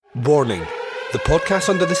Warning, the podcast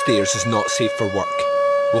Under the Stairs is not safe for work.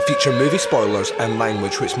 Will feature movie spoilers and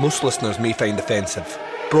language which most listeners may find offensive.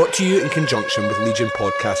 Brought to you in conjunction with Legion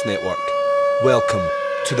Podcast Network. Welcome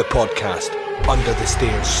to the podcast Under the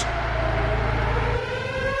Stairs.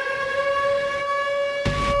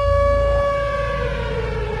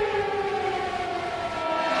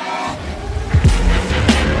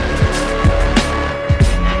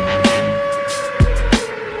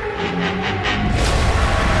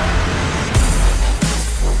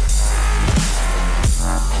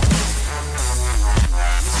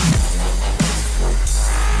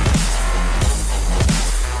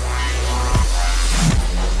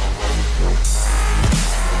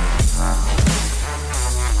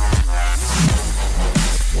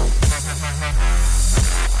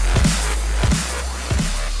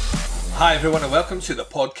 Hi everyone and welcome to the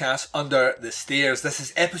podcast Under the Stairs. This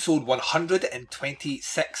is episode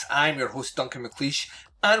 126. I'm your host Duncan McLeish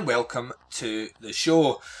and welcome to the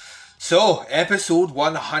show. So, episode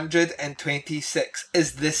 126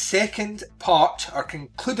 is the second part or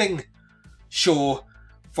concluding show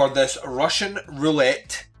for this Russian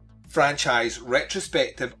Roulette franchise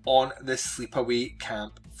retrospective on the Sleepaway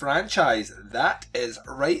Camp franchise. That is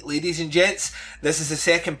right, ladies and gents. This is the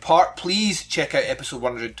second part. Please check out episode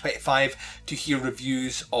 125 to hear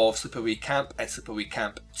reviews of Sleepaway Camp and Sleepaway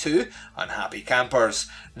Camp 2, Unhappy Campers.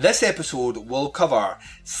 This episode will cover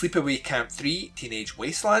Sleepaway Camp 3, Teenage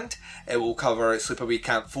Wasteland. It will cover Sleepaway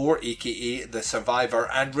Camp 4, aka The Survivor,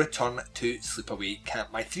 and Return to Sleepaway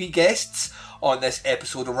Camp. My three guests on this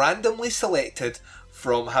episode, randomly selected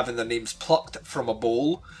from having their names plucked from a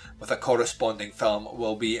bowl with a corresponding film,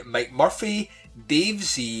 will be Mike Murphy, Dave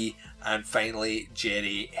Z, and finally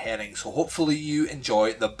Jerry Herring. So hopefully you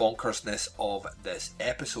enjoy the bonkersness of this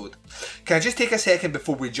episode. Can I just take a second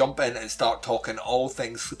before we jump in and start talking all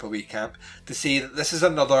things Sleepaway Camp to say that this is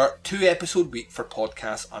another 2-episode week for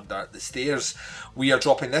Podcasts Under the Stairs. We are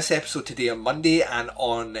dropping this episode today on Monday, and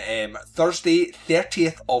on Thursday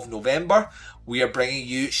 30th of November we are bringing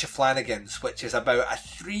you Shaflanagans, which is about a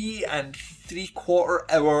 3 3/4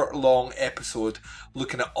 hour long episode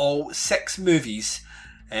looking at all 6 movies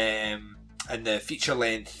and the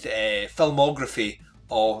feature-length filmography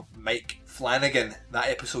of Mike Flanagan. That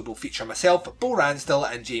episode will feature myself, Bo Ransdell,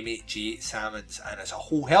 and Jamie J. Salmons, and it's a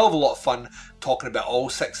whole hell of a lot of fun talking about all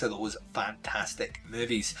 6 of those fantastic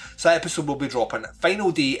movies. So that episode will be dropping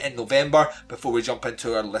final day in November before we jump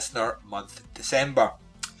into our listener month, December.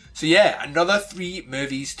 So yeah, another 3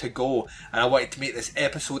 movies to go, and I wanted to make this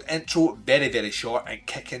episode intro very, very short and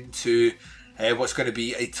kick into what's going to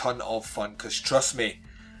be a ton of fun, because trust me,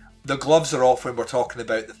 the gloves are off when we're talking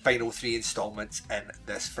about the final 3 installments in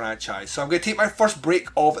this franchise. So I'm going to take my first break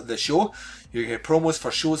of the show. You're going to hear promos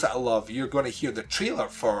for shows that I love. You're going to hear the trailer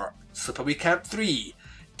for Sleepaway Camp 3,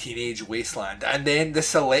 Teenage Wasteland, and then the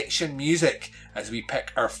selection music as we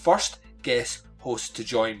pick our first guest host to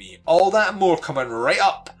join me. All that and more coming right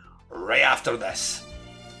up, right after this.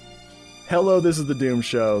 Hello, this is The Doom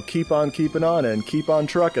Show. Keep on keeping on and keep on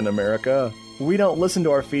trucking, America. We don't listen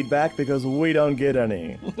to our feedback because we don't get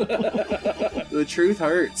any. The truth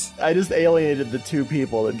hurts. I just alienated the 2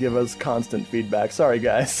 people that give us constant feedback. Sorry,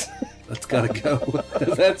 guys. That's gotta go.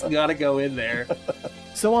 That's gotta go in there.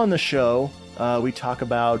 So on the show, we talk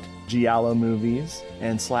about giallo movies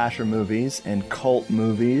and slasher movies and cult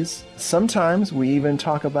movies. Sometimes we even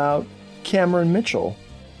talk about Cameron Mitchell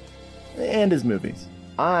and his movies.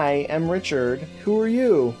 I am Richard. Who are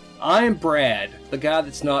you? I am Brad, the guy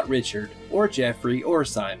that's not Richard, or Jeffrey, or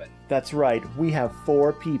Simon. That's right, we have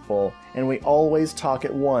 4 people, and we always talk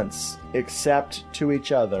at once, except to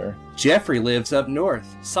each other. Jeffrey lives up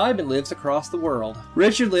north. Simon lives across the world.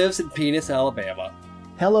 Richard lives in Penis, Alabama.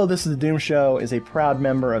 Hello, This is The Doom Show is a proud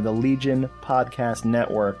member of the Legion Podcast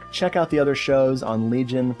Network. Check out the other shows on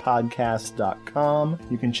legionpodcast.com.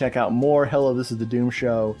 You can check out more Hello, This is The Doom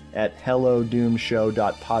Show at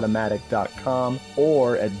hellodoomshow.podomatic.com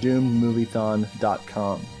or at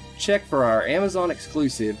doomedmoviethon.com. Check for our Amazon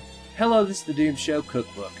exclusive Hello, This is The Doom Show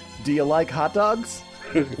cookbook. Do you like hot dogs?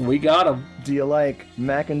 We got them. Do you like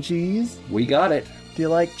mac and cheese? We got it. Do you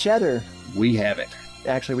like cheddar? We have it.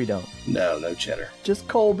 Actually, we don't. No cheddar. Just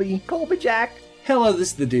Colby. Colby Jack. Hello, this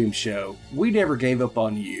is The Doom Show. We never gave up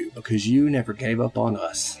on you because you never gave up on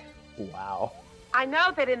us. Wow. I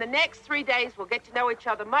know that in the next 3 days we'll get to know each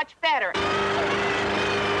other much better.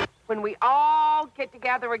 When we all get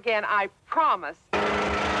together again, I promise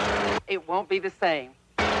it won't be the same.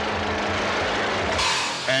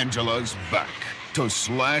 Angela's back to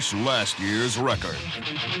slash last year's record.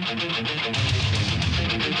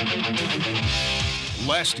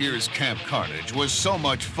 Last year's Camp Carnage was so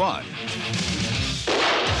much fun.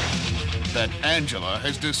 that Angela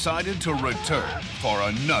has decided to return for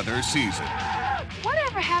another season.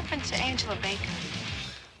 Whatever happened to Angela Baker?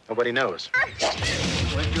 Nobody knows.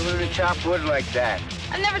 Where'd you learn to chop wood like that?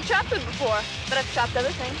 I've never chopped wood before, but I've chopped other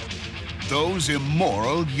things. Those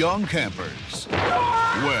immoral young campers.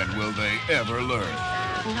 When will they ever learn?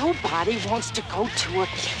 Nobody wants to go to a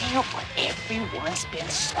camp where everyone's been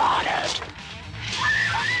slaughtered.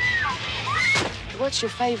 What's your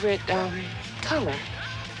favorite, color?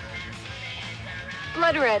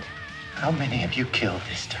 Blood red. How many have you killed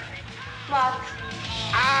this time? Lots.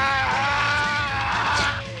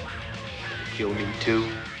 Kill me too?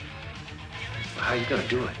 How you gonna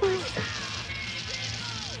do it?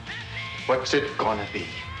 What's it gonna be?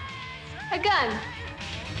 A gun.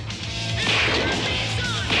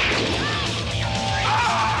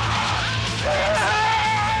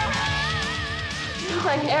 Seems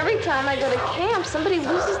like every time I go to camp, somebody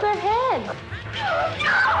loses their head.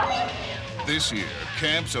 This year,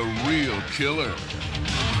 camp's a real killer.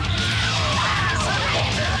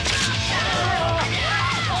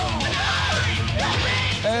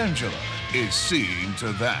 Angela is seeing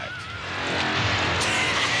to that.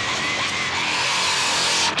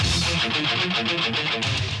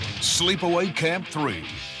 Sleepaway Camp 3,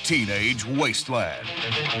 Teenage Wasteland.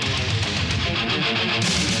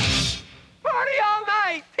 Party all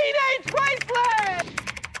night! Teenage Wasteland!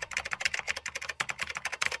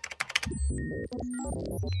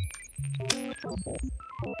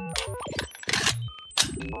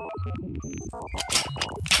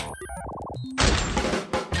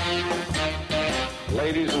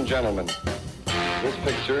 Ladies and gentlemen, this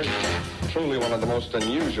picture, truly one of the most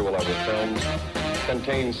unusual of the films,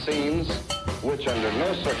 contains scenes which under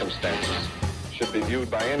no circumstances should be viewed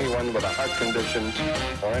by anyone with a heart condition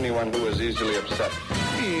or anyone who is easily upset.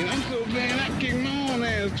 Hey, I'm so glad I kicked my own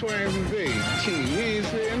ass twice a day. Gee, you ain't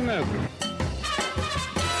saying nothing.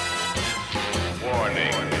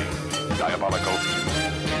 Warning. Diabolical.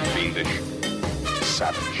 Fiendish.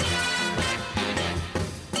 Savage.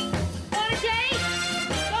 Want a date?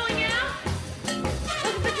 Going out?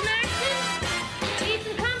 Looking for some action? Need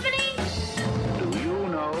some company? Do you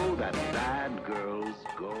know that bad girls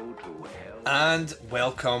go to hell? And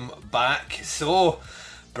welcome back. So,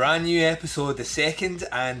 brand new episode, the second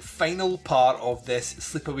and final part of this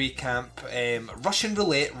Sleepaway Camp Russian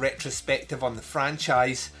Roulette retrospective on the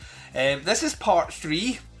franchise. This is part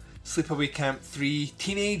 3, Sleepaway Camp 3,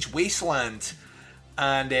 Teenage Wasteland.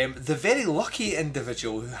 And the very lucky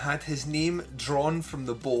individual who had his name drawn from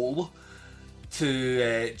the bowl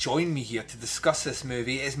to join me here to discuss this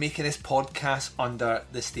movie is making his podcast Under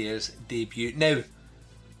the Stairs debut. Now,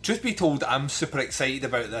 truth be told, I'm super excited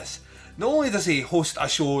about this. Not only does he host a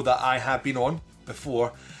show that I have been on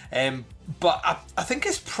before, but I think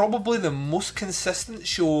it's probably the most consistent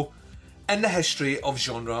show in the history of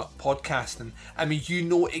genre podcasting. I mean, you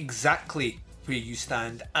know exactly where you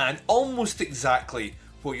stand and almost exactly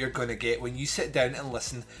what you're going to get when you sit down and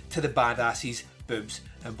listen to the badasses, boobs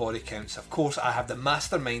and body counts. Of course, I have the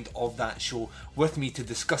mastermind of that show with me to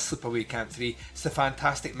discuss Sleepaway Camp 3. It's the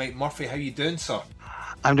fantastic Mike Murphy. How you doing, sir?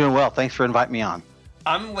 I'm doing well. Thanks for inviting me on.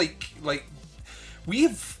 I'm like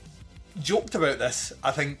we've joked about this,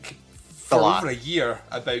 I think, for over a year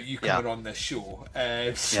about you coming on this show.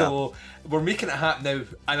 So we're making it happen now,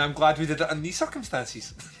 and I'm glad we did it in these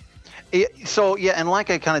circumstances. And like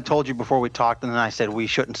I kind of told you before we talked, and then I said we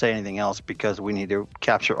shouldn't say anything else because we need to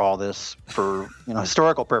capture all this for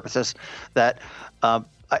historical purposes. That I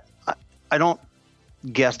don't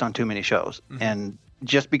guest on too many shows, and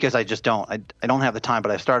just because I just don't, I don't have the time.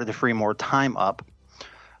 But I've started to free more time up,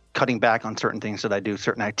 cutting back on certain things that I do,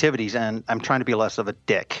 certain activities, and I'm trying to be less of a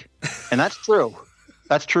dick. And that's true.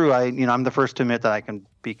 That's true. I'm the first to admit that I can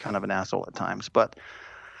be kind of an asshole at times, but.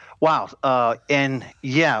 Wow. And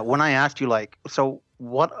yeah, when I asked you, so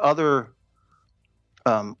what other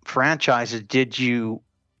franchises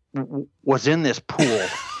was in this pool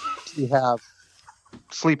to have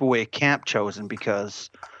Sleepaway Camp chosen?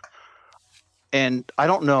 And I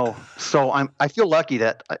don't know. So I feel lucky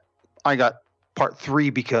that I got part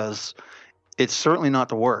 3 because it's certainly not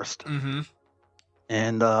the worst. Mm-hmm.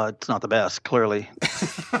 And it's not the best, clearly.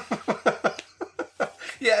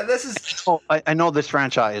 Yeah, this is... Oh, I know this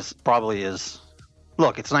franchise probably is...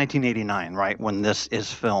 Look, it's 1989, right, when this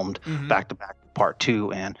is filmed back-to-back part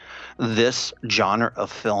 2, and this genre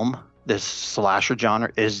of film, this slasher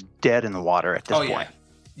genre, is dead in the water at this point.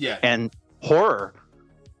 Yeah. And horror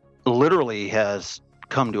literally has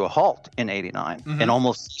come to a halt in 89 and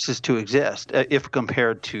almost ceases to exist if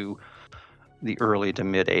compared to the early to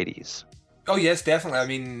mid-80s. Oh, yes, definitely. I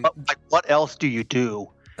mean... What else do you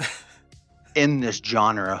do in this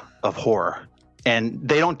genre of horror, and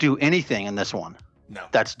they don't do anything in this one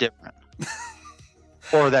that's different,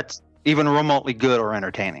 or that's even remotely good or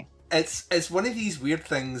entertaining. It's one of these weird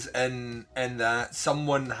things in that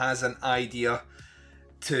someone has an idea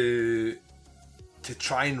to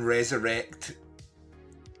try and resurrect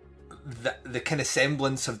the kind of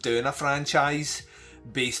semblance of doing a franchise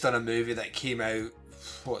based on a movie that came out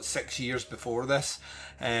 6 years before this,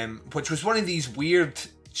 which was one of these weird,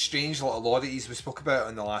 strange little oddities we spoke about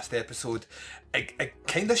in the last episode. It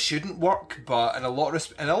kind of shouldn't work, but in a lot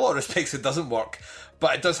of respects it doesn't work.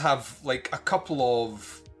 But it does have like a couple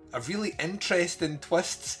of really interesting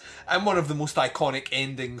twists and one of the most iconic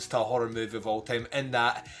endings to a horror movie of all time, in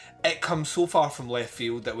that it comes so far from left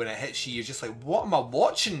field that when it hits you, you're just like, what am I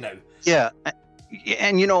watching now? Yeah.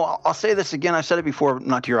 And, you know, I'll say this again. I've said it before,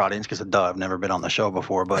 not to your audience, because I've never been on the show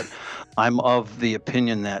before, but I'm of the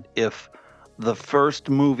opinion that if the first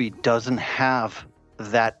movie doesn't have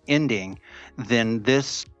that ending, then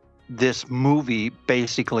this movie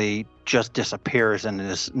basically just disappears and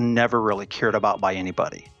is never really cared about by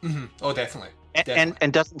anybody. Mm-hmm. Oh, definitely.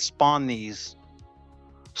 And doesn't spawn these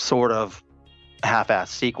sort of half-assed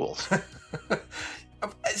sequels.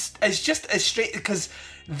 It's just as straight, because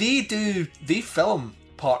they film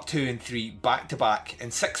part 2 and 3 back to back in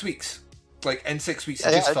 6 weeks. Like in 6 weeks,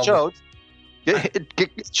 it shows.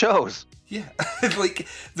 It shows. Yeah, like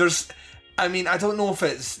there's. I mean, I don't know if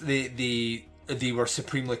it's they were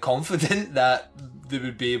supremely confident that they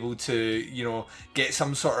would be able to, you know, get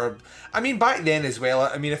some sort of. I mean, back then as well.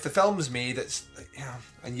 I mean, if the film's made, it's, you know,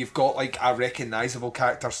 and you've got like a recognisable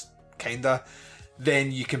characters, kinda,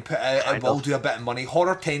 then you can put it will do a bit of money.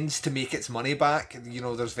 Horror tends to make its money back. You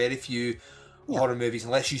know, there's very few horror movies,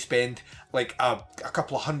 unless you spend like a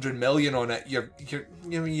couple of $100 million on it. You're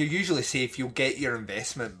usually safe. You'll get your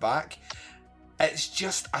investment back. It's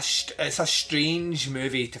just it's a strange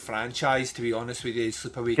movie to franchise, to be honest with you.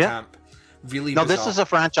 Sleepaway Camp, really. No, bizarre. This is a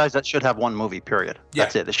franchise that should have one movie. Period. Yeah.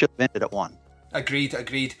 That's it. It should have ended at one. Agreed.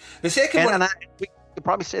 The second one. And we could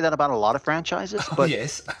probably say that about a lot of franchises, but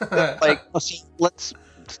yes. Like, let's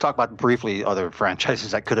talk about briefly other franchises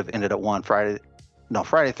that could have ended at one. Friday the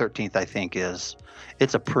 13th, I think it's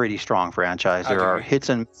a pretty strong franchise. There are hits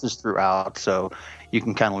and misses throughout, so you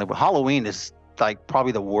can kind of live with. Halloween is like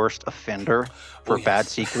probably the worst offender for bad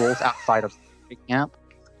sequels outside of Camp.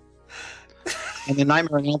 And the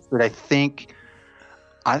Nightmare on Elm Street, I think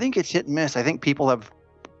it's hit and miss. I think people have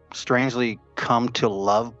strangely come to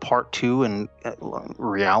love part 2, and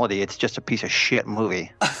reality, it's just a piece of shit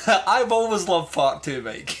movie. I've always loved part 2,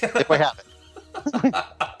 Mike. If we have it.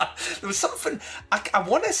 There was something I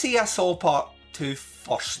want to say I saw part 2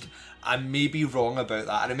 first. I may be wrong about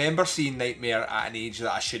that. I remember seeing Nightmare at an age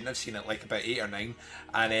that I shouldn't have seen it, like about 8 or 9,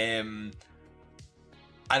 and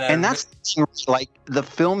that's like the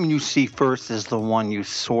film you see first is the one you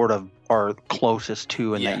sort of are closest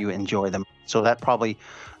to and that you enjoy them. So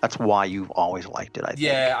that's why you've always liked it, I think.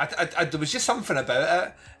 Yeah, I there was just something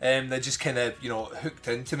about it that just kind of, you know, hooked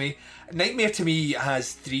into me. Nightmare to me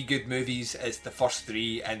has 3 good movies. It's the first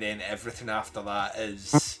 3, and then everything after that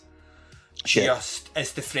is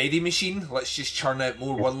it's the Freddy machine. Let's just churn out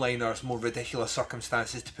more one-liners, more ridiculous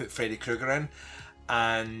circumstances to put Freddy Krueger in.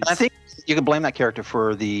 And I think you can blame that character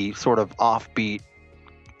for the sort of offbeat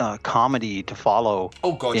comedy to follow.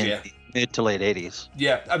 Oh God, in the mid to late 80s.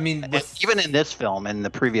 Yeah, I mean, even in this film and the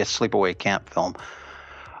previous Sleepaway Camp film,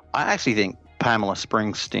 I actually think Pamela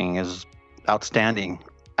Springsteen is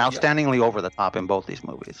outstandingly over the top in both these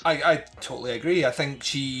movies. I totally agree. I think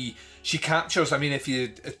she captures. I mean, if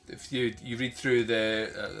you read through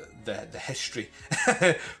the history,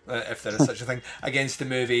 if there is such a thing, against the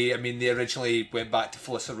movie. I mean, they originally went back to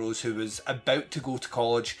Felissa Rose, who was about to go to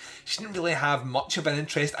college. She didn't really have much of an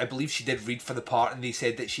interest. I believe she did read for the part, and they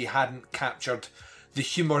said that she hadn't captured the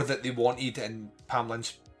humour that they wanted, and Pamela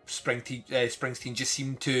Springsteen just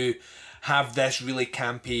seemed to have this really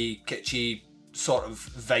campy, kitschy sort of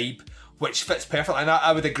vibe, which fits perfectly. And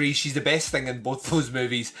I would agree, she's the best thing in both those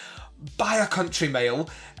movies by a country mile.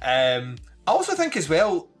 I also think as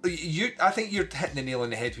well, I think you're hitting the nail on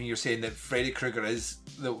the head when you're saying that Freddy Krueger is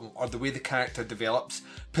the way the character develops,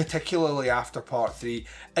 particularly after part 3,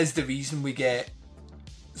 is the reason we get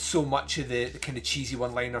so much of the kind of cheesy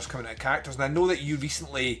one-liners coming out of characters. And I know that you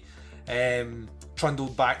recently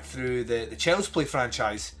trundled back through the Child's Play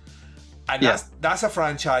franchise, and that's a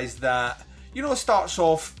franchise that, you know, starts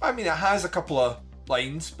off, I mean, it has a couple of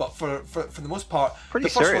lines, but for the most part, pretty the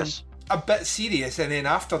first serious. One, a bit serious, and then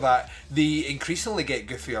after that, they increasingly get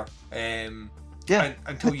goofier.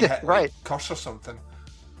 Until you hit like Curse or something.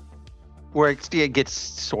 Where it gets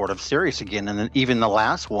sort of serious again, and then even the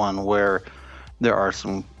last one where there are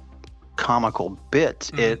some comical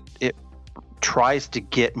bits. It tries to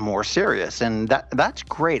get more serious, and that's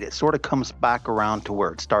great. It sort of comes back around to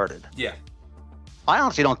where it started. Yeah. I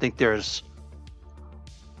honestly don't think there's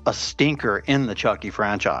a stinker in the Chucky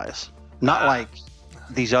franchise. Not like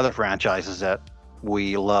these other franchises that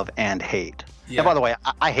we love and hate. Yeah. And by the way,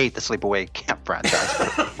 I hate the Sleepaway Camp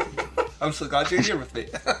franchise. I'm so glad you're here with me.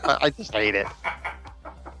 I just hate it.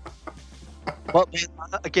 Well,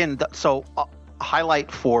 again, so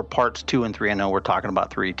highlight for parts 2 and 3, I know we're talking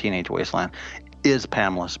about 3, Teenage Wasteland, is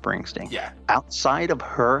Pamela Springsteen. Yeah. Outside of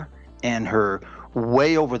her and her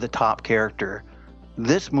way over the top character,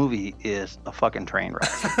 this movie is a fucking train wreck.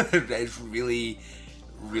 It's really,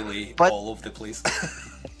 really all over the place.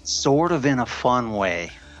 Sort of in a fun way.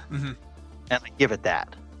 Mm-hmm. And I give it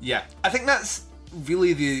that. Yeah. I think that's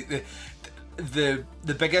really the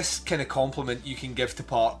biggest kind of compliment you can give to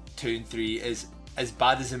part 2 and 3 is, as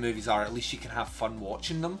bad as the movies are, at least you can have fun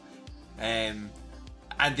watching them. And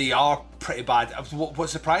they are pretty bad. What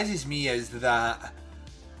surprises me is that,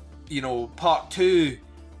 you know, part 2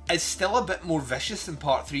 is still a bit more vicious than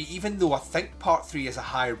part 3, even though I think part 3 is a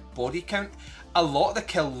higher body count. A lot of the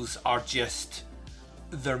kills are just,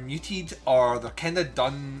 they're muted, or they're kind of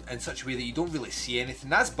done in such a way that you don't really see anything.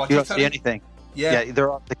 That's budgetary. You don't see anything. Yeah.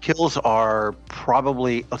 The kills are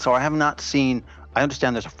probably, so I have not seen, I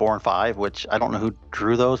understand there's a 4 and 5, which I don't know who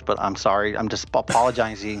drew those, but I'm sorry. I'm just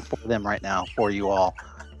apologizing for them right now for you all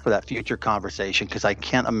for that future conversation, because I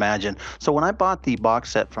can't imagine. So when I bought the box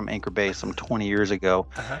set from Anchor Bay some 20 years ago,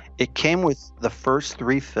 it came with the first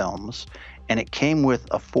 3 films, and it came with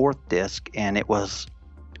a 4th disc, and it was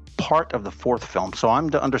part of the 4th film. So I'm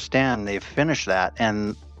to understand they've finished that,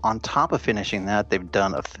 and on top of finishing that, they've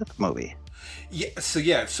done a 5th movie.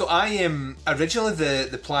 So I am originally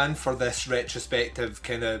the plan for this retrospective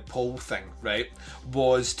kind of poll thing, right,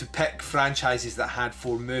 was to pick franchises that had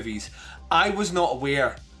 4 movies. I was not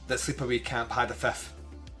aware that Sleepaway Camp had a 5th,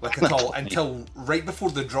 like at all, until right before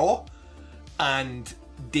the draw, and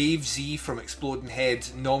Dave Z from Exploding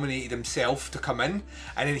Heads nominated himself to come in,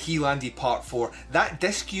 and then he landed part 4. That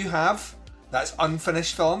disc you have, that's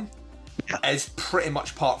unfinished film, is pretty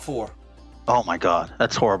much part 4. Oh my God,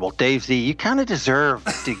 that's horrible. Dave Z, you kind of deserve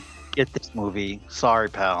to get this movie. Sorry,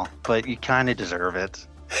 pal, but you kind of deserve it.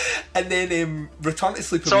 And then Return to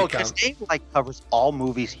Sleepaway Camp. So, because Dave covers all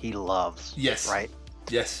movies he loves. Yes. Right?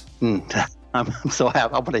 Yes. I'm so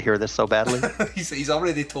happy. I want to hear this so badly. He's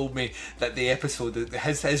already told me that the episode,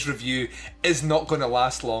 his review, is not going to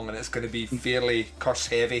last long, and it's going to be fairly curse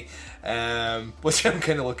heavy, which I'm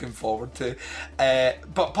kind of looking forward to.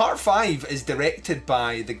 But part 5 is directed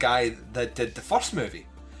by the guy that did the first movie.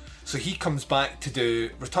 So he comes back to do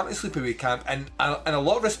Return to Sleepaway Camp, and in a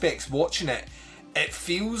lot of respects, watching it, it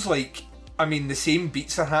feels like, I mean, the same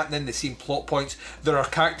beats are happening, the same plot points. There are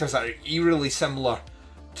characters that are eerily similar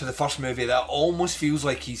to the first movie that almost feels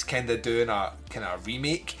like he's kind of doing a kind of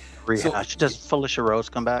remake. Rehash. Does Felicia Rose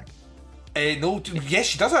come back? No, yes,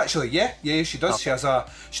 she does actually. Yeah, she does. Okay. She has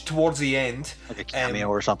towards the end, like a cameo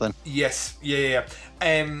or something. Yes, yeah.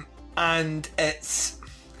 And it's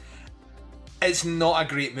not a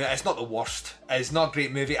great movie. It's not the worst. It's not a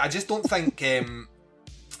great movie. I just don't think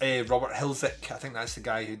Robert Hiltzik, I think that's the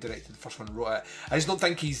guy who directed the first one, wrote it. I just don't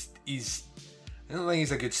think he's I don't think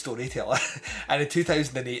he's a good storyteller. And in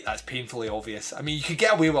 2008, that's painfully obvious. I mean, you could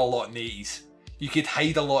get away with a lot in the 80s. You could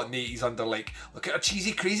hide a lot in the 80s under, like, look at our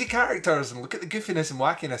cheesy, crazy characters and look at the goofiness and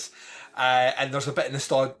wackiness. And there's a bit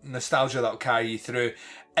of nostalgia that'll carry you through.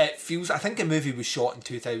 It feels, I think the movie was shot in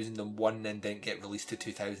 2001 and didn't get released to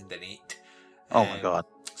 2008. Oh my God.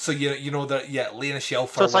 So, you know, that, laying a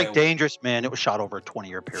shelf for so it's like Dangerous Man. It was shot over a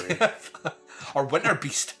 20-year period. Or Winter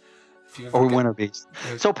Beast. Or Winter Beast.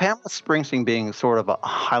 So Pamela Springsteen being sort of a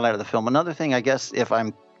highlight of the film. Another thing, I guess, if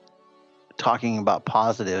I'm talking about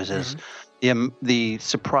positives, is the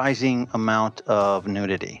surprising amount of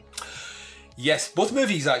nudity. Yes, both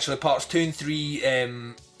movies actually, parts 2 and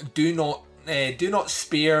 3, do not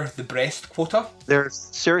spare the breast quota. There's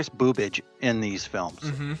serious boobage in these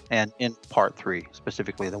films, and in part 3,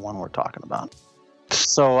 specifically the one we're talking about.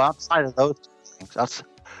 So outside of those things,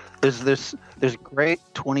 there's great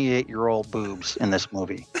 28-year-old boobs in this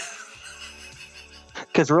movie.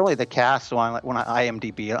 Because really, the cast, when I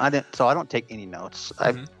IMDb, I don't take any notes.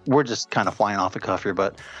 We're just kind of flying off the cuff here,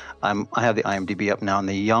 but I have the IMDb up now, and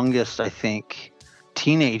the youngest, I think,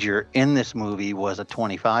 teenager in this movie was a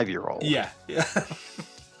 25-year-old. Yeah.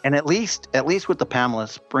 And at least with the Pamela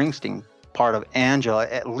Springsteen part of Angela,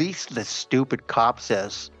 at least the stupid cop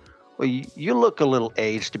says, "Well, you look a little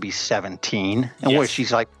aged to be 17," and where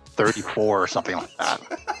she's like 34 or something like that.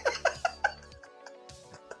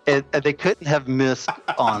 They couldn't have missed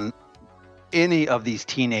on any of these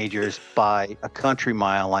teenagers by a country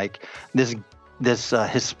mile. Like this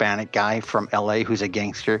Hispanic guy from L.A. who's a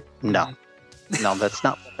gangster. No, that's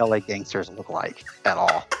not what L.A. gangsters look like at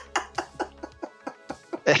all.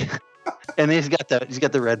 And he's got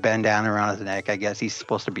the red bandana around his neck. I guess he's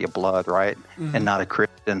supposed to be a blood, right? Mm-hmm. And not a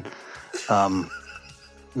Christian.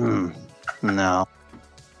 No.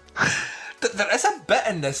 There is a bit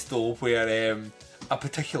in this though where a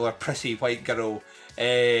particular prissy white girl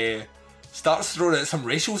starts throwing out some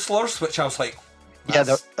racial slurs, which I was like,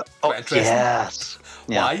 that's quite interesting. Yes.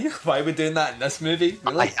 Yeah. Why are we doing that in this movie?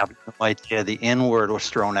 Really? I have no idea. The N-word was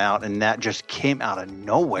thrown out, and that just came out of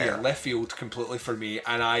nowhere. Yeah, left field completely for me,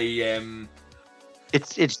 and I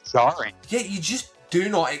it's jarring. Yeah, you just do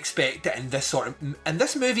not expect it in this sort of. And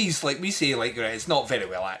this movie's like we say, like it's not very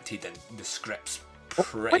well acted, and the script's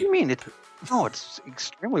pretty. What do you mean? It's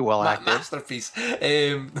extremely well acted. Masterpiece.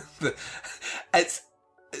 It's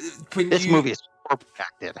when this movie is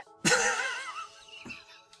acted.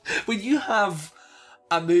 When you have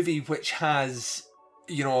a movie which has,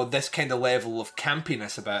 this kind of level of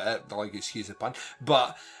campiness about it, like excuse the pun,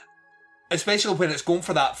 but especially when it's going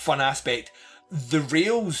for that fun aspect, the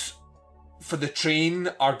rails for the train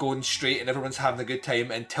are going straight and everyone's having a good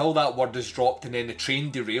time until that word is dropped, and then the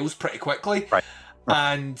train derails pretty quickly. Right.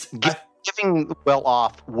 And giving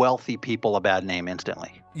well-off, wealthy people a bad name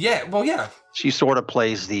instantly. Yeah, well, yeah. She sort of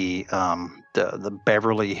plays the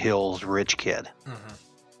Beverly Hills rich kid. Mm-hmm.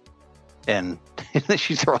 And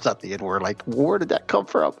she throws out the N-word, like, where did that come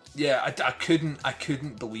from? Yeah, I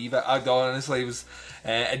couldn't believe it. I honestly was,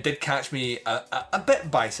 it did catch me a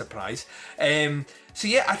bit by surprise. So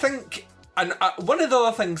yeah, I think, and one of the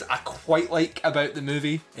other things I quite like about the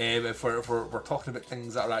movie, if we're talking about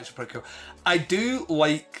things that are actually pretty cool, I do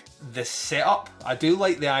like the setup. I do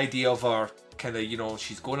like the idea of her kind of,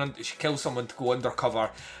 she kills someone to go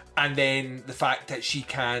undercover, and then the fact that she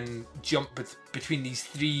can jump between these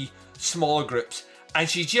three smaller groups, and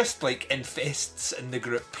she just like infests in the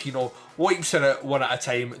group, wipes her out one at a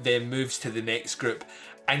time, then moves to the next group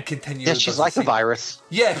and continues. Yeah, she's like a virus.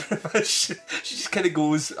 Yeah, pretty much. She just kind of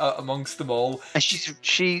goes amongst them all, and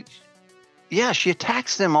she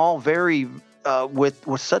attacks them all very with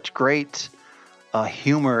such great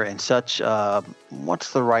humor and such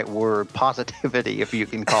what's the right word, positivity, if you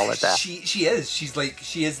can call it that. She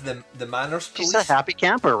is the manners police. She's a happy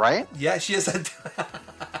camper, right? Yeah, she is.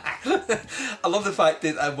 I love the fact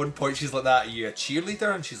that at one point she's like, "That, are you a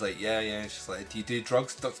cheerleader?" And she's like, "Yeah." She's like, "Do you do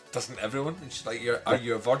drugs? Doesn't everyone?" And she's like, "Are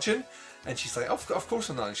you a virgin?" And she's like, of course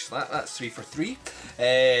I'm not. And she's like, "That's 3 for 3."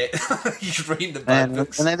 You're reading the bad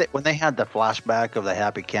books. And when they had the flashback of the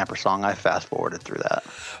Happy Camper song, I fast forwarded through that.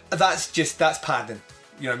 That's padding.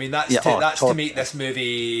 You know what I mean? That's to make this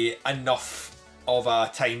movie enough of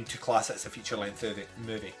a time to class it as a feature length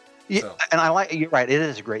movie. Yeah, so. And you're right. It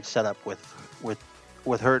is a great setup with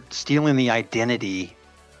her stealing the identity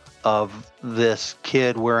of this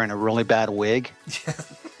kid wearing a really bad wig,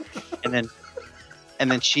 and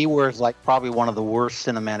then she wears like probably one of the worst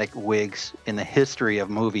cinematic wigs in the history of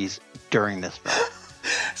movies during this film.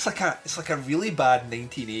 It's like a really bad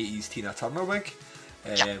 1980s Tina Turner wig.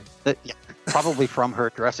 Yeah, probably from her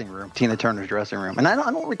dressing room, Tina Turner's dressing room. And I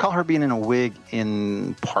don't recall her being in a wig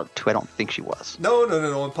in part 2. I don't think she was. No.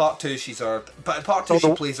 In part 2, but in part 2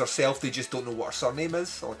 she plays herself. They just don't know what her surname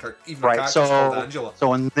is. Like her character's called Angela.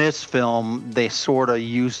 So in this film, they sort of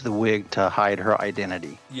use the wig to hide her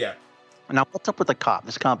identity. Yeah. Now, what's up with the cop?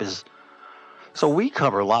 This cop is... So we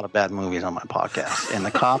cover a lot of bad movies on my podcast, and the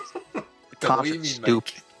cops are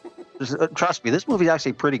stupid. Trust me, this movie is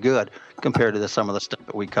actually pretty good compared to some of the stuff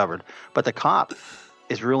that we covered. But the cop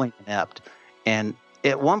is really inept. And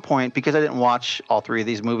at one point, because I didn't watch all 3 of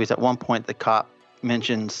these movies, at one point the cop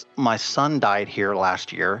mentions, "My son died here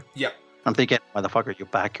last year." Yep. I'm thinking, why the fuck are you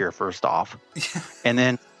back here, first off? and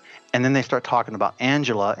then they start talking about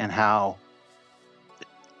Angela and how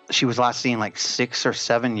she was last seen like 6 or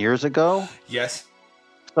 7 years ago. Yes.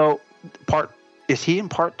 So is he in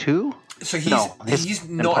part 2? So he's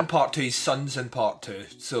not in part 2. His son's in part 2.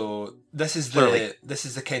 So this is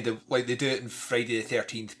the kind of like they do it in Friday the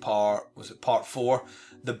 13th part 4.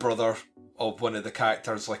 The brother of one of the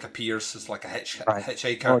characters like appears as like a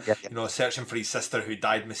hitchhiker, searching for his sister who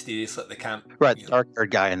died mysteriously at the camp. Right, the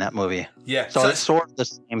dark-haired guy in that movie. Yeah. So it's sort of the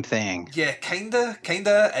same thing. Yeah, kinda.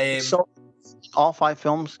 So all 5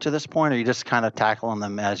 films to this point, or are you just kind of tackling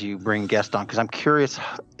them as you bring guests on? Because I'm curious,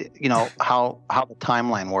 how the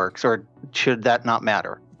timeline works, or should that not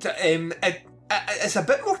matter? It's a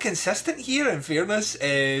bit more consistent here, in fairness.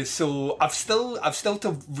 So I've still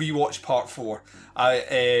to rewatch part 4,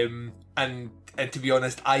 and and to be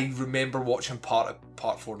honest, I remember watching part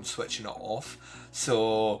 4 and switching it off,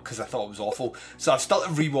 so because I thought it was awful. So I've still to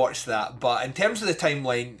rewatch that. But in terms of the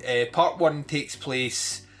timeline, part 1 takes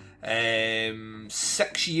place 6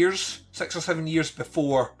 or 7 years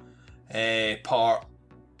before part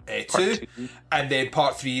 2, and then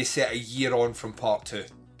part 3 is set a year on from part 2.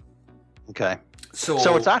 Okay.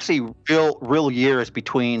 So it's actually real years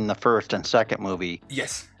between the first and second movie.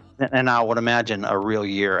 Yes. And I would imagine a real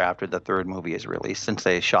year after the third movie is released, since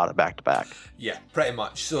they shot it back to back. Yeah, pretty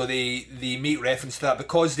much. So they make reference to that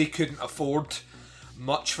because they couldn't afford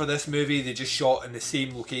much for this movie. They just shot in the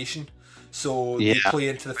same location. So they play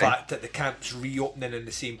into the fact that the camp's reopening in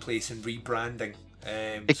the same place and rebranding.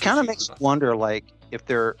 It kind of makes me wonder, like, if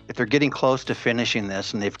they're getting close to finishing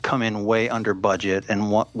this and they've come in way under budget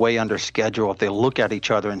and way under schedule, if they look at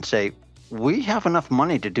each other and say, "We have enough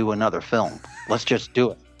money to do another film. Let's just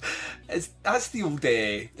do it." It's the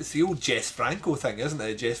old Jess Franco thing, isn't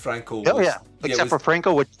it? Jess Franco. Except for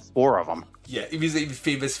Franco with 4 of them. Yeah, he was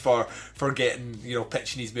famous for getting,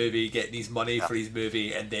 pitching his movie, getting his money for his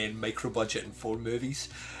movie, and then micro-budgeting 4 movies.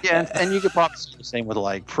 Yeah, and you could probably see the same with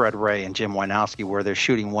like Fred Ray and Jim Wynorski, where they're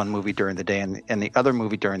shooting one movie during the day and the other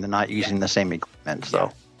movie during the night using the same equipment.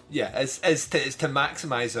 So it's to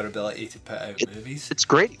maximise their ability to put out movies. It's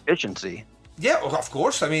great efficiency. Yeah, well, of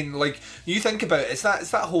course. I mean, like, you think about it, it's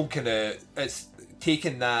that whole kind of, it's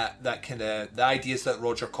taking that kind of the ideas that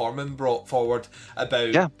Roger Corman brought forward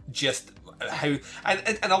about just how,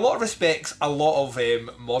 and in a lot of respects, a lot of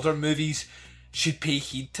modern movies should pay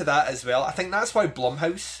heed to that as well. I think that's why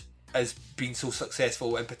Blumhouse has been so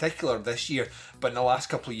successful, in particular this year, but in the last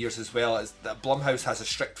couple of years as well, is that Blumhouse has a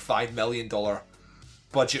strict $5 million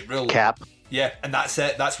budget rule. Cap. Yeah, and that's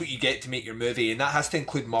it. That's what you get to make your movie, and that has to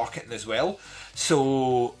include marketing as well.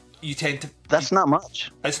 So you tend to... That's not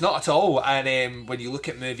much. It's not at all. And when you look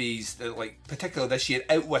at movies, like particularly this year,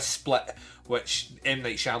 out with Split, which M.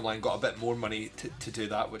 Night Shyamalan got a bit more money to do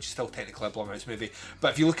that, which is still technically a Blumhouse movie.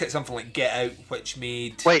 But if you look at something like Get Out, which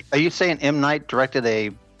made... Wait, are you saying M. Night directed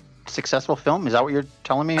a successful film? Is that what you're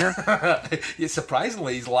telling me here? Yeah,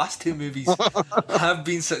 surprisingly, his last 2 movies have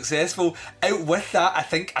been successful. Out with that,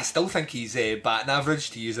 I still think he's batting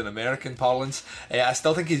average, to use an American parlance. I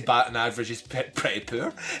still think his batting average is pretty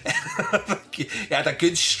poor. He had a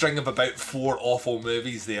good string of about 4 awful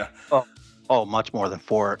movies there. Oh, much more than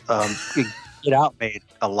 4. Get Out made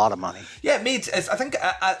a lot of money. Yeah, it made, I think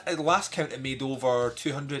at the last count, it made over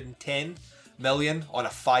 210 million on a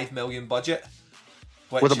 $5 million budget.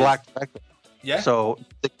 With a black director. Yeah. So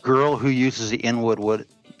the girl who uses the N-word would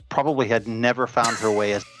probably had never found her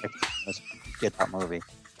way as Get Out movie.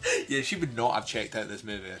 Yeah, she would not have checked out this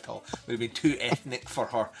movie at all. It would have been too ethnic for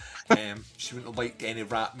her. She wouldn't have liked any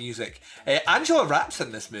rap music. Angela Rapp's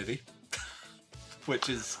in this movie, which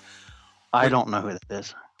is... I don't know who that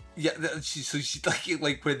is. Yeah, she's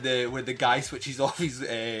like when the guy switches off his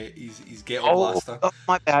ghetto blaster. Oh,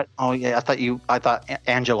 my bad. Oh yeah, I thought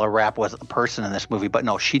Angela Rapp was a person in this movie, but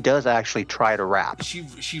no, she does actually try to rap.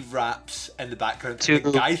 She raps in the background.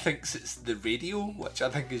 The guy thinks it's the radio, which I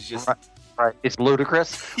think is just right. It's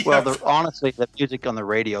ludicrous. Yeah. Well, honestly, the music on the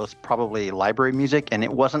radio is probably library music, and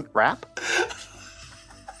it wasn't rap.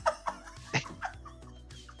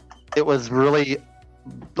 It was really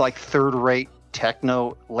like third-rate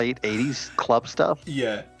techno late 80s club stuff.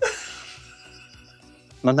 Yeah.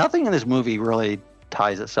 Now, nothing in this movie really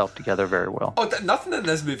ties itself together very well. Oh, nothing in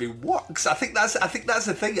this movie works. I think that's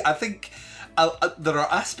the thing. I think there are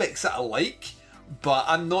aspects that I like, but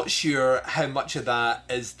I'm not sure how much of that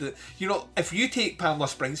is the... if you take Pamela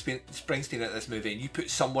Springsteen out of this movie and you put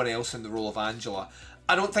someone else in the role of Angela,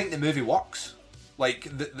 I don't think the movie works.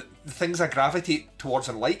 Like, the things I gravitate towards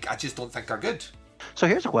and like, I just don't think are good. So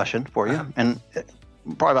here's a question for you, and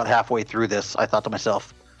probably about halfway through this, I thought to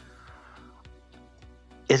myself,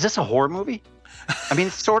 is this a horror movie? I mean,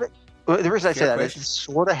 it's sort of, the reason I say that is it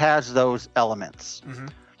sort of has those elements,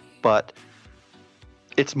 but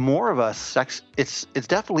it's more of a it's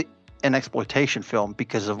definitely an exploitation film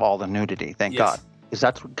because of all the nudity, thank God, because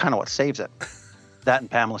that's kind of what saves it. That and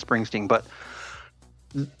Pamela Springsteen, but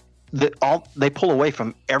they pull away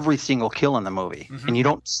from every single kill in the movie, and you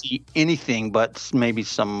don't see anything but maybe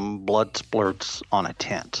some blood splurts on a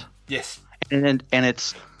tent. Yes, and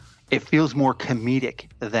it feels more comedic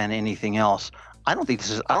than anything else. I don't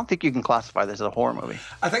think you can classify this as a horror movie.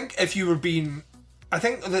 I think if you were being, I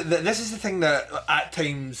think this is the thing that at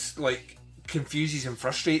times like confuses and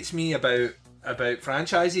frustrates me about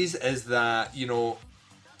franchises is that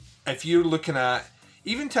if you're looking at,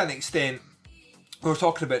 even to an extent. We were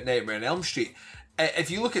talking about Nightmare on Elm Street.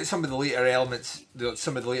 If you look at some of the later elements,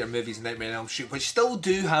 some of the later movies in Nightmare on Elm Street, which still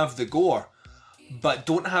do have the gore, but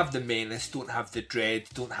don't have the menace, don't have the dread,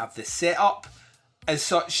 don't have the setup as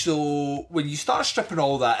such. So when you start stripping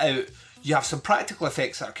all that out, you have some practical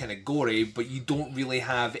effects that are kind of gory, but you don't really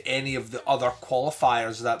have any of the other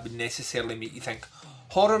qualifiers that would necessarily make you think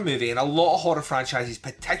horror movie. And a lot of horror franchises,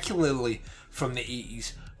 particularly from the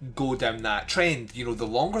 80s, go down that trend. You know, the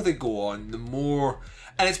longer they go on, the more...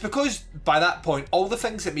 And it's because by that point, all the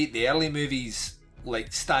things that make the early movies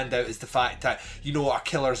like stand out is the fact that, you know, our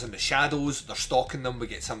killer's in the shadows, they're stalking them, we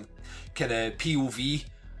get some kind of POV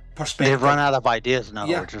perspective. They've run out of ideas, in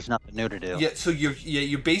other words. There's nothing new to do. Yeah, so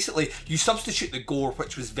you're basically, you substitute the gore,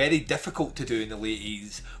 which was very difficult to do in the late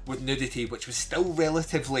 80s, with nudity, which was still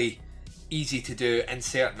relatively easy to do in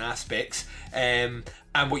certain aspects. And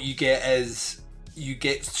what you get is, you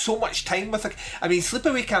get so much time with it. I mean,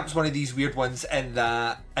 Sleepaway Camp's one of these weird ones in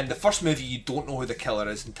that in the first movie you don't know who the killer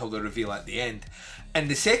is until the reveal at the end. In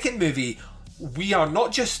the second movie, we are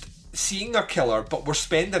not just seeing our killer, but we're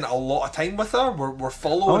spending a lot of time with her. We're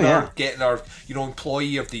following her, getting her, you know,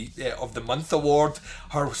 employee of the month award,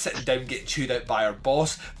 her sitting down getting chewed out by her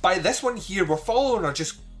boss. By this one here, we're following her,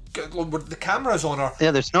 just the camera's on her.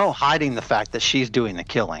 Yeah, there's no hiding the fact that she's doing the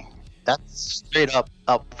killing. That's straight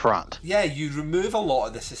up front. Yeah, you remove a lot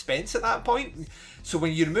of the suspense at that point. So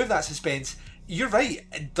when you remove that suspense, you're right,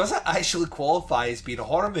 it doesn't actually qualify as being a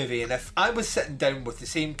horror movie. And if I was sitting down with the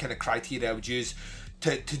same kind of criteria I would use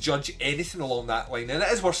to judge anything along that line, and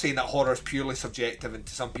it is worth saying that horror is purely subjective, and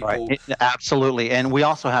to some people... Right. Absolutely. And we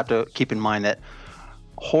also have to keep in mind that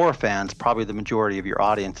horror fans, probably the majority of your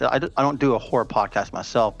audience, I don't do a horror podcast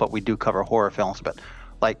myself, but we do cover horror films, but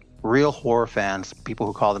like real horror fans, people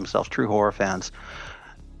who call themselves true horror fans,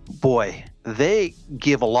 boy, they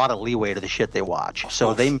give a lot of leeway to the shit they watch.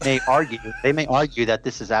 So they may argue that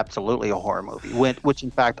this is absolutely a horror movie, which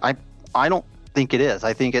in fact I don't think it is.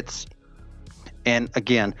 I think it's, and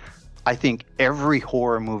again, I think every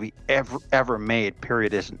horror movie ever made,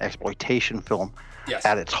 period, is an exploitation film. Yes.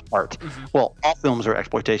 At its heart. Mm-hmm. Well, all films are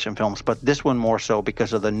exploitation films, but this one more so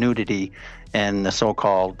because of the nudity and the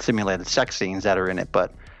so-called simulated sex scenes that are in it.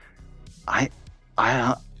 But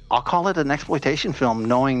I'll call it an exploitation film,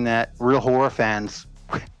 knowing that real horror fans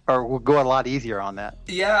will go a lot easier on that.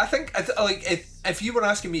 Yeah, I think if you were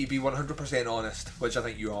asking me to be 100% honest, which I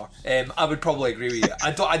think you are, I would probably agree with you.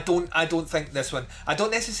 I don't think this one. I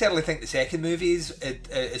don't necessarily think the second movie is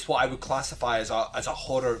what I would classify as a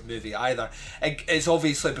horror movie either. It's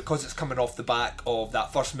obviously because it's coming off the back of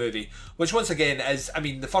that first movie, which once again is, I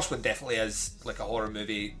mean, the first one definitely is like a horror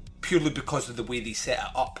movie purely because of the way they set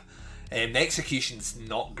it up. The execution's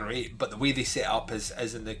not great, but the way they set it up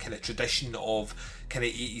is in the kind of tradition of kind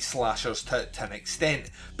of 80s slashers to an extent.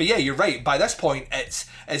 But yeah, you're right. By this point, it's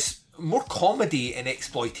more comedy and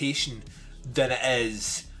exploitation than it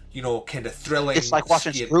is, you know, kind of thrilling. It's like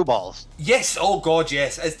watching Screwballs. Yes. Oh God,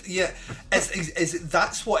 yes.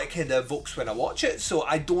 That's what it kind of evokes when I watch it. So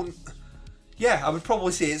I don't. Yeah, I would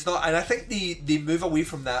probably say it's not, and I think they move away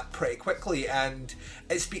from that pretty quickly, and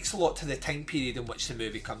it speaks a lot to the time period in which the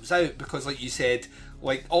movie comes out, because like you said,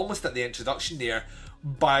 like almost at the introduction there,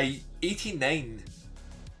 by 89,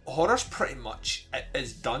 horror's pretty much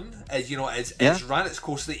is done, as you know, it's ran its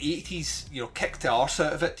course. The 80s, you know, kicked the arse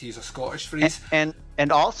out of it, to use a Scottish phrase. And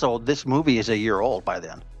also, this movie is a year old by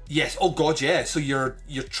then. Yes, oh God, yeah. So you're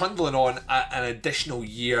trundling on an additional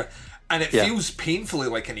year. And it feels painfully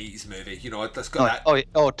like an 80s movie, you know. It's got that.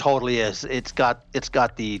 Oh, it totally is. It's got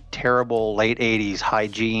the terrible late 80s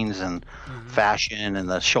hygienes and fashion and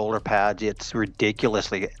the shoulder pads. It's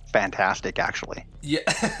ridiculously fantastic, actually. Yeah,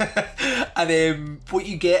 and what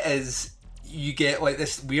you get is like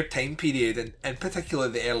this weird time period, and in particular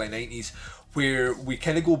the early 90s, where we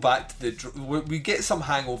kind of go back to we get some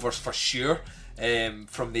hangovers for sure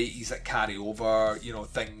from the 80s that carry over. You know,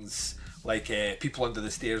 things like People Under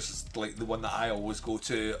the Stairs is like the one that I always go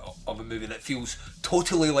to of a movie that feels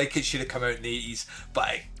totally like it should have come out in the 80s,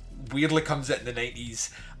 but it weirdly comes out in the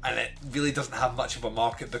 90s, and it really doesn't have much of a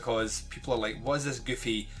market because people are like, what is this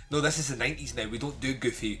goofy? No, this is the 90s now, we don't do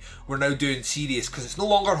goofy, we're now doing serious, because it's no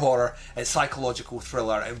longer horror, it's psychological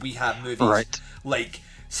thriller, and we have movies like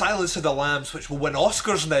Silence of the Lambs, which will win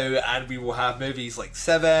Oscars now, and we will have movies like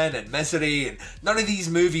Seven and Misery, and none of these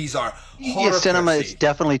movies are horror. Yeah, cinema is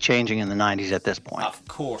definitely changing in the 90s at this point. Of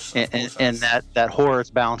course. And that horror is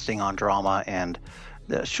bouncing on drama and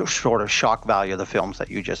the sort of shock value of the films that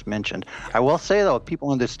you just mentioned. I will say, though, People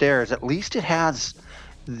Under the Stairs, at least it has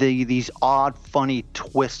these odd, funny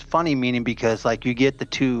twists. Funny meaning because, like, you get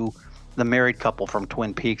the married couple from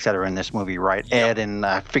Twin Peaks that are in this movie, right? Yep. Ed and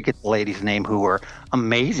I forget the lady's name, who were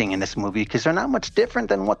amazing in this movie because they're not much different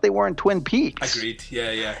than what they were in Twin Peaks. Agreed.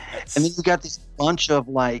 Yeah. And then you got this bunch of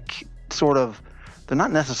like sort of they're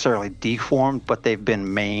not necessarily deformed, but they've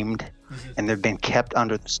been maimed and they've been kept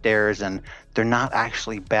under the stairs, and they're not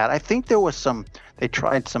actually bad. I think they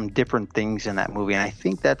tried some different things in that movie, and I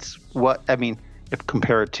think that's what, I mean, if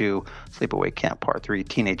compared to Sleepaway Camp Part 3,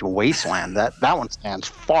 Teenage Wasteland, that one stands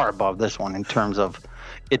far above this one in terms of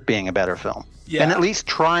it being a better film. Yeah. And at least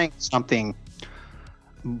trying something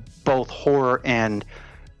both horror and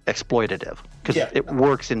exploitative, because it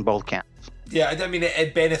works in both camps. Yeah, I mean,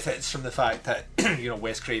 it benefits from the fact that,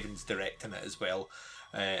 Wes Craven's directing it as well.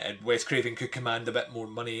 And Wes Craven could command a bit more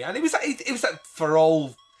money. And it was for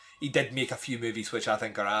all, he did make a few movies which I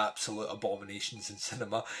think are absolute abominations in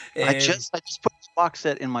cinema. I just put this box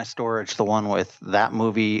set in my storage, the one with that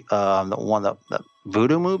movie, the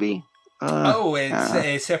Voodoo movie.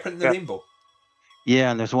 It's Serpent in the Rainbow.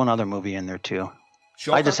 Yeah, and there's one other movie in there too.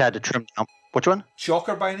 Shocker? I just had to trim down. Which one?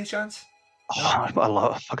 Shocker, by any chance? Oh,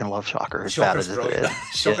 I fucking love Shocker. As Shocker's bad as it is.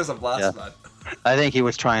 Shocker's a blast, man. I think he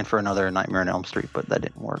was trying for another Nightmare on Elm Street, but that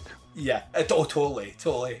didn't work. Yeah, totally.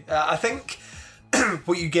 I think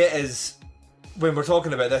what you get is, when we're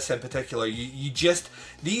talking about this in particular, you just,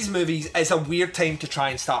 these movies, it's a weird time to try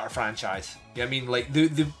and start a franchise. You know what I mean? Like,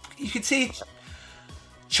 you could say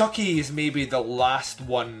Chucky is maybe the last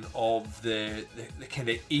one of the kind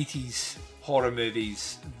of 80s horror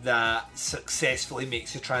movies that successfully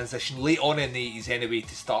makes the transition late on in the 80s anyway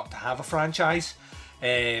to start to have a franchise,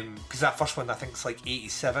 because that first one I think is like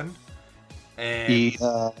 87.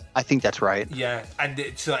 I think that's right. Yeah, and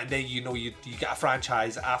then you get a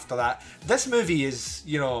franchise after that. This movie is,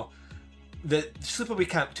 the Sleepaway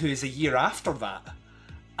Camp 2 is a year after that,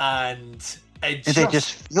 and they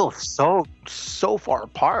just feel so far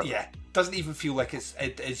apart. Yeah. Doesn't even feel like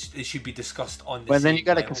it should be discussed on this. Well, then you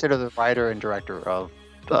got to consider the writer and director of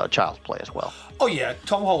Child's Play as well. Oh yeah,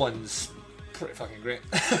 Tom Holland's pretty fucking great.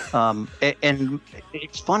 And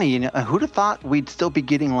it's funny, who'd have thought we'd still be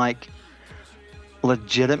getting like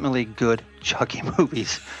legitimately good Chucky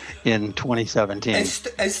movies in 2017?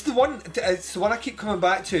 It's the one I keep coming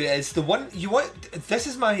back to. It's the one you want. This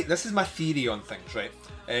is my theory on things, right?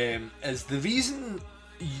 Is the reason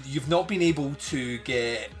you've not been able to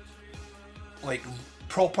get like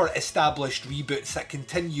proper established reboots that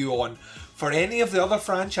continue on for any of the other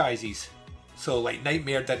franchises. So like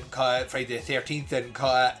Nightmare didn't cut it, Friday the 13th didn't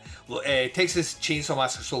cut it, Texas Chainsaw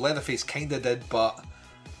Massacre, so Leatherface kinda did, but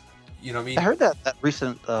you know what I mean? I heard that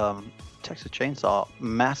recent Texas Chainsaw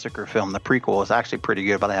Massacre film, the prequel, was actually pretty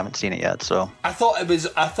good, but I haven't seen it yet. So I thought it was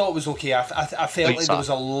okay. I felt like there was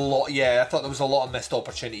a lot. Yeah, I thought there was a lot of missed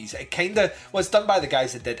opportunities. It kind of was done by the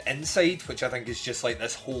guys that did Inside, which I think is just like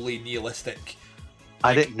this wholly nihilistic.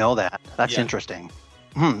 I didn't know that. That's interesting.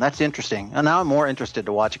 That's interesting. And now I'm more interested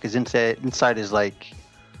to watch it because Inside is like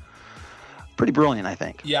pretty brilliant, I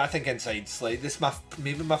think. Yeah, I think Inside's like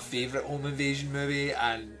maybe my favourite home invasion movie,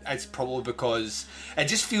 and it's probably because it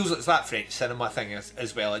just feels it's that French cinema thing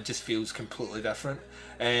as well. It just feels completely different.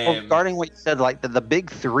 Regarding what you said, like the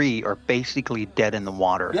big three are basically dead in the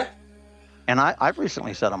water. Yeah. And I've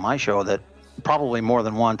recently said on my show that probably more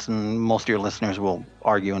than once, and most of your listeners will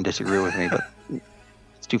argue and disagree with me, but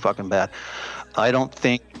it's too fucking bad. I don't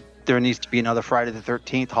think there needs to be another Friday the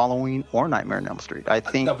 13th, Halloween, or Nightmare on Elm Street. I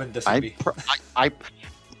think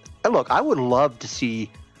look, I would love to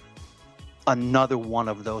see another one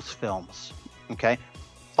of those films. Okay,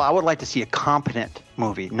 but I would like to see a competent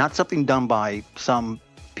movie, not something done by some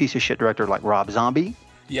piece of shit director like Rob Zombie.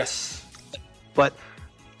 Yes, but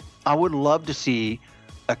I would love to see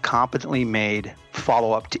a competently made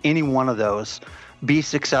follow-up to any one of those be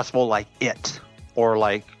successful, like It, or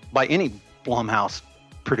like by any Blumhouse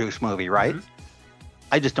produced movie, right?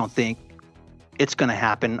 Mm-hmm. I just don't think it's going to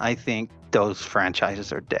happen. I think those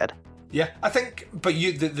franchises are dead. Yeah, I think, but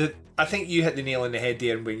I think you hit the nail on the head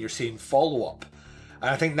there when you're saying follow up, and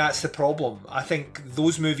I think that's the problem. I think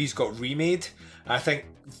those movies got remade. And I think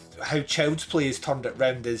how Child's Play has turned it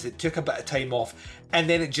round is it took a bit of time off, and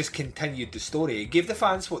then it just continued the story. It gave the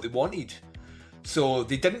fans what they wanted, so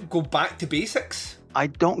they didn't go back to basics. I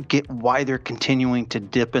don't get why they're continuing to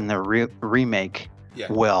dip in the remake. Yeah.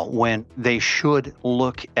 Well, when they should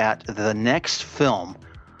look at the next film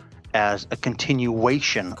as a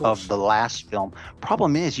continuation of the last film.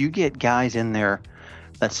 Problem is, you get guys in there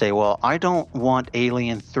that say, well, I don't want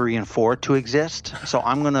Alien 3 and 4 to exist, so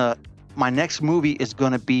my next movie is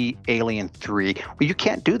going to be Alien 3. Well, you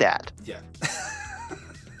can't do that. Yeah.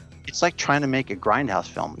 It's like trying to make a Grindhouse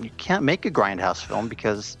film. You can't make a Grindhouse film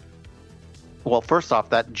because, well, first off,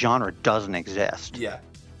 that genre doesn't exist. Yeah.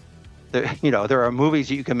 There are movies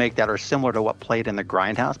that you can make that are similar to what played in the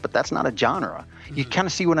Grindhouse, but that's not a genre. Mm-hmm. You kind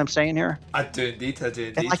of see what I'm saying here? I do indeed.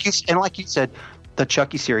 And like you said, the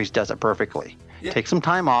Chucky series does it perfectly. Yeah. Take some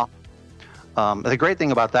time off. The great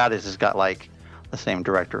thing about that is it's got like the same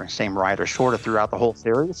director and same writer sort of throughout the whole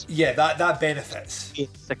series. Yeah, that benefits.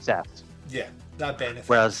 It's success. Yeah, that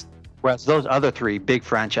benefits. Whereas those other three big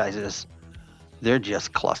franchises, they're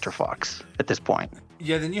just clusterfucks at this point.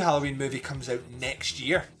 Yeah, the new Halloween movie comes out next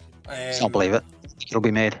year. Don't believe it. It'll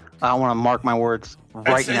be made. I want to mark my words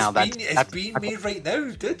right now. It's being made right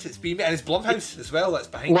now, dude. It's being made, and it's Blumhouse as well. That's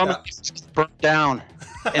behind that. Burnt down,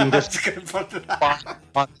 and just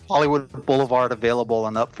on Hollywood Boulevard available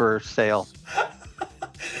and up for sale.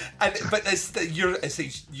 But it's your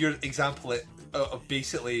example of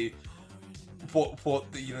basically what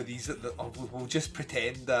these we'll just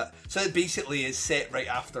pretend that. So it basically is set right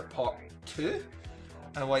after part 2.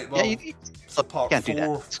 And like, well, so part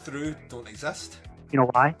 4 through don't exist. You know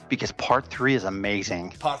why? Because part 3 is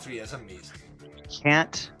amazing. Part 3 is amazing.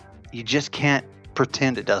 You just can't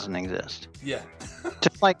pretend it doesn't exist. Yeah.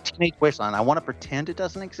 Just like Teenage Wasteland, I want to pretend it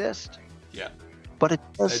doesn't exist. Yeah. But it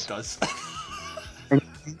does. It does. And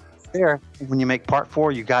there, when you make part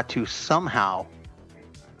 4, you got to somehow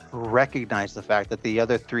recognize the fact that the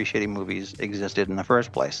other 3 shitty movies existed in the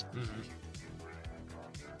first place. Mm-hmm.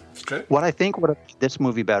 It's true. What I think would have made this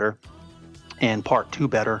movie better and part 2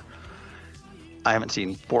 better, I haven't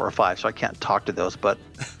seen 4 or 5, so I can't talk to those, but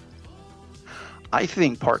I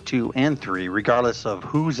think part 2 and 3, regardless of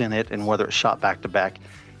who's in it and whether it's shot back to back,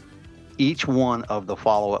 each one of the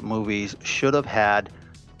follow-up movies should have had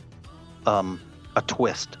a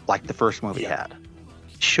twist like the first movie had.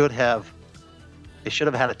 It should have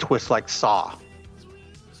had a twist like Saw.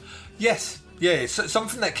 Yes. Yeah, so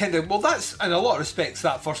something that kind of, well, that's, in a lot of respects,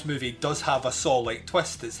 that first movie does have a Saw-like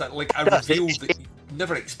twist. It's like a reveal that you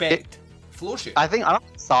never expect. Floors you. I don't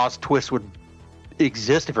think Saw's twist would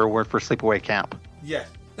exist if it weren't for Sleepaway Camp. Yeah.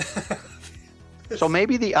 So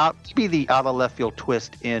maybe the out of left field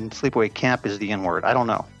twist in Sleepaway Camp is the N-word. I don't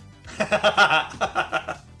know.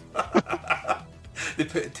 They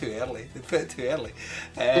put it too early.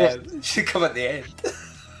 Should come at the end.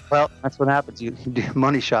 Well, that's what happens. You do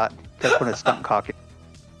money shot. That's when it's stunt cocky.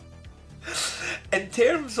 In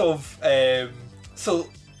terms of, so,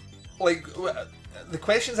 like, the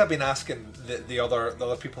questions I've been asking the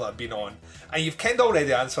other people that have been on, and you've kind of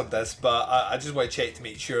already answered this, but I just want to check to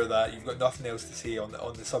make sure that you've got nothing else to say on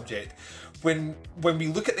the subject. When we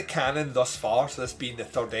look at the canon thus far, so this being the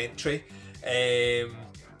third entry,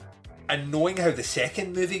 and knowing how the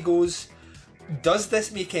second movie goes, does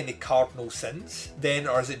this make any cardinal sins then,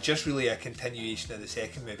 or is it just really a continuation of the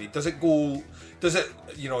second movie? Does it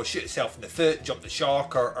shoot itself in the foot, jump the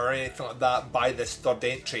shark, or anything like that by this third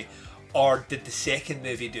entry? Or did the second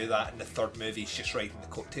movie do that and the third movie's just riding the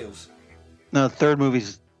coattails? No, the third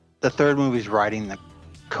movie's riding the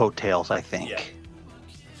coattails, I think. Yeah.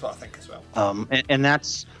 That's what I think as well. And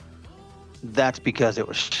that's because it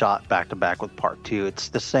was shot back to back with part 2. It's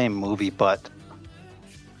the same movie, but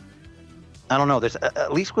I don't know. There's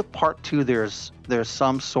at least with part 2, there's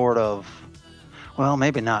some sort of, well,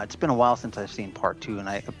 maybe not. It's been a while since I've seen part 2, and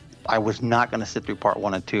I was not going to sit through part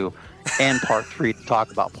 1 and 2 and part 3 to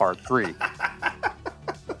talk about part 3.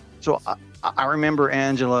 So I remember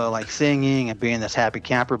Angela like singing and being this happy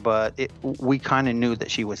camper, but we kind of knew that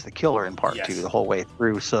she was the killer in part 2 the whole way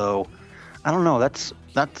through. So I don't know. That's.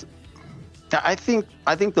 I think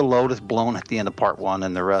the load is blown at the end of part 1,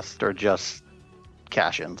 and the rest are just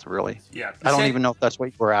cash-ins, really. Yeah. I don't even know if that's what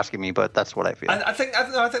you were asking me, but that's what I feel. I think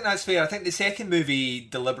that's fair. I think the second movie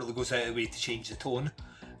deliberately goes out of the way to change the tone.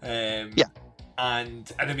 Yeah. And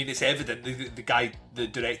I mean, it's evident the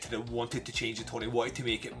director that wanted to change the tone, he wanted to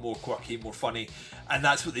make it more quirky, more funny, and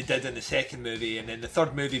that's what they did in the second movie. And then the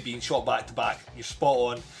third movie being shot back to back, you're spot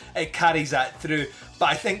on. It carries that through, but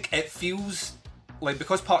I think it feels like,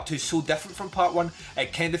 because part 2 is so different from part 1,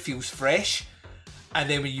 it kind of feels fresh. And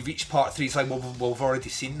then when you reach part 3, it's like, well, we've already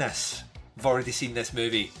seen this. We've already seen this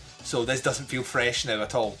movie, so this doesn't feel fresh now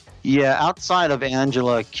at all. Yeah, outside of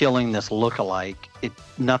Angela killing this lookalike,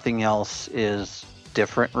 nothing else is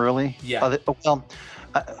different, really. Yeah.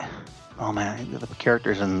 Oh man, the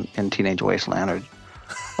characters in Teenage Wasteland are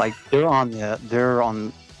like they're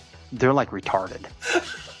like retarded.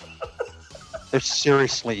 They're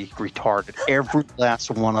seriously retarded. Every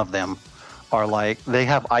last one of them are like, they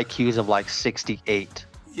have IQs of like 68.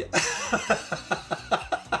 Yeah.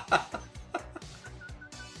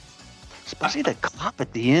 Especially the cop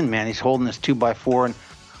at the end, man. He's holding this 2x4, and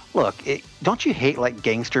look, don't you hate like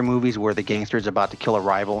gangster movies where the gangster is about to kill a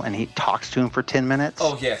rival and he talks to him for 10 minutes?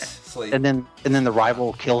 Oh yes, and then the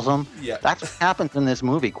rival kills him. Yeah, that's what happens in this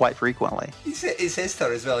movie quite frequently. He says to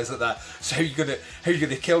her as well. He's like that. So how you gonna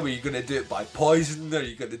kill me? You're gonna do it by poison, or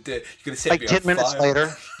you're gonna set me on fire? Like 10 minutes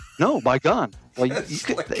later, No, my gun. Well, he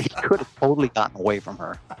could have totally gotten away from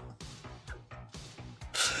her.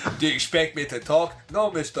 Do you expect me to talk?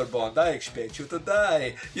 No, Mr. Bond, I expect you to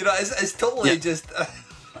die. You know, it's totally just...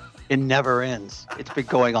 It never ends. It's been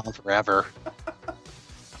going on forever.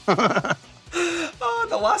 The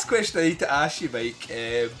last question I need to ask you, Mike,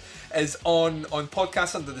 is on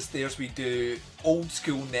Podcasts Under the Stairs, we do old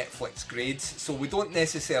school Netflix grades, so we don't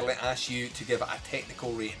necessarily ask you to give it a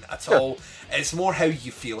technical rating at all. It's more how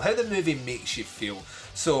you feel, how the movie makes you feel.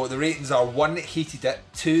 So the ratings are 1, hated it,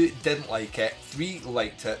 2, didn't like it, 3,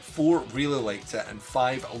 liked it, 4, really liked it, and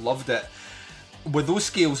 5, loved it. With those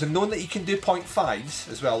scales, and knowing that you can do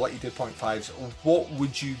 0.5s as well, let you do 0.5s, what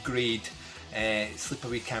would you grade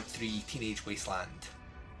Sleepaway Camp 3 Teenage Wasteland?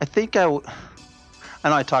 I think I know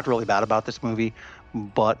I talked really bad about this movie,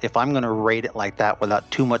 but if I'm going to rate it like that without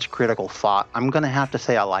too much critical thought, I'm going to have to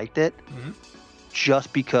say I liked it,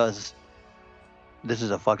 just because this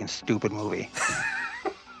is a fucking stupid movie.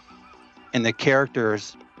 And the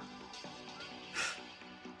characters,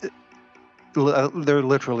 they're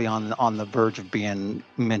literally on the verge of being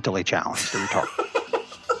mentally challenged and retarded.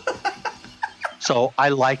 So I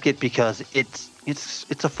like it because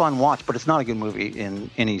it's a fun watch, but it's not a good movie in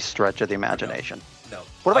any stretch of the imagination. No.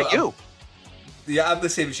 What about you? Yeah, I'm the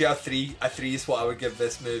same as you. A 3 is what I would give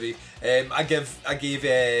this movie. I gave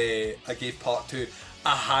part 2 a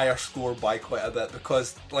higher score by quite a bit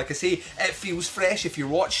because, like I say, it feels fresh if you're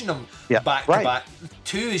watching them back to back.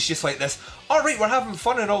 2 is just like this, alright, we're having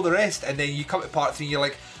fun and all the rest, and then you come to part 3 and you're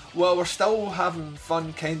like, well, we're still having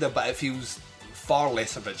fun kinda, but it feels far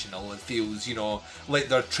less original. It feels, you know, like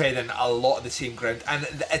they're treading a lot of the same ground, and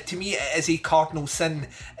to me it is a cardinal sin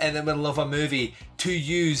in the middle of a movie to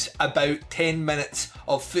use about 10 minutes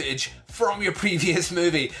of footage from your previous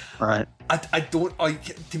movie. Right. I don't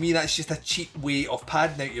like. To me, that's just a cheap way of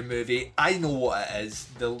padding out your movie. I know what it is.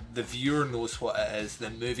 The viewer knows what it is.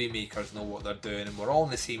 The movie makers know what they're doing, and we're all on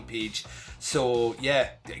the same page. So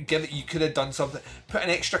yeah, give it. You could have done something. Put an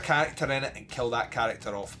extra character in it and kill that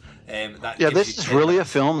character off. This is really a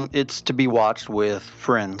film. It's to be watched with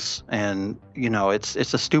friends, and you know, it's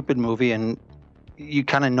a stupid movie, and you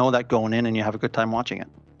kind of know that going in, and you have a good time watching it.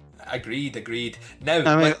 Agreed. Now,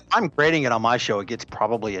 I mean, I'm grading it on my show. It gets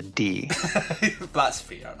probably a D. That's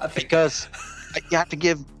fair. I think because you have to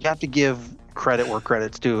give credit where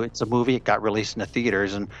credit's due. It's a movie. It got released in the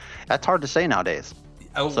theaters, and that's hard to say nowadays.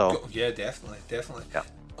 Yeah, definitely. Yeah.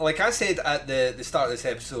 Like I said at the start of this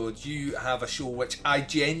episode, you have a show which I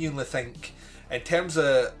genuinely think, in terms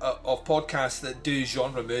of podcasts that do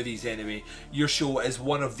genre movies anyway, your show is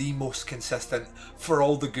one of the most consistent for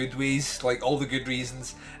all the good ways, like all the good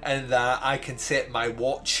reasons, and that I can set my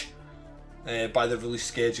watch by the release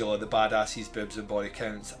schedule of the Badasses, Boobs and Body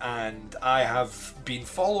Counts, and I have been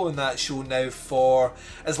following that show now for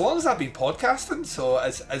as long as I've been podcasting, so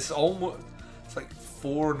it's almost, it's like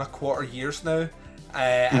 4.25 years now.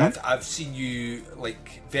 And I've seen you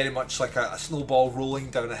like very much like a snowball rolling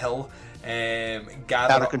down a hill,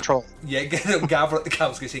 gather out of control. Yeah, I was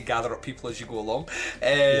going to say gather up people as you go along.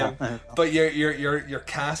 But your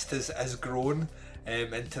cast has grown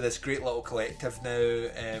into this great little collective now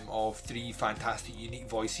of 3 fantastic, unique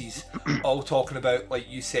voices, all talking about, like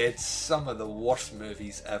you said, some of the worst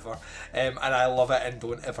movies ever. And I love it, and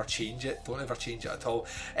don't ever change it. Don't ever change it at all.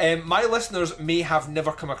 My listeners may have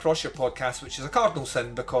never come across your podcast, which is a cardinal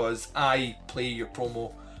sin because I play your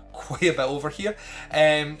promo quite a bit over here.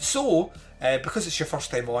 Because it's your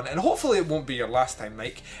first time on, and hopefully it won't be your last time,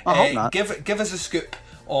 Mike, I hope not. Give us a scoop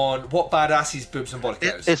on what Badasses, Boobs and Body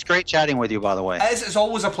Counts. It's great chatting with you, by the way. It's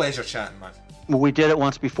always a pleasure chatting, man. We did it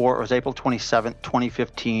once before. It was April 27th,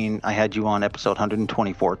 2015. I had you on episode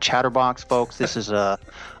 124. Chatterbox, folks. This is a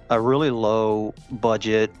really low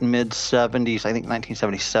budget, mid-70s, I think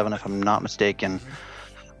 1977 if I'm not mistaken.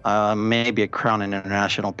 Maybe a Crown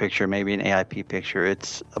International picture, maybe an AIP picture.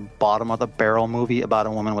 It's a bottom of the barrel movie about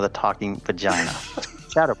a woman with a talking vagina.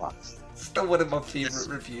 Chatterbox. Still one of my favourite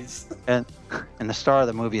reviews. And the star of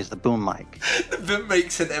the movie is the boom mic. The boom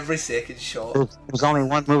mic's in every second shot. There's only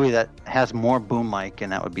one movie that has more boom mic,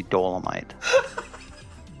 and that would be Dolomite.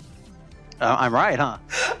 I'm right, huh?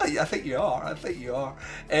 I think you are.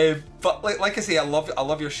 But like I say, I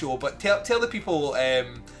love your show. But tell the people a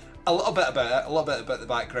little bit about it, a little bit about the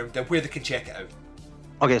background, and where they can check it out.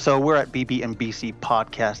 Okay, so we're at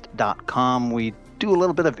bbnbcpodcast.com. We do a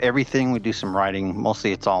little bit of everything. We do some writing.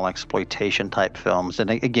 Mostly it's all exploitation type films.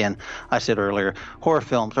 And again, I said earlier, horror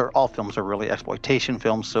films, or all films, are really exploitation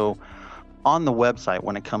films. So on the website,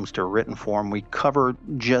 when it comes to written form, we cover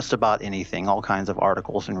just about anything, all kinds of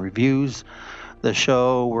articles and reviews. The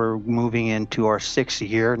show, we're moving into our 6th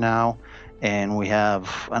year now, and we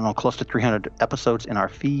have, I don't know, close to 300 episodes in our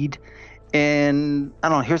feed. And I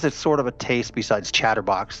don't know, here's a sort of a taste besides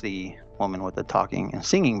Chatterbox, the woman with the talking and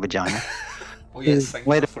singing vagina. Oh yes,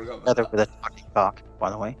 Later with a talking cock, by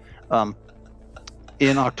the way.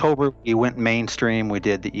 In October, we went mainstream. We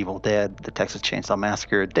did The Evil Dead, The Texas Chainsaw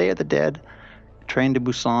Massacre, Day of the Dead, Train to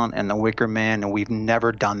Busan, and The Wicker Man, and we've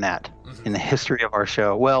never done that in the history of our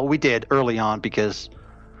show. Well, we did early on because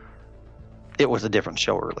it was a different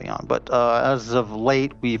show early on. But as of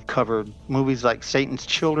late, we've covered movies like Satan's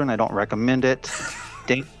Children. I don't recommend it.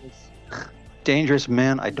 Dangerous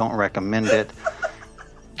Men. I don't recommend it.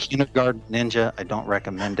 Kindergarten Ninja. I don't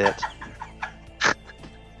recommend it.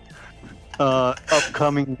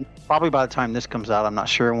 Upcoming, probably by the time this comes out, I'm not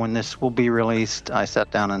sure when this will be released. I sat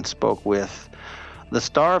down and spoke with the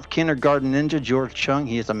star of Kindergarten Ninja, George Chung.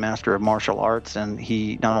 He is a master of martial arts, and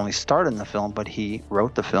he not only starred in the film, but he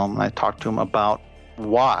wrote the film. And I talked to him about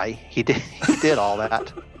why he did all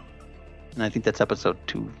that. And I think that's episode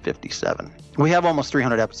 257. We have almost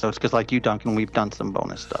 300 episodes because, like you, Duncan, we've done some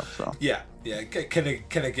bonus stuff. So yeah, kind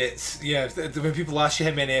of gets when people ask you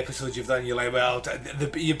how many episodes you've done, you're like, well,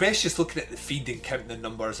 you're best just looking at the feed and counting the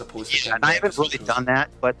number as opposed to. And I haven't really done that,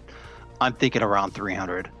 but I'm thinking around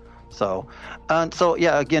 300. So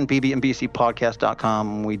yeah, again,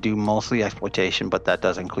 bbnbcpodcast.com. We do mostly exploitation, but that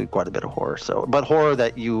does include quite a bit of horror. So, but horror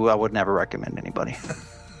that I would never recommend anybody.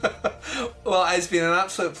 Well, it's been an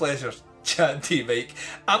absolute pleasure chatting to you, Mike.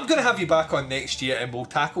 I'm going to have you back on next year, and we'll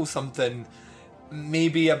tackle something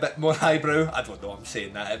maybe a bit more highbrow. I don't know, I'm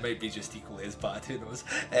saying that. It might be just equally as bad, who knows.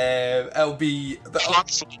 It'll be...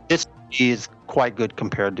 This is quite good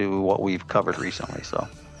compared to what we've covered recently, so...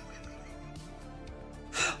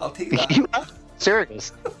 I'll take that.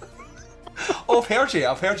 Serious. Oh,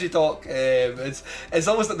 I've heard you talk. It's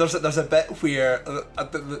almost like there's a bit where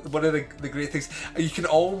one of the great things, you can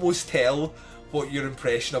almost tell what your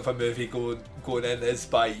impression of a movie going in is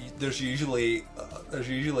by there's usually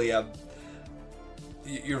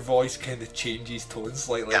your voice kind of changes tone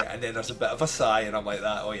slightly, and then there's a bit of a sigh, and I'm like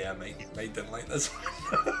that. Oh yeah, Mike didn't like this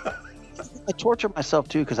one. I torture myself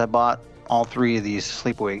too because I bought all three of these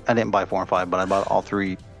sleepaway. I didn't buy 4 and 5, but I bought all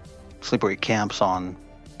 3 sleepaway camps on,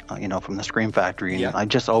 from the Scream Factory, and I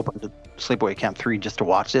just opened Sleepaway Camp 3 just to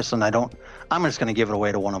watch this, and I'm just going to give it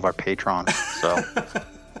away to one of our patrons, so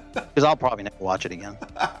because I'll probably never watch it again.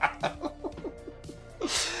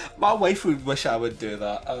 My wife would wish I would do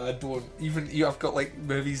that. I don't even. I've got like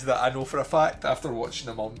movies that I know for a fact after watching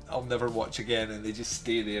them I'll never watch again, and they just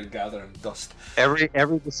stay there gathering dust. Every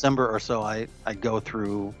December or so, I go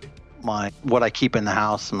through what I keep in the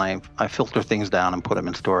house, and I filter things down and put them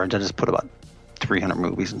in storage. I just put about 300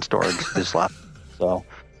 movies in storage this last. So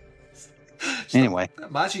anyway,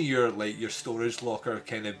 imagine your storage locker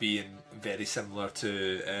kind of being very similar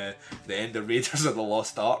to the end of Raiders of the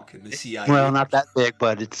Lost Ark in the CIA. Well, not that big,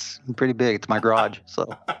 but it's pretty big. It's my garage. So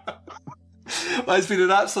well, it's been an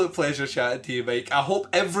absolute pleasure chatting to you, Mike. I hope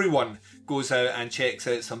everyone goes out and checks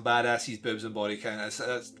out some Badasses, Boobs and Body Count.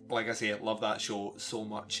 It's, like I say, I love that show so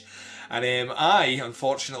much. And I,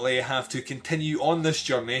 unfortunately, have to continue on this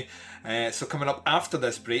journey. So coming up after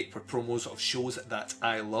this break for promos of shows that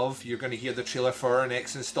I love, you're going to hear the trailer for our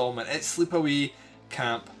next installment. It's Sleepaway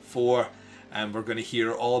Camp 4. And we're going to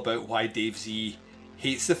hear all about why Dave Z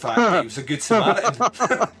hates the fact that he was a good Samaritan.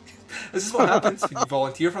 This is what happens when you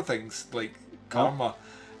volunteer for things like karma.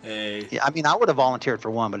 Yeah, I mean, I would have volunteered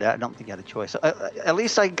for one, but I don't think I had a choice. At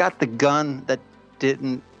least I got the gun that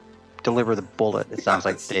didn't deliver the bullet. It sounds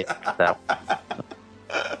like Dave got that.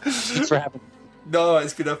 Thanks for having me. No,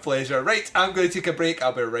 it's been a pleasure. Right, I'm going to take a break.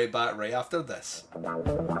 I'll be right back right after this.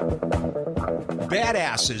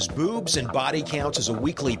 Badasses, Boobs, and Body Counts is a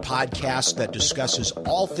weekly podcast that discusses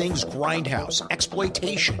all things Grindhouse,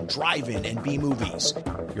 exploitation, drive-in, and B-movies.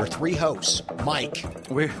 Your 3 hosts, Mike.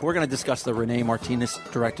 We're going to discuss the Rene Martinez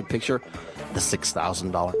directed picture, The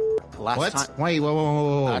 $6,000. Wait,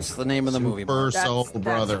 whoa. That's the name of the movie. Super Soul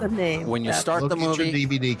Brother. That's the name. When you start the movie, at your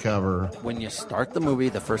DVD cover. When you start the movie,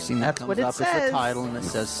 the first thing that comes up is the title, and it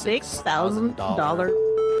says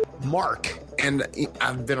 $6,000. Mark. And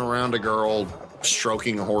I've been around a girl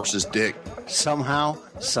stroking a horse's dick. Somehow,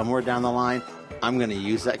 somewhere down the line, I'm going to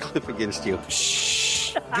use that clip against you.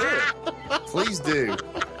 Shh. Do it. Please do.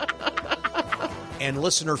 And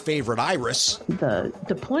listener favorite Iris. The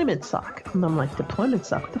deployment sock. And I'm like, deployment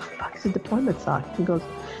sock? What the fuck is a deployment sock? He goes,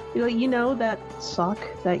 that sock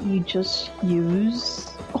that you just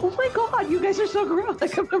use Oh my God, you guys are so gross.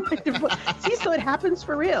 See, so it happens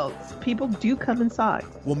for real. People do come inside.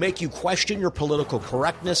 We'll make you question your political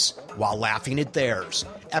correctness while laughing at theirs.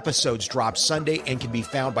 Episodes drop Sunday and can be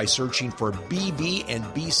found by searching for BB and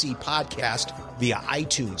BC Podcast via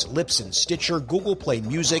iTunes, Libsyn, Stitcher, Google Play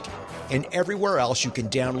Music, and everywhere else you can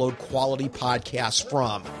download quality podcasts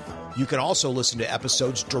from. You can also listen to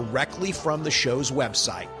episodes directly from the show's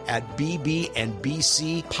website at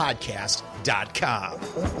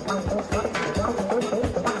bbandbcpodcast.com.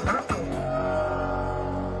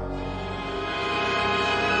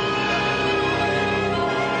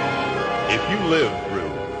 If you live through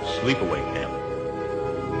Sleepaway Camp,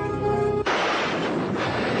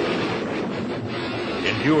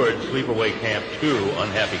 endured Sleepaway Camp 2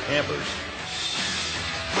 Unhappy Campers,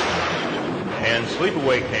 and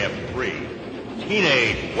Sleepaway Camp 3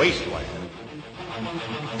 Teenage Wasteland,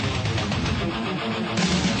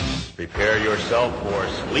 prepare yourself for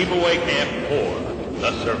Sleepaway Camp 4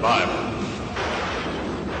 The Survivor.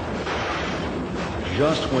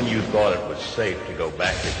 Just when you thought it was safe to go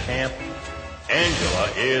back to camp, Angela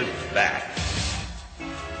is back.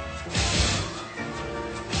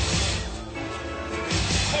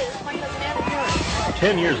 Hey, this is my cousin Anna.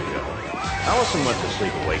 10 years ago, Allison went to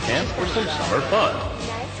Sleepaway Camp for some summer fun.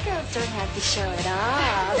 Nice girls don't have to show it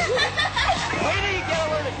off. Wait till you get a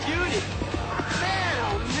load of Judy. Man,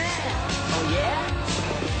 oh man. Oh yeah?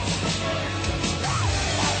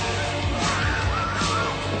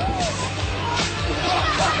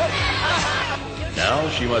 Now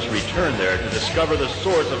she must return there to discover the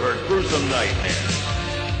source of her gruesome nightmares.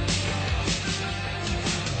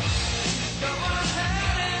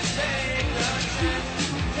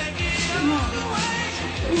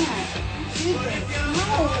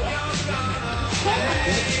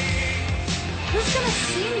 Who's gonna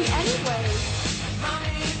see me anyway?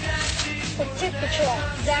 The Tick Patrol,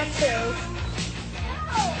 that's who.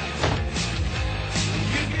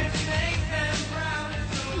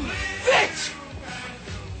 Bitch!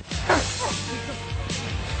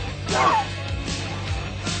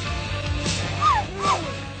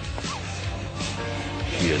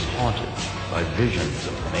 She is haunted by visions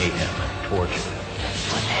of mayhem and torture.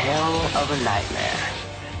 One hell of a nightmare.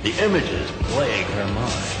 The images plague her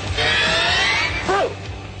mind.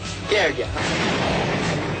 There you go.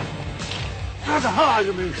 How the hell are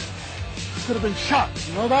you, me? Could have been shot,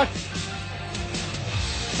 you know that?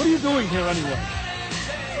 What are you doing here anyway?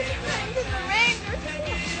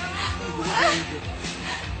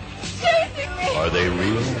 Chasing me! Are they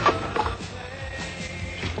real?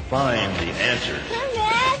 To find the answers,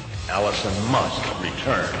 Allison must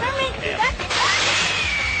return to camp.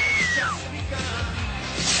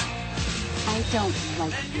 I don't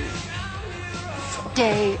like you.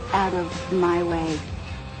 Stay out of my way,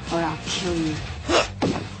 or I'll kill you.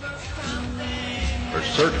 Her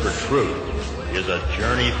search for truth is a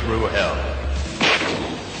journey through hell.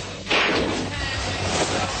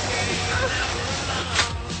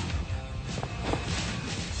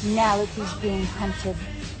 Now that he's being hunted,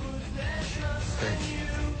 Hey,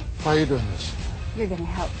 why are you doing this? you're gonna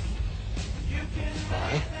help me.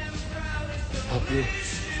 Why? Help you?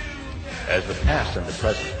 As the past and the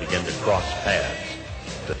present begin to cross paths,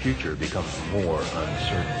 the future becomes more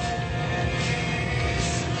uncertain.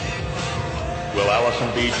 Will Allison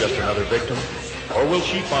be just another victim, or will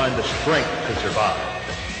she find the strength to survive?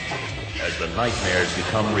 As the nightmares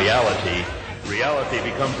become reality, reality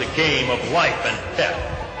becomes a game of life and death.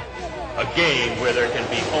 A game where there can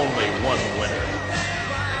be only one winner.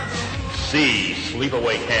 See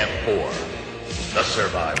Sleepaway Camp 4, The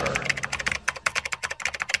Survivor.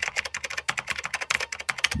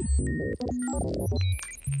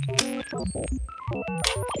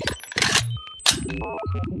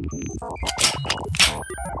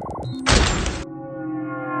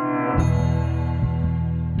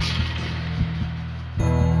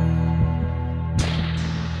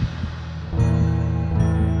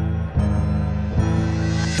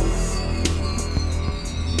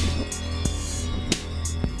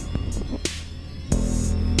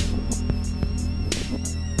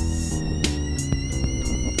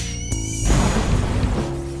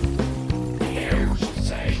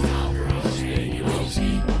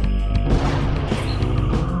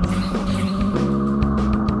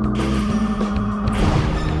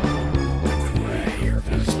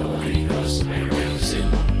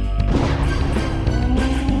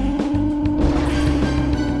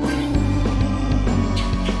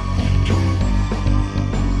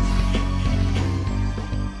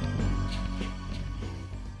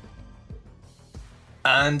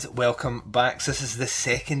 And welcome back. So this is the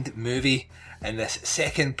second movie in this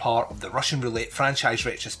second part of the Russian Roulette franchise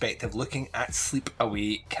retrospective looking at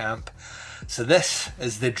Sleepaway Camp. So this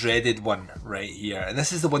is the dreaded one right here. And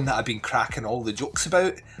this is the one that I've been cracking all the jokes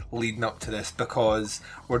about leading up to this, because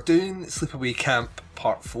we're doing Sleepaway Camp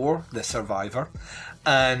Part 4, The Survivor.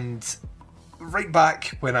 And right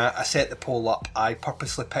back when I set the poll up, I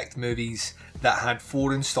purposely picked movies that had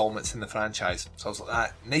 4 installments in the franchise. So I was like,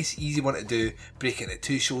 that nice easy one to do, break it into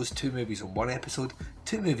 2 shows, 2 movies on one episode,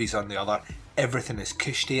 2 movies on the other. Everything is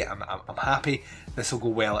cushy. I'm happy. This will go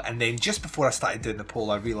well. And then just before I started doing the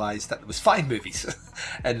poll, I realised that there was 5 movies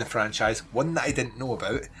in the franchise, one that I didn't know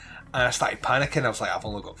about. And I started panicking. I was like, I've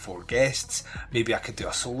only got 4 guests. Maybe I could do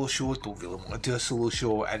a solo show. Don't really want to do a solo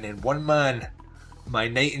show. And then one man, my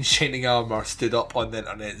knight in shining armour, stood up on the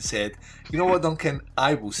internet and said, you know what, Duncan,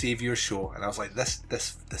 I will save your show. And I was like,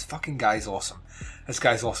 this fucking guy's awesome. This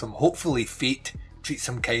guy's awesome. Hopefully fate treats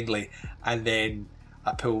him kindly. And then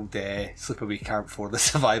I pulled Sleepaway Camp for The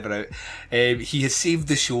Survivor out. He has saved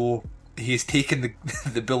the show. He has taken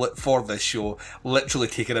the bullet for this show. Literally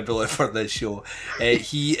taken a bullet for this show.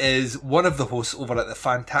 He is one of the hosts over at the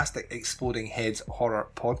fantastic Exploding Heads Horror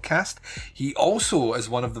Podcast. He also is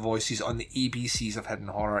one of the voices on the ABCs of Hidden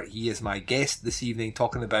Horror. He is my guest this evening,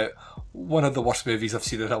 talking about one of the worst movies I've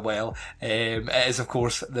seen in a while. It is, of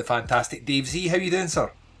course, the fantastic Dave Z. How you doing,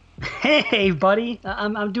 sir? Hey, buddy.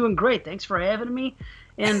 I'm doing great. Thanks for having me.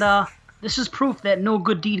 And this is proof that no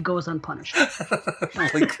good deed goes unpunished.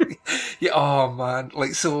 Yeah, oh man.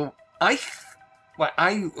 Like, so I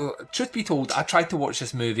truth be told, I tried to watch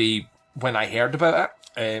this movie when I heard about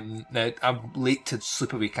it. Now, I'm late to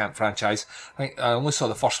Sleepaway Camp franchise. I think I only saw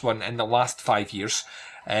the first one in the last 5 years,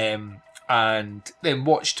 and then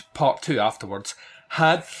watched part 2 afterwards.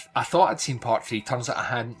 I thought I'd seen part 3. Turns out I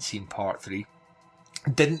hadn't seen part 3.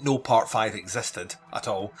 Didn't know part 5 existed at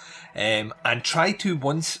all, and tried to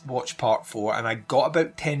once watch part 4, and I got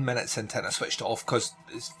about 10 minutes into it and I switched it off because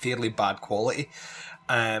it's fairly bad quality,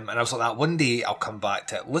 and I was like, that one day I'll come back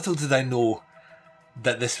to it. Little did I know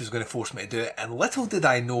that this was going to force me to do it, and little did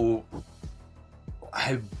I know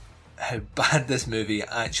how bad this movie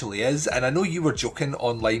actually is. And I know you were joking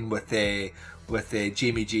online with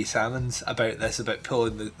Jamie J. Salmons about this, about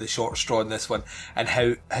pulling the short straw in this one and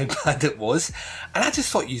how bad it was. And I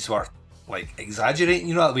just thought you were like exaggerating.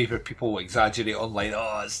 You know that way where people exaggerate online,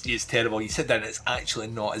 oh, it's terrible. You sit down, it's actually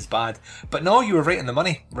not as bad. But no, you were right on the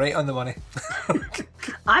money. Right on the money.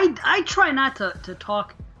 I try not to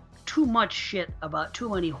talk too much shit about too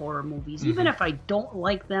many horror movies. Even if I don't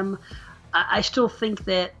like them, I still think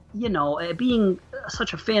that, you know, being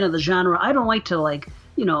such a fan of the genre, I don't like to, like,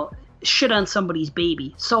 you know, shit on somebody's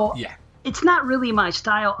baby. So yeah, it's not really my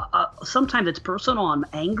style. Sometimes it's personal. I'm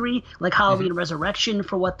angry, like Halloween Resurrection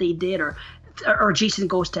for what they did, or Jason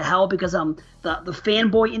Goes to Hell, because the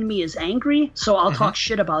fanboy in me is angry. So I'll talk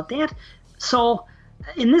shit about that. So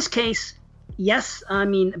in this case, yes, I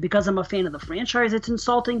mean, because I'm a fan of the franchise, it's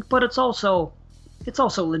insulting, but it's also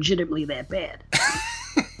legitimately that bad.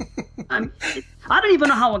 I don't even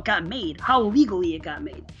know how it got made, how legally it got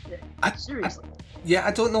made. Seriously. Yeah,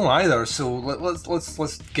 I don't know either. So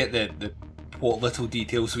let's get the what little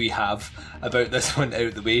details we have about this one out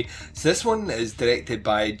of the way. So this one is directed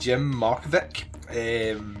by Jim Markovic.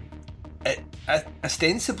 It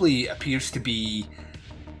ostensibly appears to be,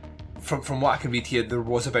 from what I can read here, there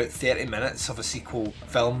was about 30 minutes of a sequel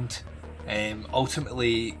filmed.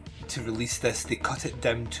 Ultimately, to release this, they cut it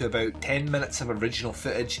down to about 10 minutes of original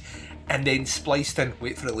footage, and then spliced in,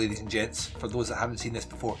 wait for it ladies and gents, for those that haven't seen this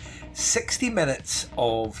before, 60 minutes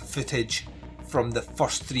of footage from the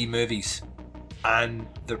first 3 movies, and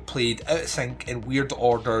they're played out of sync in weird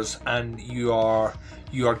orders, and you are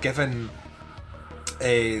given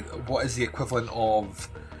what is the equivalent of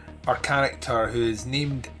our character, who is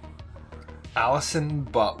named Alison,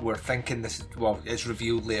 but we're thinking it's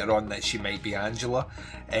revealed later on that she might be Angela.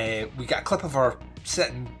 We get a clip of her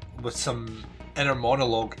sitting with some inner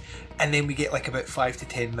monologue, and then we get like about 5 to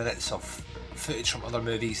 10 minutes of footage from other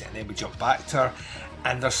movies, and then we jump back to her,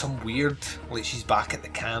 and there's some weird, like, she's back at the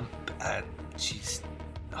camp and she's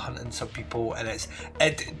hunting some people, and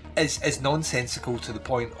it's nonsensical to the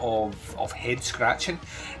point of head scratching.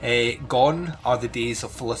 Gone are the days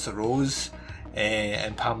of Felissa Rose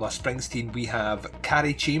and Pamela Springsteen. We have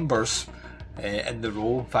Carrie Chambers in the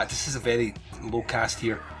role. In fact, this is a very low cast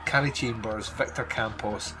here. Carrie Chambers, Victor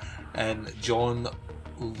Campos, and John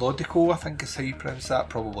Lodico, I think is how you pronounce that,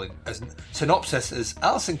 probably isn't. Synopsis is: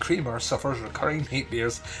 Alison Kramer suffers recurring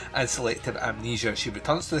nightmares and selective amnesia. She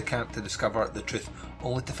returns to the camp to discover the truth,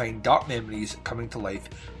 only to find dark memories coming to life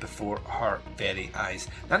before her very eyes.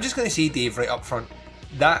 Now, I'm just going to say, Dave, right up front,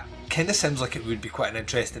 that kind of sounds like it would be quite an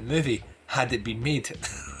interesting movie had it been made.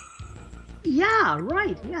 Yeah,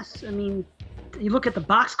 right. Yes. I mean, you look at the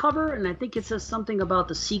box cover, and I think it says something about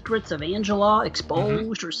the secrets of Angela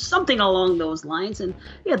exposed or something along those lines. And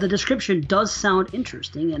yeah, the description does sound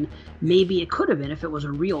interesting, and maybe it could have been if it was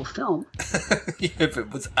a real film. If it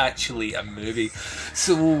was actually a movie.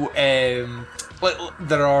 So, well,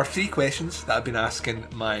 there are 3 questions that I've been asking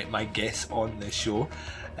my guests on this show.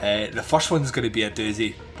 The first one's going to be a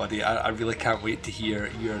doozy, buddy. I really can't wait to hear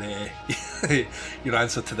your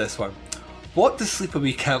answer to this one. What does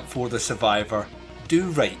Sleepaway Camp 4 The Survivor do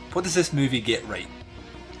right? What does this movie get right?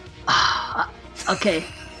 Okay.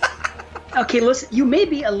 Okay, listen, you may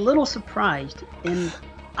be a little surprised, and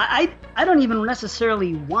I don't even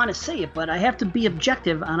necessarily want to say it, but I have to be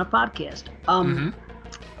objective on a podcast.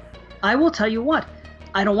 I will tell you what,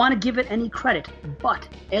 I don't want to give it any credit, but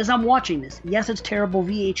as I'm watching this, yes, it's terrible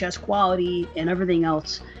VHS quality and everything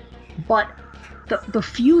else, but the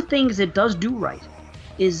few things it does do right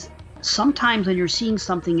is sometimes when you're seeing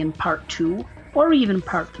something in part 2 or even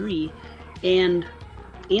part 3 and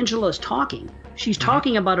Angela's talking, she's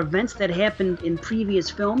talking about events that happened in previous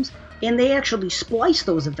films, and they actually splice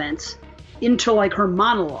those events into like her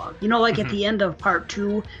monologue. You know, like at the end of part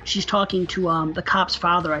 2, she's talking to the cop's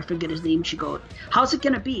father, I forget his name. She goes, how's it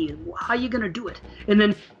gonna be? How are you gonna do it? And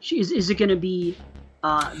then is it gonna be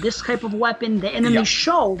this type of weapon? And then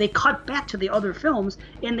they cut back to the other films,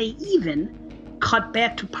 and they even cut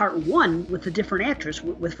back to part 1 with a different actress,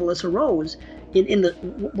 with Felissa Rose,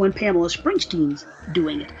 when Pamela Springsteen's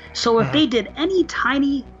doing it. So if they did any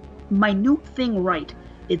tiny, minute thing right,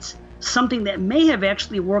 it's something that may have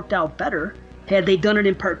actually worked out better had they done it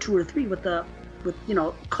in part 2 or 3 with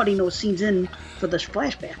cutting those scenes in for this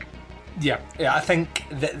flashback. Yeah, I think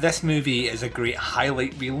this movie is a great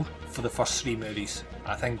highlight reel for the first 3 movies.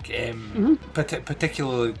 I think,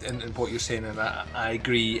 particularly in what you're saying, and I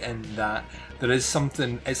agree in that there is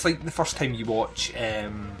something. It's like the first time you watch.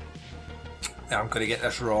 I'm going to get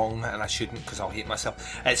this wrong, and I shouldn't because I'll hate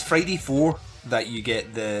myself. It's Friday 4 that you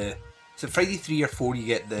get the. So Friday 3 or 4, you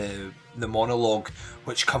get the monologue,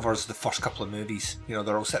 which covers the first couple of movies. You know,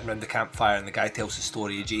 they're all sitting around the campfire, and the guy tells the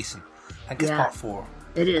story of Jason. I think it's part 4.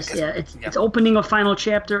 It is, yeah. It's opening a final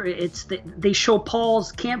chapter. They show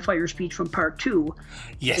Paul's campfire speech from part 2.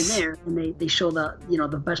 Yes. In there, and they show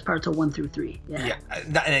the best parts of 1 through 3. Yeah.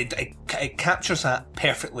 It captures that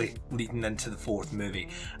perfectly leading into the 4th movie,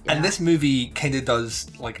 and this movie kind of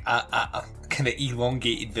does like a kind of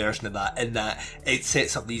elongated version of that, in that it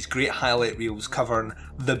sets up these great highlight reels covering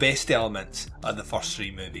the best elements of the first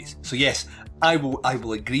 3 movies. So yes, I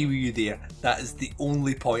will agree with you there. That is the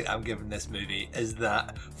only point I'm giving this movie, is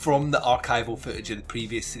that from the archival footage of the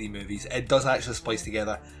previous 3 movies, it does actually splice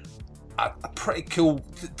together a pretty cool,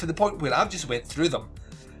 to the point where I've just went through them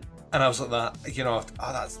and I was like that, you know,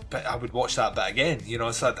 I would watch that bit again, you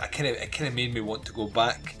know, so it kind of made me want to go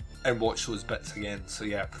back and watch those bits again. So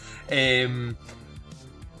yeah.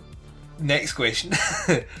 Next question.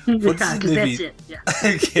 What does the movie... That's it. Yeah.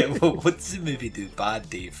 Okay, well, what does the movie do bad,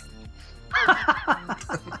 Dave?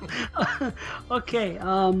 Okay.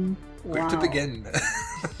 Where to begin?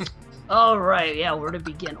 All right. Yeah, where to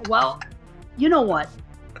begin? Well, you know what?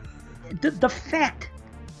 The fact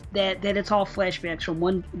that it's all flashbacks from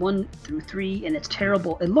 1 through 3, and it's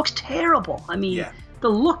terrible. It looks terrible. I mean, the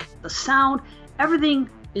look, the sound, everything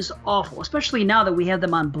is awful. Especially now that we have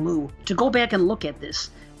them on Blue. To go back and look at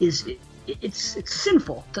this it's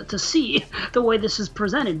sinful to see the way this is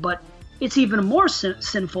presented. But it's even more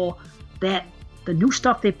sinful that the new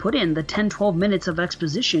stuff they put in, the 10-12 minutes of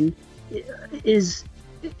exposition, it's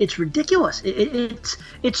ridiculous. It's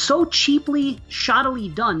so cheaply,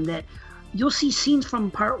 shoddily done that you'll see scenes from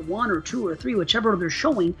part 1 or 2 or 3, whichever they're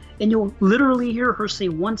showing, and you'll literally hear her say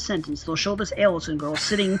one sentence. They'll show this Allison girl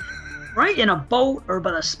sitting right in a boat or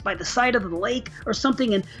by the side of the lake or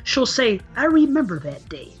something, and she'll say, "I remember that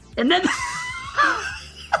day." And then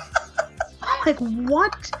I'm like,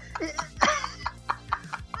 what?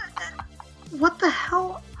 What the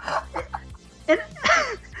hell? And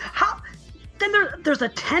how? Then there's a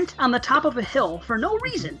tent on the top of a hill for no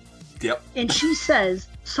reason. Yep. And she says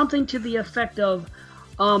something to the effect of,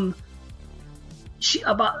 about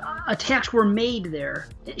attacks were made there.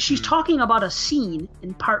 She's talking about a scene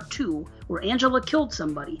in part 2 where Angela killed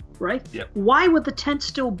somebody, right? Yep. Why would the tent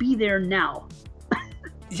still be there now?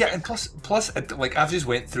 Yeah, and plus, like, I've just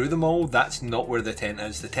went through them all. That's not where the tent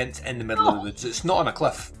is. The tent's in the middle of the woods. It's not on a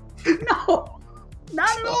cliff. No,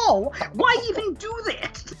 not at all. Why even do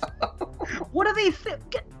that? What do they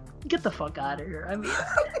think? Get the fuck out of here. I mean,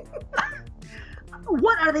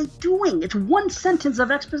 What are they doing? It's one sentence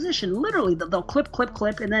of exposition. Literally, they'll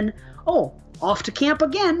clip, and then, off to camp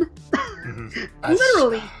again.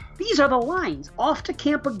 Literally, these are the lines. Off to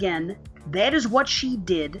camp again. That is what she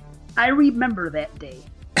did. I remember that day.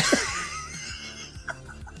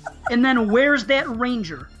 And then where's that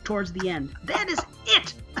ranger towards the end? That is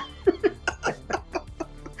it.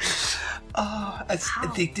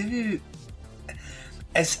 They do.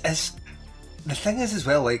 As the thing is as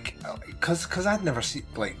well, like, because I'd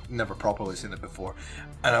never properly seen it before,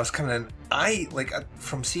 and I was coming in,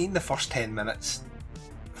 from seeing the first 10 minutes,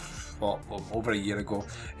 over a year ago,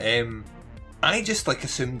 I just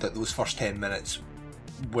assumed that those first 10 minutes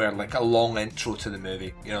were like a long intro to the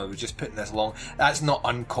movie. You know, they were just putting this long. That's not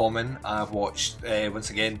uncommon. I've watched,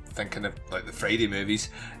 once again, thinking of like the Friday movies.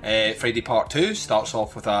 Friday Part 2 starts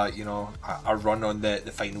off with a run on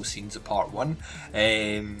the final scenes of Part 1.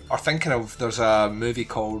 Or thinking of, there's a movie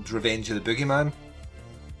called Revenge of the Boogeyman,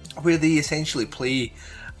 where they essentially play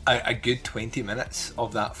a good 20 minutes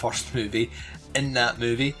of that first movie in that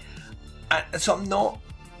movie. So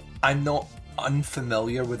I'm not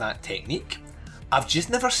unfamiliar with that technique. I've just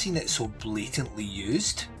never seen it so blatantly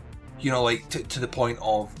used, you know, like to the point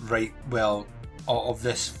of, right, well, of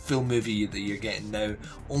this full movie that you're getting now,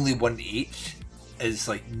 only 1/8 is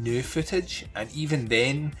like new footage, and even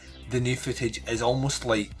then, the new footage is almost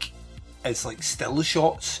like it's like still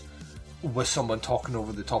shots with someone talking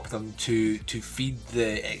over the top of them to feed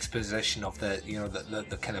the exposition of the, you know,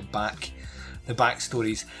 the kind of the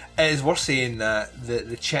backstories. It is worth saying that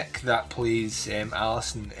the chick that plays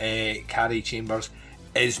Alison, Carrie Chambers,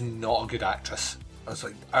 is not a good actress. It's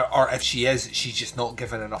like, or if she is, she's just not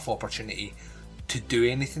given enough opportunity to do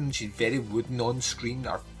anything. She's very wooden on screen.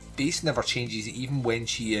 Her face never changes, even when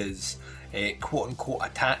she is quote unquote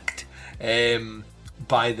attacked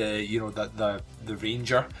by the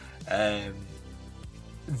ranger. Her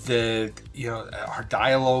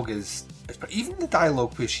dialogue is, but even the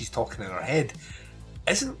dialogue where she's talking in her head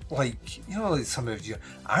isn't like, you know, like some of you.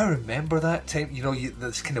 I remember that time, you know,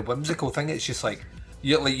 this kind of whimsical thing. It's just like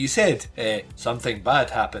you said, something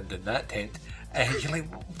bad happened in that tent, and you're like,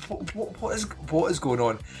 what is going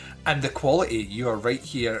on? And the quality, you are right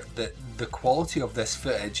here, that the quality of this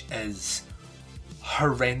footage is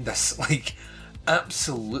horrendous, like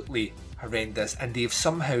absolutely horrendous, and they've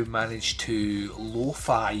somehow managed to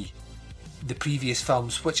lo-fi the previous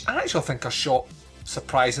films, which I actually think are shot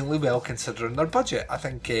surprisingly well considering their budget. I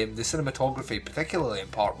think the cinematography, particularly in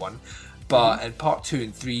Part 1, but in Part 2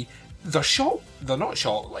 and 3, they're not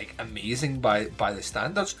shot like amazing by the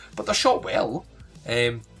standards, but they're shot well,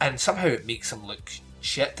 and somehow it makes them look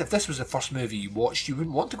shit. If this was the first movie you watched, you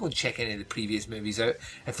wouldn't want to go and check any of the previous movies out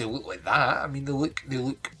if they look like that. I mean, they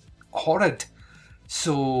look horrid.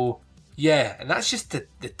 So yeah, and that's just the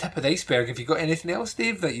tip of the iceberg. Have you got anything else,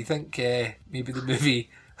 Dave, that you think maybe the movie...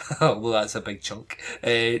 well, that's a big chunk.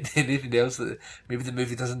 Anything else that maybe the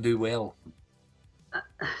movie doesn't do well?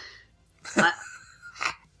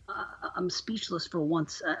 I'm speechless for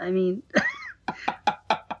once. I mean,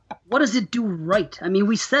 what does it do right? I mean,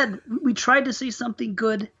 we tried to say something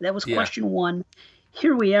good. That was question one.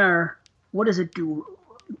 Here we are. What does it do?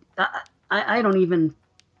 I don't even...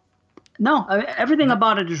 No, everything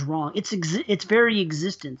about it is wrong. Its very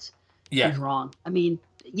existence is wrong. I mean,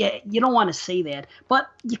 yeah, you don't want to say that, but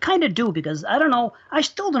you kind of do, because I don't know. I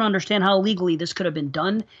still don't understand how legally this could have been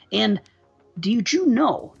done. And did you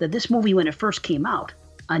know that this movie, when it first came out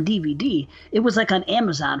on DVD, it was like on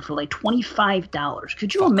Amazon for like $25?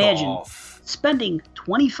 Could you imagine spending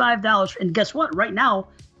 $25? And guess what? Right now,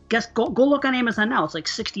 go look on Amazon now. It's like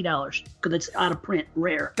 $60 because it's out of print,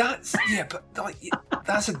 rare. That's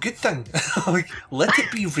that's a good thing. Like, let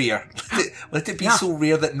it be rare. Let it be so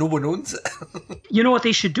rare that no one owns it. You know what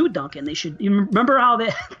they should do, Duncan? You remember how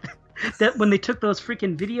that when they took those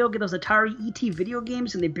freaking those Atari ET video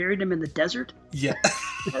games and they buried them in the desert? Yeah.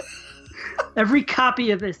 Every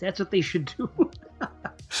copy of this, that's what they should do.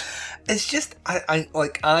 It's just I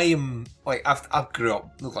grew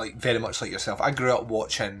up like very much like yourself. I grew up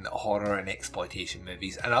watching horror and exploitation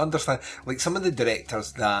movies, and I understand like some of the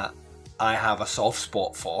directors that I have a soft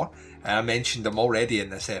spot for. And I mentioned them already in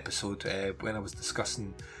this episode when I was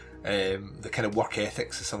discussing the kind of work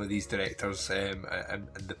ethics of some of these directors and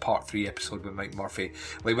the Part 3 episode with Mike Murphy.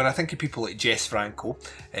 Like, when I think of people like Jess Franco,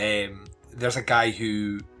 there's a guy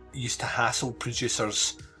who used to hassle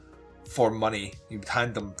producers for money. He would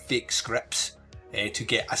hand them fake scripts to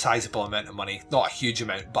get a sizable amount of money, not a huge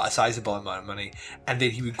amount, but a sizable amount of money, and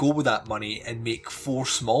then he would go with that money and make 4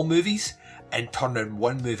 small movies, and turn in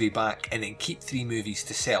one movie back and then keep 3 movies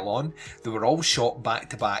to sell on. They were all shot back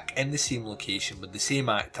to back in the same location with the same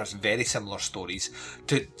actors, very similar stories.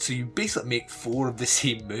 So you basically make 4 of the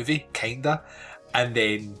same movie, kinda, and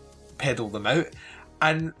then peddle them out.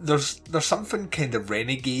 And there's something kind of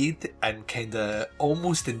renegade and kind of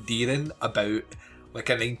almost endearing about like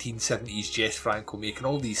a 1970s Jess Franco making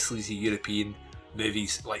all these sleazy European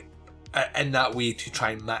movies like in that way to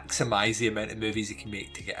try and maximise the amount of movies he can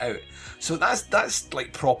make to get out. So that's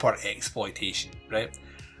like proper exploitation, right?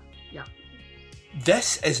 Yeah.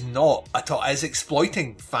 This is not at all. It's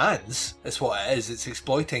exploiting fans. Is what it is. It's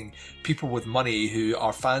exploiting people with money who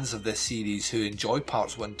are fans of this series, who enjoy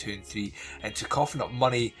parts 1, 2, and 3, and to coughin up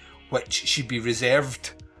money which should be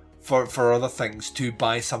reserved for other things to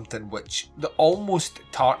buy something which almost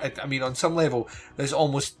on some level this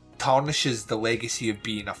almost tarnishes the legacy of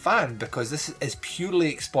being a fan, because this is purely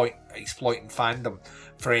exploiting fandom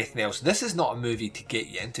for anything else. This is not a movie to get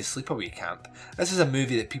you into Sleepaway Camp. This is a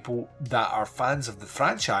movie that people that are fans of the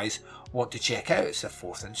franchise want to check out. It's the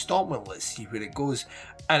 4th installment. Let's see where it goes.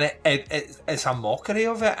 And it's a mockery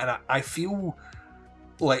of it, and I feel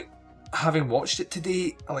like, having watched it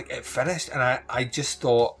today, like, it finished, and I just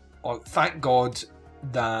thought, oh, thank God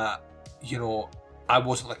that, you know, I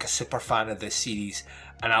wasn't like a super fan of this series,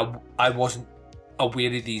 and I wasn't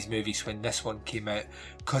aware of these movies when this one came out,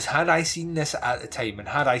 because had I seen this at the time and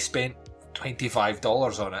had I spent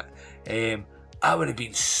 $25 on it, I would have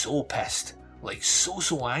been so pissed, like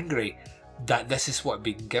so angry that this is what had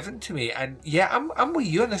been given to me. And yeah, I'm with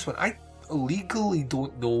you on this one. I legally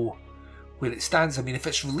don't know where it stands. I mean, if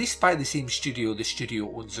it's released by the same studio, the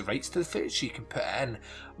studio owns the rights to the footage, so you can put it in.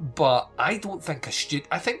 But I don't think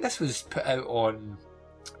I think this was put out on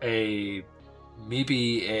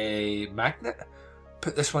maybe a Magnet.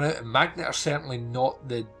 Put this one out, and Magnet are certainly not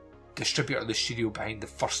the distributor of the studio behind the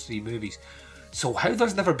first 3 movies. So how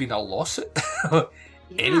there's never been a lawsuit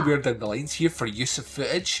anywhere down the lines here for use of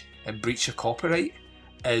footage and breach of copyright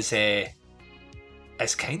is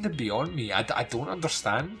kind of beyond me. I don't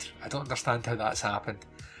understand. I don't understand how that's happened.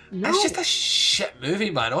 No. It's just a shit movie,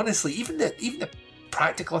 man. Honestly, even the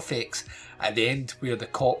practical effects at the end where the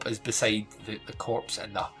cop is beside the corpse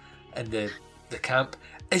in the camp,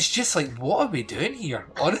 it's just like, what are we doing here?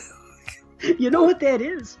 You know what that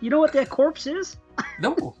is? You know what that corpse is?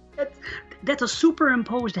 No. That's a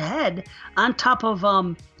superimposed head on top of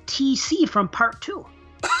TC from Part 2.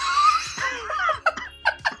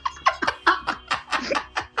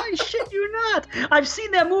 I shit you not. I've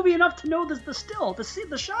seen that movie enough to know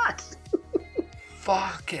the shots.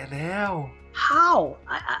 Fucking hell. How?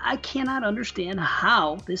 I cannot understand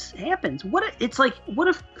how this happens. What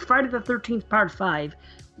if Friday the 13th Part 5,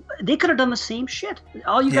 they could have done the same shit.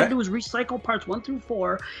 All you gotta do is recycle parts 1 through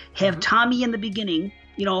 4, have Tommy in the beginning,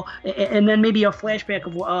 you know, and then maybe a flashback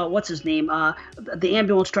of what's his name, the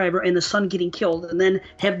ambulance driver and the son getting killed, and then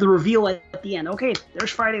have the reveal at the end. Okay,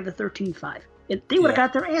 there's Friday the 13th 5. They would have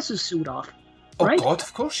got their asses sued off. Right? Oh God,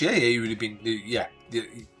 of course, yeah, you would have been, yeah.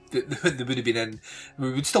 They would have been in.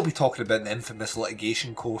 We would still be talking about the infamous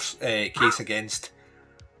litigation case against.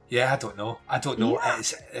 Yeah, I don't know. Yeah.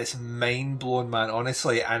 It's mind blowing, man.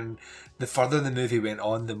 Honestly, and the further the movie went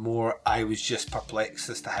on, the more I was just perplexed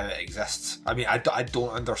as to how it exists. I mean, I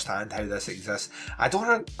don't understand how this exists. I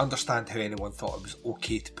don't understand how anyone thought it was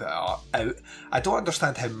okay to put it out. I don't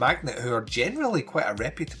understand how Magnet, who are generally quite a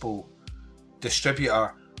reputable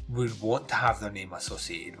distributor, would want to have their name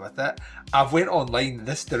associated with it. I've went online,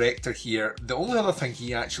 this director here, the only other thing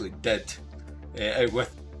he actually did,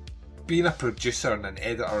 with being a producer and an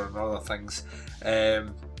editor and other things,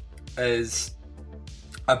 is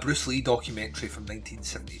a Bruce Lee documentary from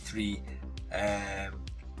 1973,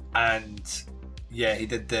 and yeah, he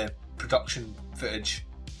did the production footage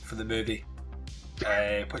for the movie,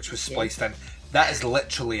 which was spliced in. That is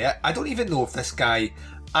literally it. I don't even know if this guy,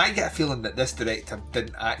 I get a feeling that this director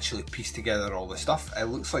didn't actually piece together all the stuff. It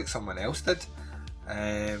looks like someone else did.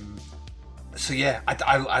 So yeah,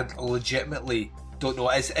 I legitimately don't know.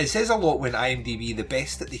 It says a lot when IMDb, the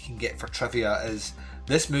best that they can get for trivia is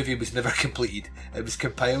this movie was never completed. It was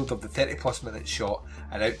compiled of the 30 plus minutes shot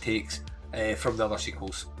and outtakes from the other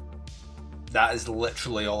sequels. That is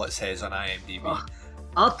literally all it says on IMDb.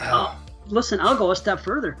 Listen, I'll go a step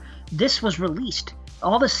further. This was released.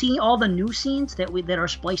 All the new scenes that are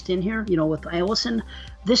spliced in here, you know, with Allison.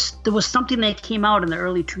 There was something that came out in the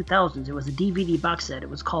early 2000s. It was a DVD box set. It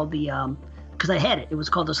was called because I had it. It was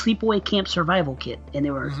called the Sleepaway Camp Survival Kit, and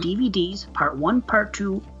there were DVDs, Part 1, Part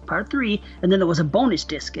 2, Part 3, and then there was a bonus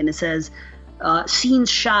disc, and it says scenes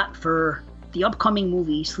shot for the upcoming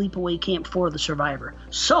movie Sleepaway Camp 4: The Survivor.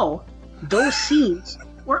 So those scenes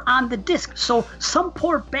were on the disc. So some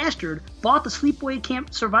poor bastard bought the Sleepaway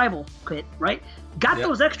Camp survival kit, right? Got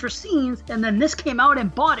those extra scenes, and then this came out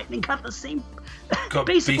and bought it and got the same,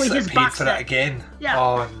 basically his paid box for set. it again. Yeah.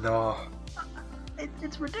 Oh no.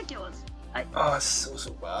 It's ridiculous. It's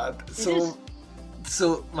so bad. is.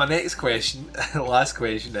 So my next question, last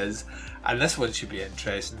question is, and this one should be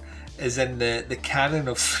interesting, is in the canon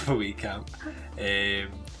of Sleepaway Camp.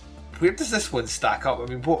 Where does this one stack up? I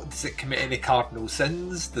mean, what does it commit any cardinal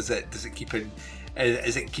sins? Does it keep in?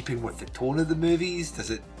 Is it keeping with the tone of the movies?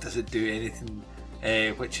 Does it do anything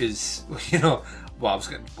which is, you know? Well,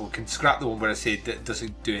 we can scrap the one where I said that it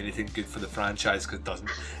doesn't do anything good for the franchise, because it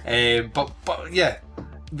doesn't. But yeah,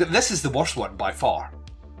 this is the worst one by far.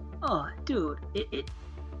 Oh, dude, it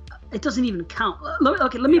doesn't even count.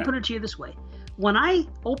 Let me put it to you this way: when I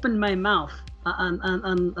opened my mouth on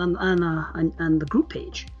the group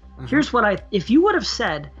page, here's what if you would have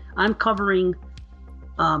said I'm covering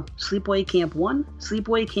Sleepaway Camp 1,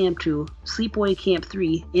 Sleepaway Camp 2, Sleepaway Camp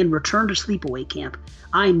 3, and Return to Sleepaway Camp,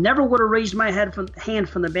 I never would have raised my hand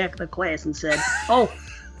from the back of the class and said, "Oh,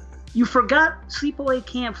 you forgot Sleepaway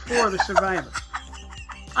Camp 4: The Survivor."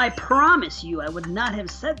 I promise you I would not have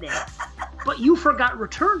said that. But you forgot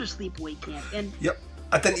Return to Sleepaway Camp. And yep,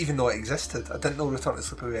 I didn't even know it existed. I didn't know Return to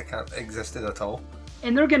Sleepaway Camp existed at all.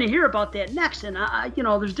 And they're going to hear about that next. And,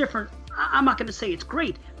 there's different... I'm not going to say it's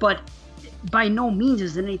great, but by no means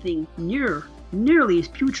is it anything nearly as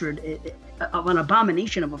putrid of an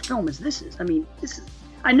abomination of a film as this is. I mean,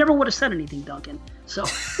 I never would have said anything, Duncan. So...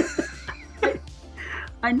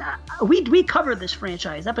 we covered this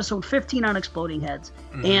franchise, episode 15 on Exploding Heads,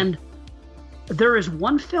 and there is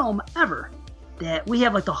one film ever that we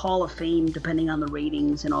have like the Hall of Fame, depending on the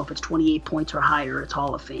ratings, if it's 28 points or higher, it's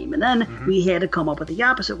Hall of Fame. And then we had to come up with the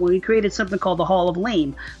opposite when we created something called the Hall of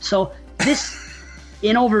Lame. So this,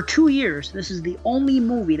 in over 2 years, this is the only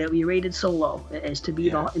movie that we rated so low as to be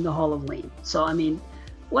in the Hall of Lame. So, I mean,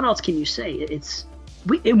 what else can you say?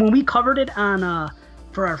 When we covered it on...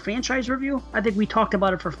 for our franchise review, I think we talked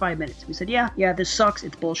about it for 5 minutes. We said, yeah, this sucks.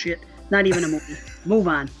 It's bullshit. Not even a movie. Move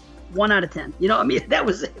on. 1 out of 10. That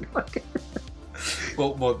was it.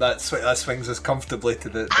 Well, that swings us comfortably to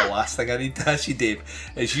the last thing I need to ask you, Dave.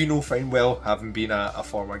 As you know fine well, having been a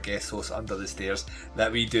former guest host Under the Stairs,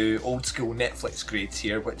 that we do old school Netflix grades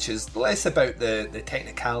here, which is less about the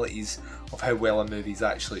technicalities of how well a movie's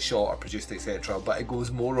actually shot or produced, etc., but it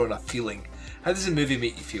goes more on a feeling. How does a movie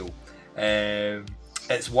make you feel?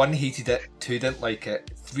 It's 1, hated it, 2, didn't like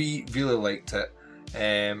it, 3, really liked it,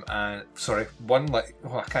 and 1,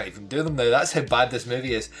 I can't even do them now, that's how bad this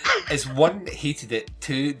movie is. It's 1, hated it,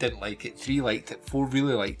 2, didn't like it, 3, liked it, 4,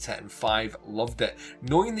 really liked it, and 5, loved it.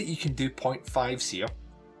 Knowing that you can do 0.5s here,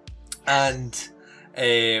 and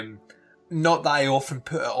not that I often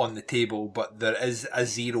put it on the table, but there is a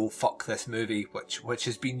 0 fuck this movie, which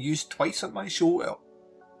has been used twice on my show,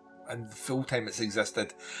 and the full time it's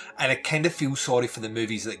existed, and I kind of feel sorry for the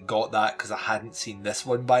movies that got that, because I hadn't seen this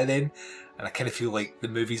one by then, and I kind of feel like the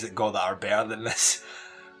movies that got that are better than this,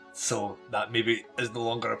 so that maybe is no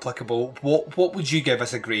longer applicable. What would you give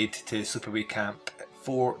as a grade to Sleepaway Camp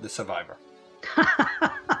for The Survivor?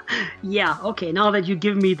 Yeah, okay, now that you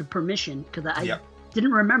give me the permission, because I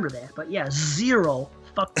didn't remember that, but 0,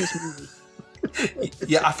 fuck this movie.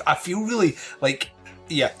 Yeah, I feel really like...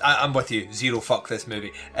 Yeah, I'm with you. 0, fuck this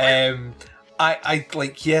movie. I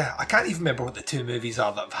can't even remember what the 2 movies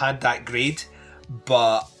are that have had that grade,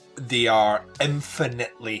 but they are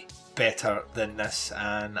infinitely better than this,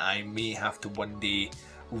 and I may have to one day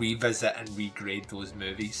revisit and regrade those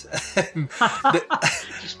movies.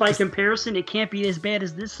 Just by comparison, it can't be as bad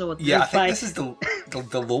as this. So I think this is the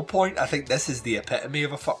low point. I think this is the epitome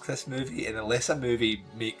of a fuck this movie, and unless a movie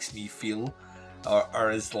makes me feel or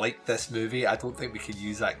is like this movie, I don't think we could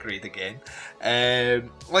use that grade again.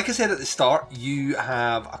 Like I said at the start, you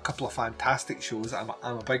have a couple of fantastic shows. I'm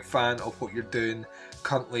a big fan of what you're doing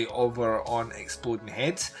currently over on Exploding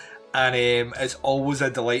Heads, and it's always a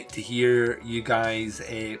delight to hear you guys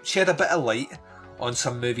shed a bit of light on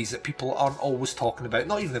some movies that people aren't always talking about,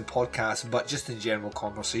 not even in podcasts, but just in general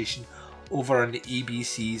conversation over on the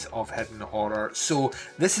ABCs of Hidden Horror. So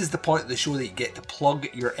this is the point of the show that you get to plug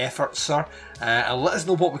your efforts, sir, and let us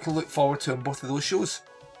know what we can look forward to on both of those shows.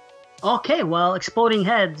 Okay, well, Exploding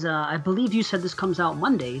Heads, I believe you said this comes out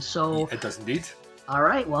Monday, so... It does indeed. All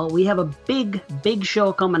right, well, we have a big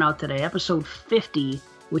show coming out today, episode 50,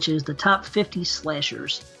 which is the top 50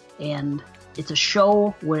 slashers, and it's a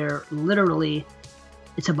show where literally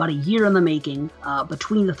it's about a year in the making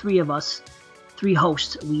between the three of us. three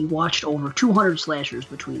hosts, we watched over 200 slashers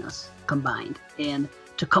between us combined, and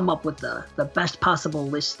to come up with the best possible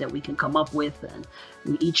list that we can come up with, and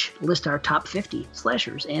we each list our top 50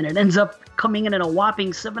 slashers, and it ends up coming in at a whopping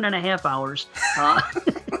 7.5 hours.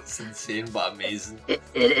 That's insane, but amazing.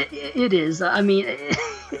 It is. I mean,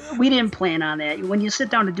 we didn't plan on that. When you sit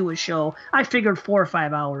down to do a show, I figured 4 or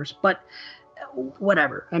 5 hours, but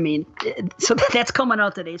whatever. I mean, so that's coming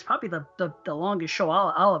out today. It's probably the longest show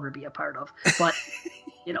I'll ever be a part of. But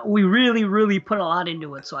you know, we really, really put a lot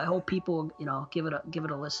into it. So I hope people, you know, give it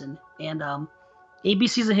a listen. And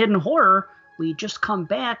ABC's A Hidden Horror, we just come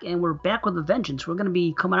back, and we're back with a vengeance. We're going to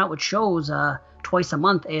be coming out with shows twice a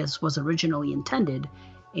month, as was originally intended.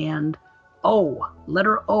 And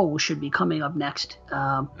letter O should be coming up next.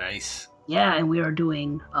 Nice. Yeah, and we are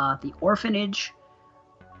doing The Orphanage,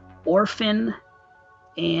 Orphan,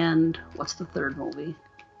 and what's the third movie?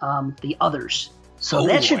 The Others. So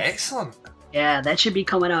that should, excellent. Yeah, that should be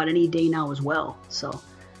coming out any day now as well. So,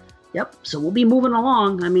 yep. So we'll be moving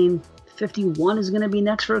along. I mean, 51 is going to be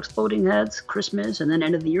next for Exploding Heads, Christmas, and then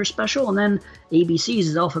end of the year special, and then ABC's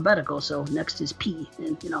is alphabetical. So next is P,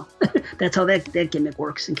 and you know that's how that gimmick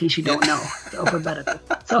works. In case you don't know, it's alphabetical.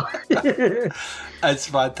 So it's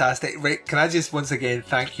fantastic. Right? Can I just once again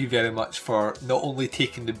thank you very much for not only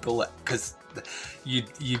taking the bullet, because you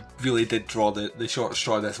really did draw the short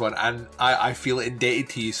straw this one, and I feel indebted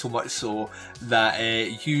to you so much so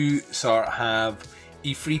that you, sir, have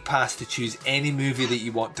a free pass to choose any movie that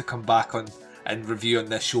you want to come back on and review on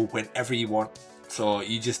this show whenever you want. So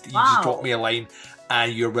you just drop me a line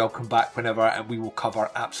and you're welcome back whenever, and we will cover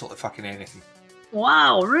absolutely fucking anything.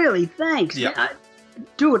 Wow, really? Thanks. Yeah.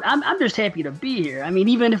 Dude, I'm just happy to be here. I mean,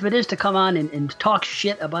 even if it is to come on and talk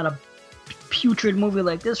shit about a putrid movie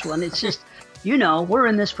like this one, it's just, you know, we're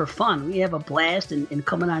in this for fun. We have a blast, and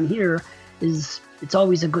coming on here it's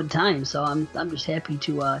always a good time. So I'm just happy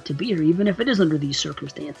to be here, even if it is under these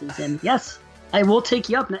circumstances. And yes, I will take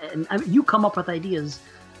you up, and you come up with ideas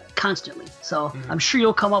constantly. So I'm sure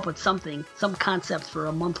you'll come up with some concept for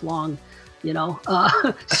a month-long, you know,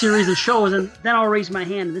 series of shows, and then I'll raise my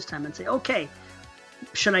hand this time and say, okay,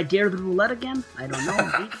 should I dare the roulette again? I don't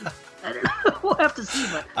know. I don't know. We'll have to see.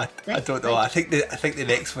 But I don't know. I think the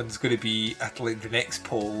next one's going to be, like, the next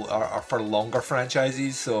poll are for longer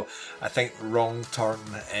franchises. So I think Wrong Turn,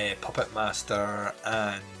 Puppet Master,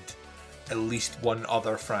 and at least one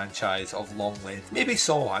other franchise of long length. Maybe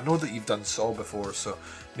Saw. I know that you've done Saw before, so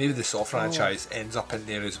maybe the Saw franchise ends up in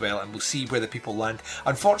there as well, and we'll see where the people land.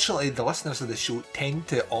 Unfortunately, the listeners of the show tend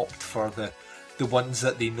to opt for the ones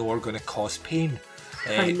that they know are going to cause pain.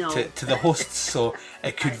 To the hosts, so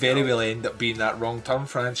it could very well end up being that Wrong Turn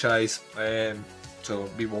franchise. So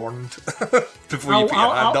be warned before you put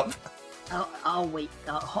your hand up. I'll wait.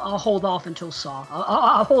 I'll hold off until Saw.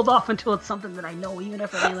 I'll hold off until it's something that I know, even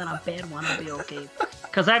if it ain't a bad one. I'll be okay,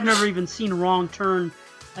 because I've never even seen Wrong Turn.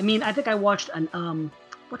 I mean, I think I watched an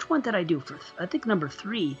which one did I do for? I think number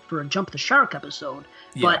 3 for a Jump the Shark episode,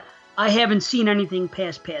 but I haven't seen anything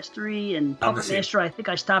past 3, and Puppet Master, I think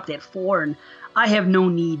I stopped at 4, and I have no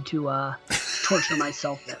need to torture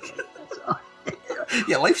myself that way.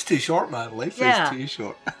 Yeah, life's too short, man. Life is too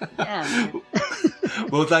short. Yeah, man.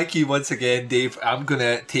 Well, thank you once again, Dave. I'm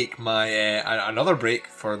gonna take my another break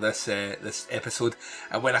for this episode,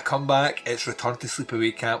 and when I come back, it's Return to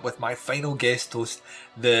Sleepaway Camp with my final guest host,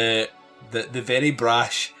 the very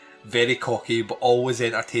brash, very cocky, but always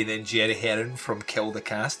entertaining Jerry Herron from Kill the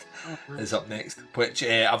Cast is up next, which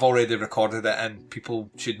I've already recorded it, and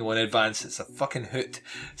people should know in advance it's a fucking hoot.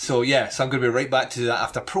 So yeah, so I'm going to be right back to do that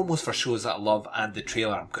after promos for shows that I love and the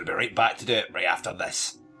trailer. I'm going to be right back to do it right after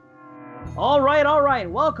this. All right.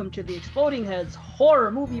 Welcome to the Exploding Heads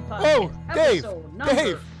Horror Movie Podcast.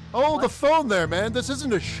 Dave, hold the phone there, man. This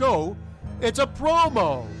isn't a show. It's a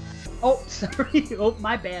promo. Oh, sorry. Oh,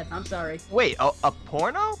 my bad. I'm sorry. Wait, a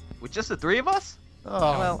porno? With just the 3 of us?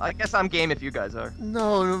 Oh. Well, I guess I'm game if you guys are.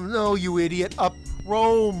 No, you idiot. A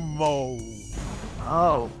promo.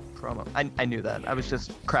 Oh, promo. I knew that. I was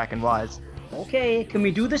just cracking wise. Okay, can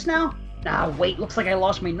we do this now? Wait, looks like I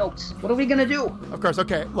lost my notes. What are we gonna do? Of course,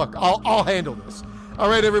 okay. Look, I'll handle this. All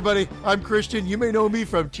right, everybody. I'm Christian. You may know me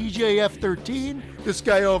from TJF13. This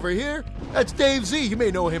guy over here, that's Dave Z. You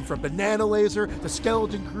may know him from Banana Laser, The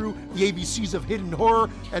Skeleton Crew, the ABCs of Hidden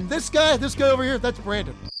Horror. And this guy over here, that's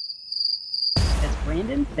Brandon. That's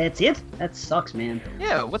Brandon? That's it? That sucks, man.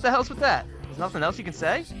 Yeah, what the hell's with that? There's nothing else you can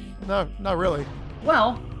say? No, not really.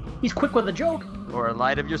 Well, he's quick with a joke. Or a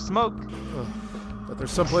light of your smoke. But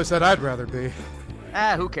there's someplace that I'd rather be.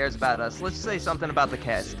 Who cares about us? Let's say something about the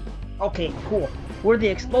cast. Okay, cool. We're the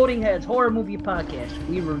Exploding Heads Horror Movie Podcast.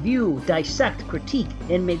 We review, dissect, critique,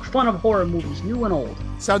 and make fun of horror movies new and old.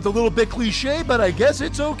 Sounds a little bit cliche, but I guess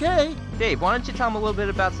it's okay. Dave, why don't you tell them a little bit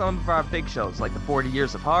about some of our big shows, like the 40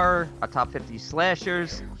 Years of Horror, our top 50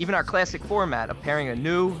 slashers, even our classic format of pairing a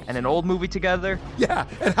new and an old movie together. Yeah,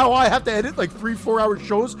 and how I have to edit like 3-4 hour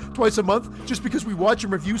shows twice a month just because we watch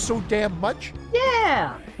and review so damn much.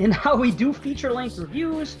 Yeah, and how we do feature-length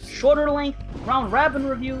reviews, shorter length, round-robin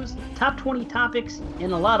reviews, top 20 topics,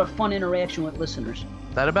 and a lot of fun interaction with listeners.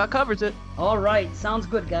 That about covers it. All right, sounds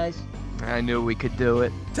good, guys. I knew we could do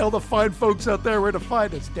it. Tell the fine folks out there where to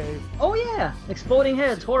find us, Dave. Oh yeah, Exploding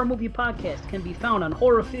Heads Horror Movie Podcast can be found on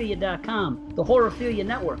Horrorphilia.com, the Horrorphilia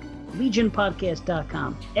Network,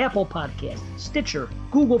 LegionPodcast.com, Apple Podcasts, Stitcher,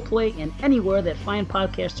 Google Play, and anywhere that fine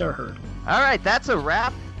podcasts are heard. All right, that's a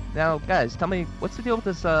wrap. Now, guys, tell me, what's the deal with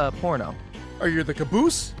this porno? Are you the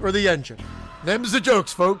caboose or the engine? Them's the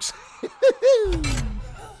jokes, folks.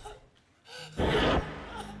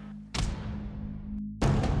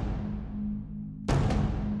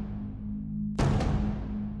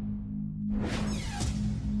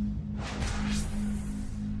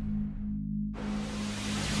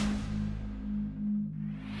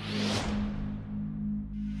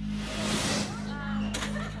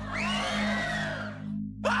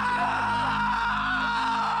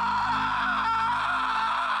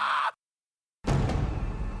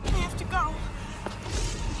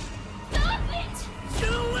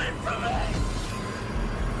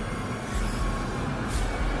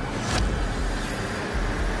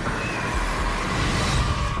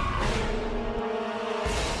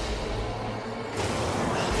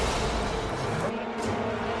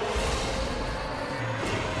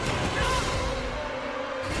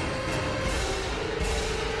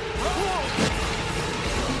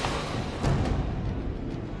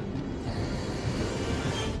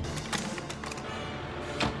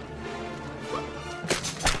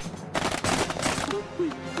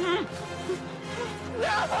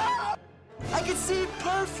 I can see it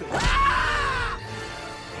perfect.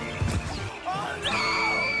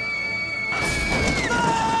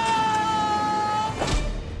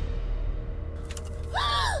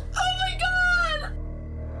 Oh my god!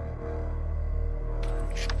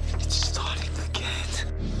 It's starting again.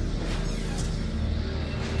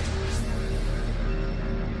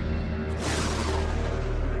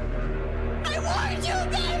 I warned you,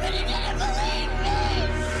 David, you didn't believe me!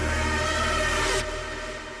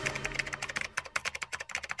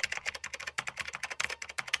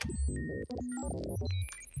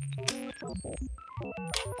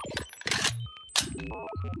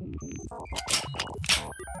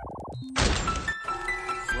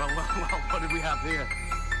 Well, what did we have here?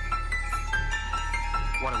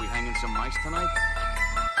 What, are we hanging some mice tonight?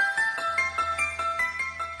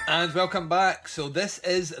 And welcome back. So this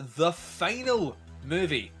is the final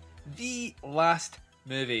movie, the last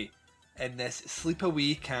movie in this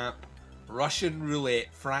Sleepaway Camp Russian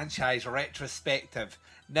Roulette franchise retrospective.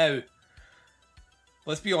 Now,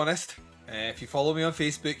 let's be honest, if you follow me on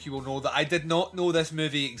Facebook, you will know that I did not know this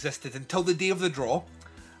movie existed until the day of the draw.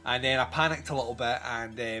 And then I panicked a little bit,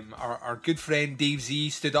 and our good friend Dave Z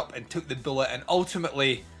stood up and took the bullet, and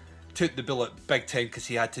ultimately took the bullet big time because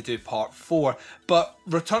he had to do part 4. But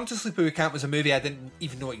Return to Sleepaway Camp was a movie I didn't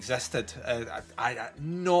even know existed. I had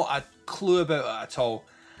not a clue about it at all.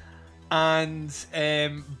 And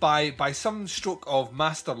by some stroke of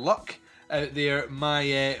master luck out there,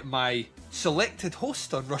 my selected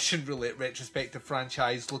host on Russian Roulette retrospective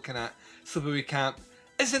franchise looking at Sleepaway Camp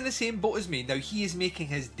is in the same boat as me. Now, he is making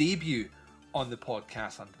his debut on the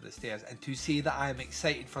podcast Under the Stairs, and to say that I am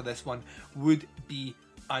excited for this one would be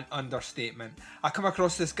an understatement. I come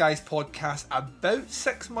across this guy's podcast about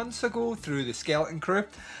 6 months ago through the Skeleton Crew.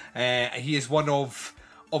 He is one of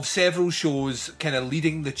several shows kind of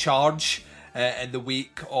leading the charge in the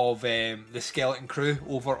wake of the Skeleton Crew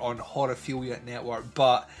over on Horrorphilia Network.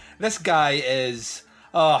 But this guy is...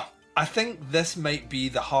 I think this might be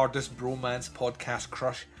the hardest bromance podcast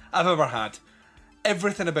crush I've ever had.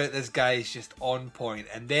 Everything about this guy is just on point.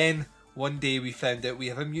 And then one day we found out we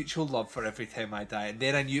have a mutual love for Every Time I Die. And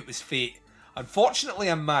then I knew it was fate. Unfortunately,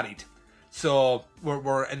 I'm married. So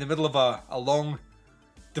we're in the middle of a long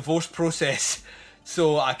divorce process.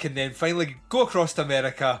 So I can then finally go across to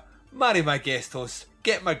America, marry my guest host,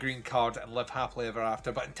 get my green card, and live happily ever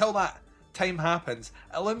after. But until that time happens,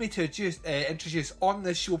 allow me to introduce on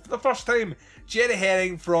this show for the first time Jerry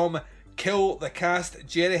Herring from Kill the Cast.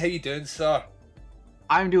 Jerry, how you doing, sir?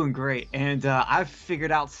 I'm doing great, and I've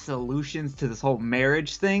figured out solutions to this whole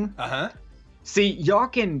marriage thing. Uh-huh. See, y'all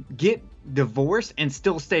can get divorce and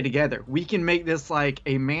still stay together. We can make this like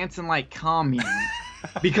a Manson-like commune.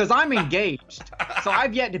 Because I'm engaged, so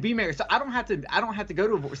I've yet to be married, so I don't have to go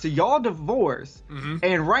to divorce. So y'all divorce,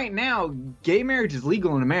 and right now, gay marriage is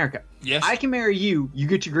legal in America. Yes. I can marry you. You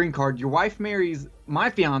get your green card. Your wife marries my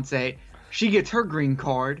fiance. She gets her green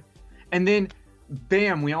card, and then,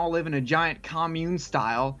 bam, we all live in a giant commune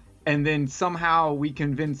style. And then somehow we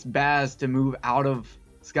convince Baz to move out of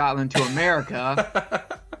Scotland to America.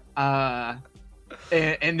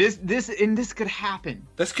 And this could happen.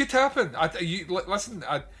 This could happen.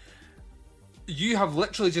 You have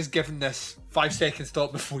literally just given this 5 seconds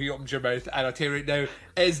thought before you opened your mouth, and I'll tell you right now,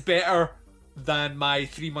 it is better than my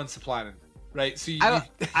 3 months of planning. Right? So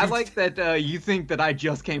I like that you think that I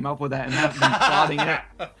just came up with that and have been plotting it.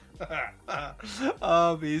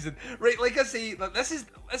 Oh, amazing. Right, like I say, this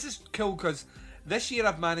is cool because this year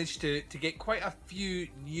I've managed to get quite a few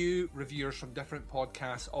new reviewers from different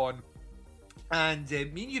podcasts on. And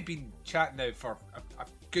me and you've been chatting now for a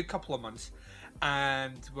good couple of months,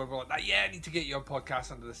 and we're like, yeah, I need to get you on Podcast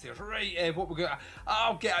Under the Stairs. Right, what we're going to...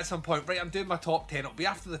 I'll get at some point. Right, I'm doing my top 10. It'll be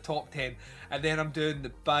after the top 10. And then I'm doing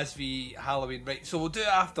the Baz v Halloween. Right, so we'll do it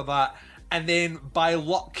after that. And then, by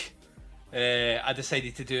luck, I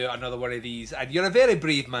decided to do another one of these. And you're a very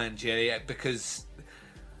brave man, Jerry, because...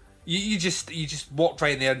 You just walked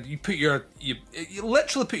right in there and you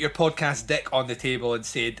literally put your podcast dick on the table and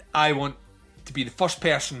said, I want to be the first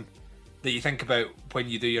person that you think about when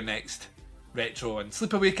you do your next retro. And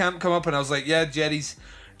Sleepaway Camp come up and I was like, yeah, Jerry's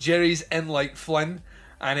in like Flynn.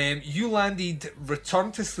 And you landed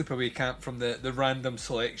Return to Sleepaway Camp from the random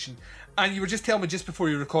selection. And you were just telling me just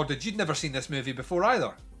before you recorded you'd never seen this movie before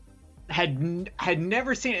either. Had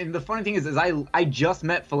never seen it. And the funny thing is I just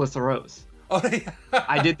met Felissa Rose. Oh, yeah.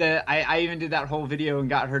 I did that. I even did that whole video and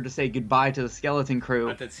got her to say goodbye to the Skeleton Crew.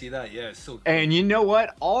 I did see that. Yeah, so cool. And you know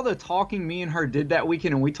what? All the talking me and her did that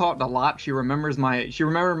weekend, and we talked a lot. She remembered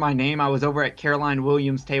my name. I was over at Caroline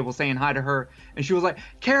Williams' table saying hi to her, and she was like,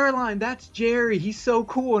 "Caroline, that's Jerry. He's so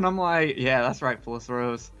cool." And I'm like, "Yeah, that's right, Felissa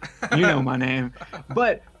Rose. You know my name."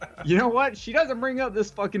 But you know what? She doesn't bring up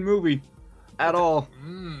this fucking movie at all.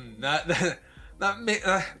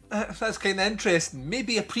 That's kind of interesting.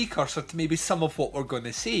 Maybe a precursor to maybe some of what we're going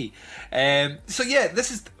to see. So yeah, this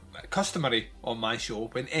is customary on my show.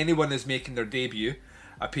 When anyone is making their debut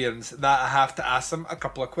appearance, that I have to ask them a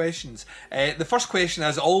couple of questions. The first question,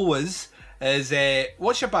 as always, is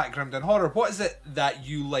what's your background in horror? What is it that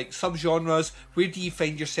you like? Subgenres? Where do you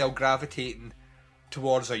find yourself gravitating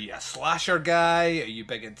towards? Are you a slasher guy? Are you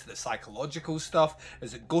big into the psychological stuff?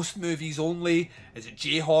 Is it ghost movies only? Is it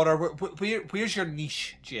J-horror? Where's your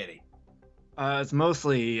niche, Jerry? It's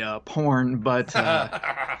mostly porn, but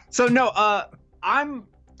I'm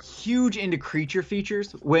huge into creature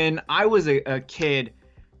features. When I was a kid,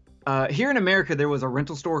 here in America there was a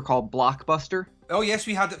rental store called Blockbuster. Oh yes,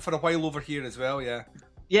 we had it for a while over here as well, yeah.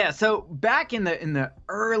 Yeah, so back in the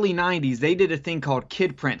early 90s, they did a thing called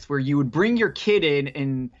Kid Prints, where you would bring your kid in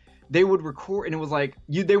and they would record, and it was like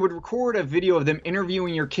they would record a video of them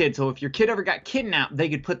interviewing your kid. So if your kid ever got kidnapped, they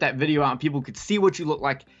could put that video out and people could see what you look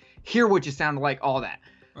like, hear what you sounded like, all that.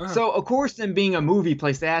 So of course, them being a movie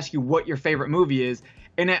place, they ask you what your favorite movie is.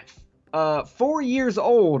 And at 4 years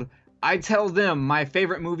old, I tell them my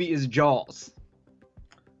favorite movie is Jaws.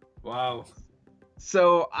 Wow.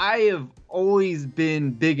 So I have always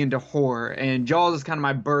been big into horror, and Jaws is kind of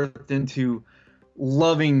my birth into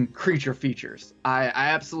loving creature features. I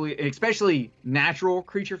absolutely, especially natural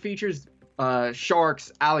creature features,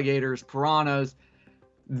 sharks, alligators, piranhas,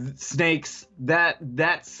 snakes, that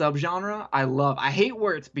subgenre I love. I hate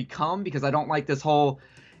where it's become because I don't like this whole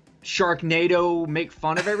Sharknado make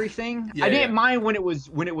fun of everything. I didn't mind when it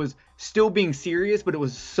was still being serious, but it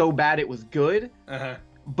was so bad it was good.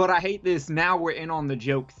 But I hate this now we're in on the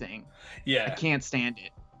joke thing. Yeah. I can't stand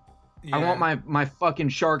it. Yeah. I want my fucking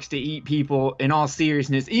sharks to eat people in all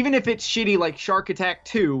seriousness. Even if it's shitty like Shark Attack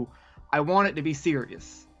 2, I want it to be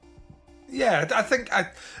serious. Yeah, I think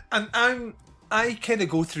I kind of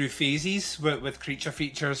go through phases with creature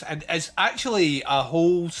features, and it's actually a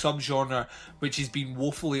whole subgenre which has been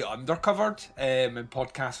woefully undercovered in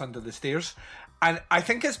Podcasts Under the Stairs. And I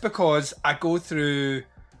think it's because I go through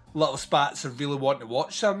little spats of really wanting to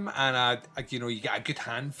watch them, and I you get a good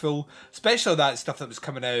handful, especially that stuff that was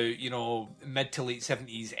coming out, mid to late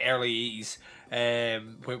 70s, early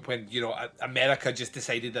 80s, when America just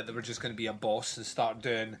decided that they were just going to be a boss and start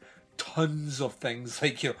doing tons of things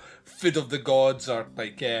like Food of the Gods, or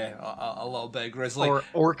like a little bit of Grizzly or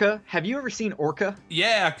Orca. Have you ever seen Orca?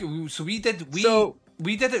 Yeah, so we did.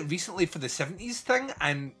 we did it recently for the 70s thing,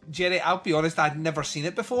 and Jerry, I'll be honest, I'd never seen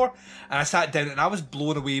it before, and I sat down and I was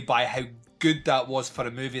blown away by how good that was for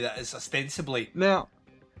a movie that is ostensibly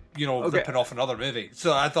ripping off another movie.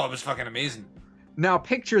 So I thought it was fucking amazing. Now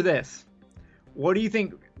picture this. What do you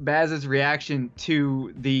think Baz's reaction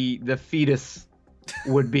to the fetus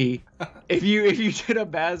would be if you did a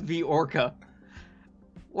Baz v Orca?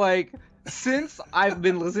 Like, since I've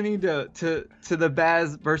been listening to the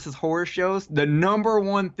Baz versus horror shows, the number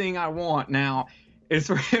one thing I want now is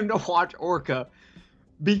for him to watch Orca,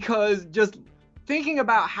 because just thinking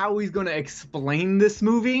about how he's going to explain this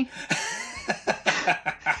movie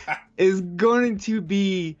is going to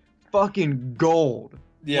be fucking gold.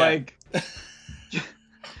 Yeah. Like,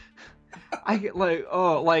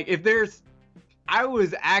 I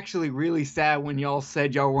was actually really sad when y'all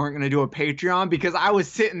said y'all weren't going to do a Patreon, because I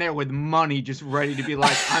was sitting there with money just ready to be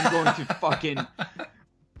like, I'm going to fucking,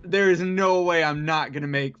 there is no way I'm not going to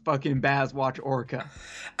make fucking Baz watch Orca.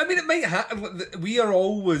 I mean, it might happen. We are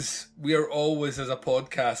always as a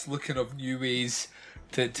podcast looking of new ways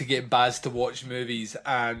to get Baz to watch movies,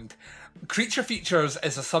 and Creature Features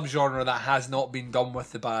is a subgenre that has not been done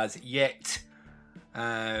with the Baz yet.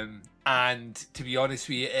 And to be honest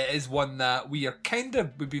with you, it is one that we've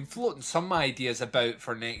been floating some ideas about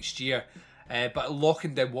for next year, but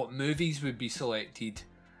locking down what movies would be selected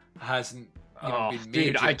hasn't been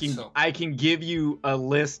made yet. I can give you a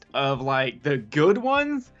list of like the good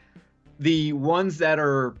ones, the ones that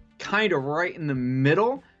are kind of right in the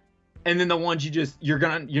middle, and then the ones you're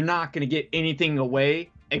not gonna get anything away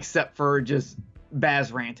except for just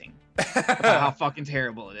Baz ranting about how fucking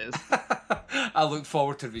terrible it is. I look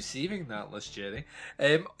forward to receiving that list, Jerry.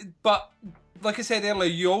 But like I said earlier,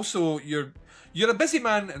 you're a busy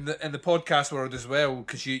man in the podcast world as well,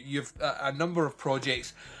 because you've a number of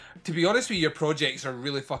projects. To be honest with you, your projects are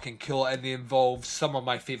really fucking cool, and they involve some of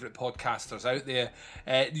my favourite podcasters out there.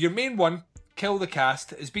 Your main one, Kill the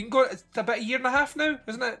Cast, has been going. It's about a year and a half now,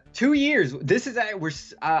 isn't it? 2 years. This is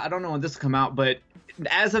I don't know when this will come out, but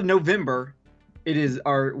as of November,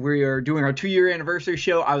 we are doing our 2-year anniversary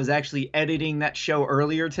show. I was actually editing that show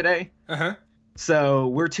earlier today. So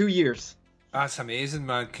we're 2 years. That's amazing,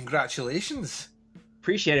 man. Congratulations.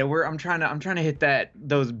 Appreciate it. I'm trying to hit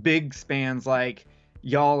those big spans like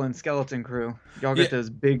y'all and Skeleton Crew. Y'all get those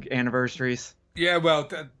big anniversaries. Yeah, well,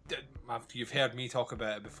 you've heard me talk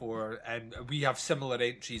about it before, and we have similar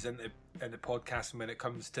entries in the podcast when it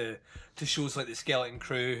comes to shows like the Skeleton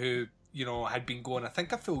Crew, who had been going, I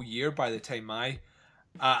think, a full year by the time I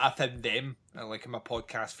found them, like in my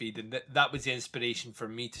podcast feed, and that was the inspiration for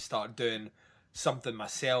me to start doing something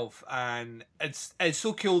myself. And it's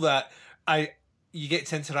so cool that you get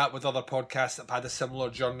to interact with other podcasts that have had a similar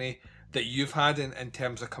journey that you've had in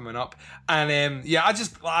terms of coming up. And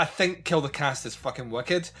I think Kill the Cast is fucking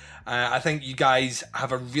wicked. I think you guys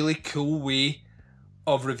have a really cool way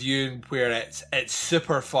of reviewing where it's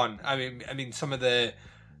super fun. I mean some of the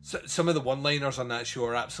one-liners on that show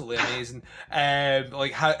are absolutely amazing.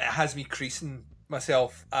 Like how it has me creasing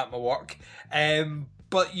myself at my work.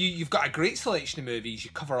 But you've got a great selection of movies.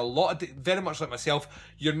 You cover a lot of, very much like myself.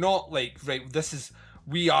 You're not like, right,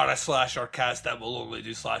 we are a slasher cast that will only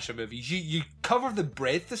do slasher movies. You cover the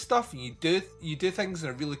breadth of stuff, and you do things in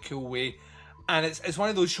a really cool way. And it's one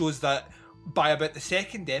of those shows that by about the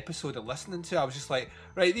second episode of listening to, I was just like,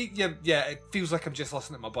 right, yeah, it feels like I'm just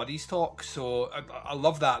listening to my buddies talk. So I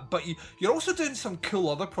love that. But you're also doing some cool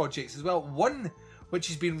other projects as well. One which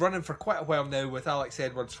has been running for quite a while now with Alex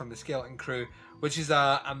Edwards from the Skeleton Crew, which is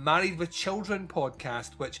a Married with Children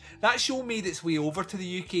podcast, which that show made its way over to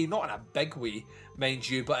the UK, not in a big way, mind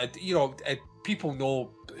you, but people know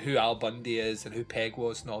who Al Bundy is and who Peg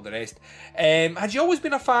was and all the rest. Had you always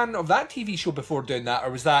been a fan of that TV show before doing that,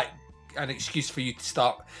 or was that an excuse for you to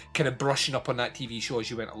start kind of brushing up on that TV show as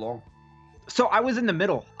you went along? So I was in the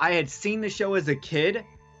middle. I had seen the show as a kid.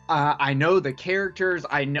 I know the characters.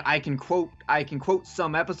 I can quote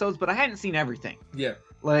some episodes, but I hadn't seen everything. Yeah.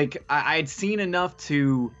 Like I'd seen enough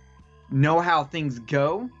to know how things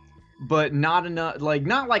go, but not enough. Like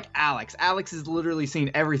not like Alex. Alex has literally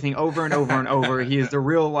seen everything over and over and over. He is the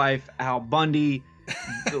real life Al Bundy.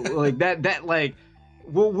 Like that. Like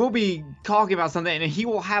we'll be talking about something, and he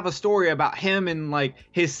will have a story about him and like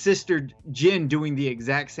his sister Jen doing the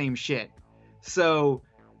exact same shit. So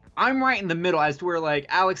I'm right in the middle as to where like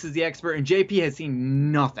Alex is the expert and JP has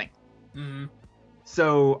seen nothing. Mm-hmm.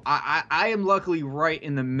 So I am luckily right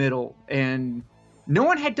in the middle, and no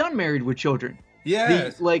one had done Married with Children.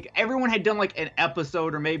 Yeah. Like everyone had done like an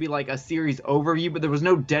episode or maybe like a series overview, but there was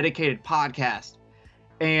no dedicated podcast.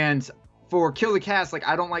 And for Kill the Cast, like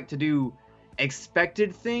I don't like to do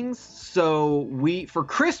expected things. So for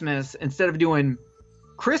Christmas, instead of doing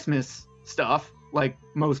Christmas stuff like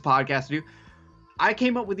most podcasts do, I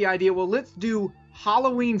came up with the idea, well, let's do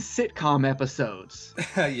Halloween sitcom episodes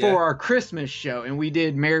for our Christmas show. And we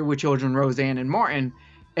did Married with Children, Roseanne and Martin.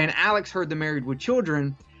 And Alex heard the Married with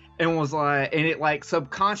Children and was like, and it like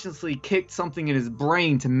subconsciously kicked something in his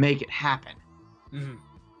brain to make it happen. Mm-hmm.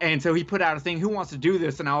 And so he put out a thing, who wants to do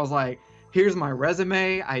this? And I was like, here's my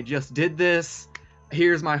resume. I just did this.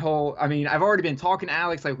 Here's my whole, I mean, I've already been talking to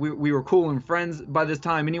Alex. Like we were cool and friends by this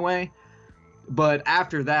time anyway. But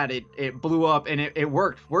after that, it blew up and it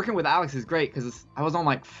worked. Working with Alex is great because I was on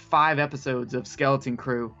like 5 episodes of Skeleton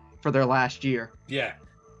Crew for their last year. Yeah.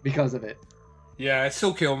 Because of it. Yeah, it's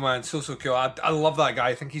so cool, man. So cool. I love that guy.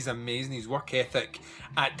 I think he's amazing. His work ethic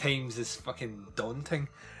at times is fucking daunting.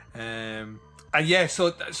 And yeah,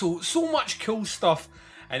 so much cool stuff.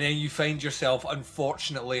 And then you find yourself,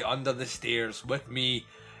 unfortunately, under the stairs with me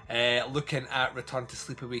looking at Return to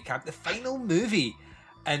Sleepaway Camp, the final movie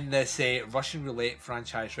in this Russian Roulette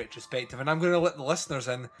franchise retrospective. And I'm going to let the listeners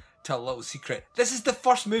in to a little secret. This is the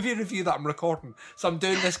first movie review that I'm recording. So I'm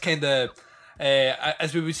doing this kind of,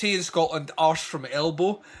 as we would say in Scotland, arse from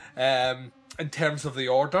elbow in terms of the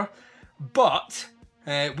order. But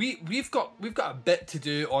we've got a bit to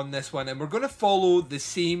do on this one. And we're going to follow the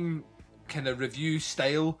same kind of review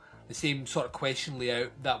style, the same sort of question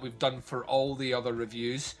layout that we've done for all the other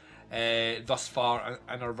reviews thus far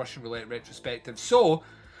in our Russian Roulette retrospective. So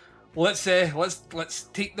let's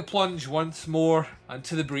take the plunge once more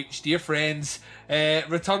into the breach, dear friends.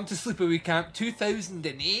 Return to Sleepaway Camp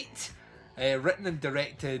 2008, written and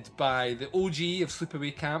directed by the OG of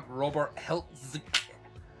Sleepaway Camp, Robert Hiltzik.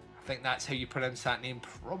 I think that's how you pronounce that name.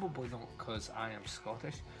 Probably not, because I am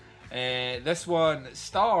Scottish. This one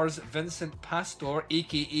stars Vincent Pastor,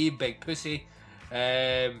 aka Big Pussy.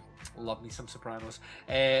 Love me some Sopranos.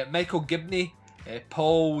 Michael Gibney,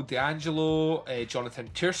 Paul D'Angelo, Jonathan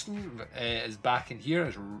Tiersten is back in here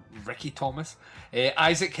as Ricky Thomas.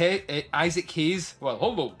 Isaac Hayes, well,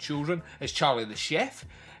 hello children, is Charlie the Chef.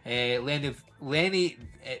 Lenny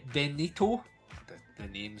Benito. The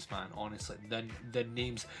names, man, honestly, the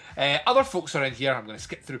names. Other folks are in here. I'm going to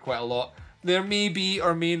skip through quite a lot. There may be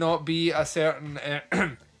or may not be a certain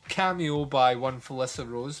cameo by one Felissa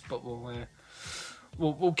Rose, but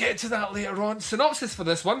we'll get to that later on. Synopsis for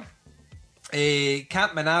this one: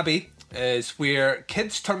 Camp Manabe is where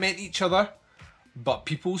kids torment each other, but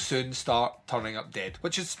people soon start turning up dead,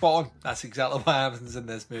 which is spot on. That's exactly what happens in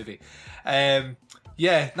this movie.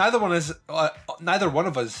 Yeah, neither one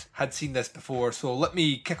of us had seen this before, so let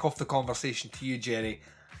me kick off the conversation to you, Jerry.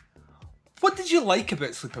 What did you like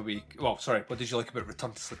about what did you like about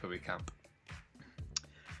Return to Sleepaway Camp?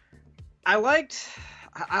 I liked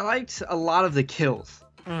a lot of the kills.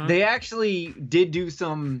 Mm-hmm. They actually did do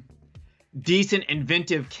some decent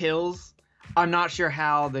inventive kills. I'm not sure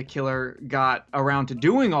how the killer got around to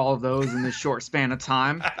doing all of those in this short span of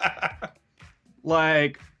time.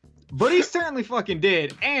 But he certainly fucking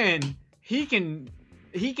did, and he can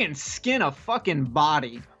skin a fucking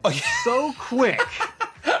body so quick.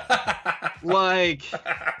 like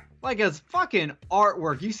as fucking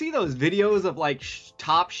artwork. You see those videos of like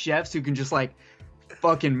top chefs who can just like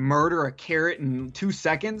fucking murder a carrot in 2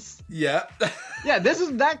 seconds? Yeah. Yeah,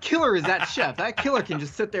 that killer is that chef. That killer can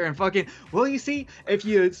just sit there and fucking, well, you see, if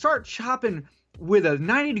you start chopping with a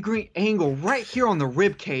 90-degree angle right here on the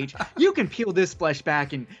rib cage, you can peel this flesh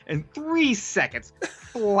back in 3 seconds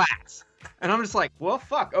flat. And I'm just like, well,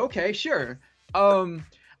 fuck, okay, sure.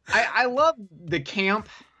 I love the camp.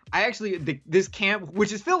 This camp,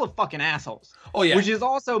 which is filled with fucking assholes. Oh yeah. Which is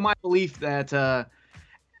also my belief that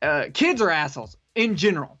kids are assholes in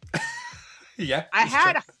general. Yeah. I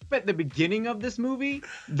had hope at the beginning of this movie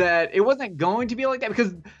that it wasn't going to be like that,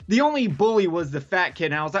 because the only bully was the fat kid,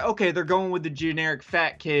 and I was like, okay, they're going with the generic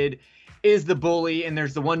fat kid is the bully, and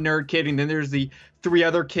there's the one nerd kid, and then there's the 3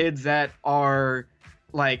 other kids that are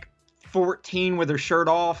like 14 with their shirt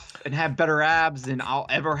off and have better abs than I'll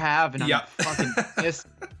ever have, and I'm fucking pissed.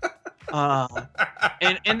 And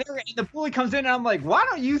the bully comes in, and I'm like, why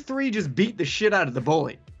don't you 3 just beat the shit out of the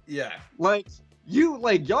bully? Yeah.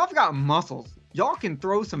 Y'all have got muscles. Y'all can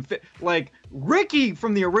throw some fit. Like Ricky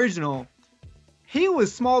from the original, he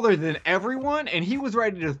was smaller than everyone, and he was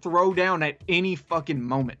ready to throw down at any fucking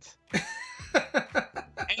moment.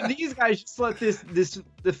 And these guys just let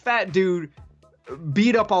the fat dude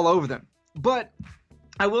beat up all over them. But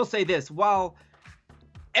I will say this: while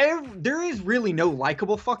there is really no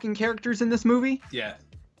likable fucking characters in this movie, yeah,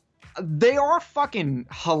 they are fucking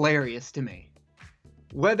hilarious to me.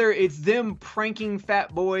 Whether it's them pranking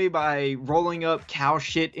Fat Boy by rolling up cow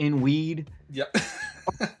shit in weed, Yep.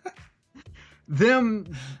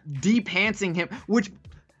 Them de-pantsing him, which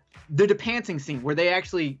the de-pantsing scene where they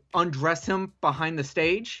actually undress him behind the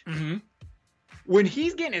stage. Mm-hmm. When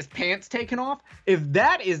he's getting his pants taken off, if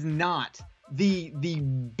that is not the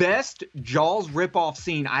best Jaws ripoff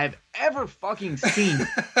scene I have ever fucking seen,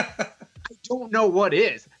 I don't know what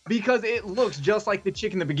is, because it looks just like the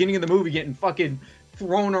chick in the beginning of the movie getting fucking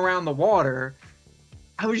thrown around the water.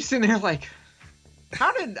 I was just sitting there like,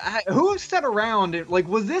 who sat around and, like,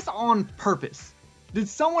 was this on purpose? Did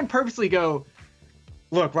someone purposely go,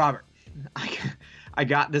 look, Robert, I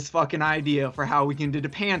got this fucking idea for how we can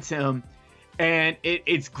de-pants him, and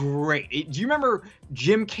it's great. Do you remember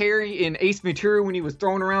Jim Carrey in Ace Ventura when he was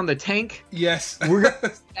throwing around the tank? Yes.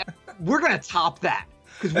 We're gonna top that.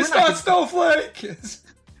 It's not Snowflake!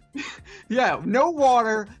 Yeah, no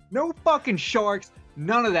water, no fucking sharks,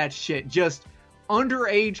 none of that shit. Just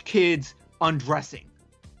underage kids undressing.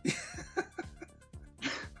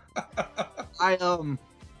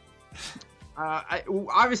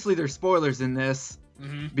 Obviously there's spoilers in this,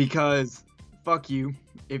 because fuck you.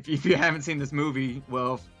 If you haven't seen this movie,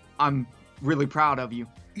 well, I'm really proud of you.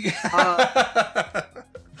 You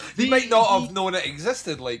might not have known it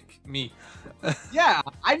existed, like me. Yeah,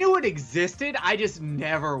 I knew it existed. I just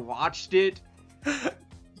never watched it.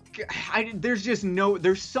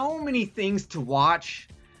 There's so many things to watch.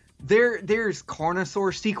 There's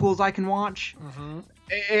Carnosaur sequels I can watch.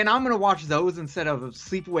 And I'm gonna watch those instead of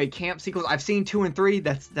Sleepaway Camp sequels. I've seen 2 and 3.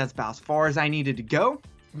 That's about as far as I needed to go.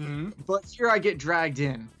 But here I get dragged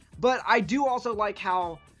in. But I do also like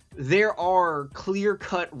how there are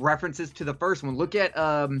clear-cut references to the first one. Look at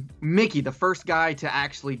Mickey, the first guy to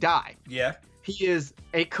actually die. Yeah. He is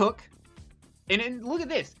a cook. And look at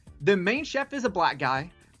this. The main chef is a black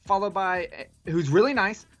guy, followed by, who's really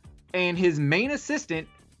nice, and his main assistant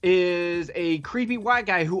is a creepy white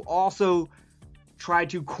guy who also tried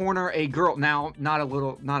to corner a girl. Now, not a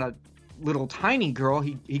little tiny girl.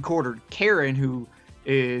 He cornered Karen, who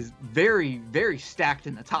is very, very stacked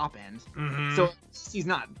in the top end. So he's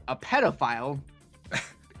not a pedophile.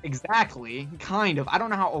 Exactly. Kind of. I don't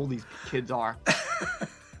know how old these kids are.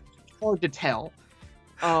 Hard to tell.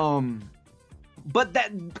 But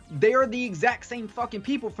that they are the exact same fucking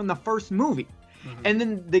people from the first movie. And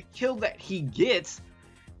then the kill that he gets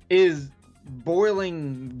is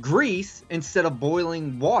boiling grease instead of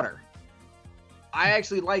boiling water. I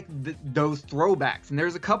actually like those throwbacks, and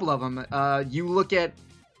there's a couple of them. You look at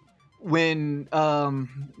when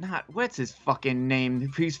what's his fucking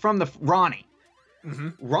name? He's from Ronnie.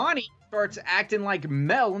 Ronnie starts acting like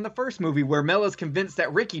Mel in the first movie, where Mel is convinced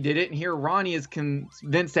that Ricky did it, and here Ronnie is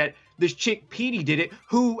convinced that this chick Petey did it,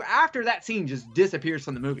 who after that scene just disappears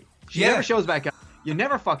from the movie. She never shows back up. You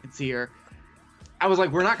never fucking see her. I was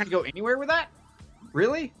like, we're not gonna go anywhere with that?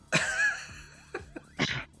 Really?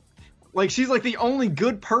 Like, she's like the only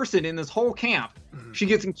good person in this whole camp. She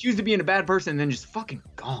gets accused of being a bad person and then just fucking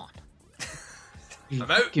gone.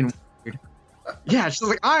 Fucking weird. Yeah, she's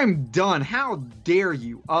like, I'm done. How dare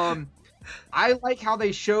you? I like how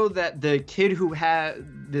they show that the kid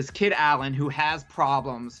this kid Alan, who has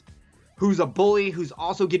problems, who's a bully, who's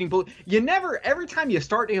also getting bullied. Every time you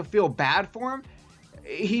start to feel bad for him,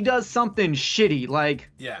 he does something shitty. Like,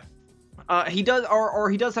 he does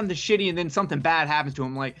something shitty and then something bad happens to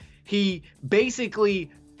him. Like, he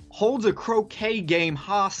basically holds a croquet game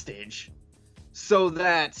hostage so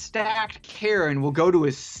that stacked Karen will go to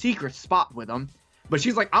his secret spot with him. But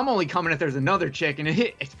she's like, I'm only coming if there's another chick. And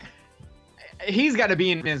he's got to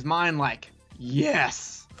be in his mind like,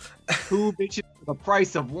 yes, 2 bitches for the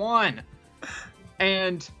price of 1.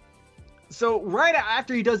 And so right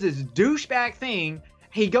after he does this douchebag thing,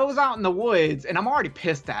 he goes out in the woods, and I'm already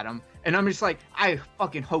pissed at him. And I'm just like, I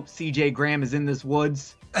fucking hope CJ Graham is in this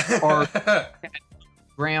woods, or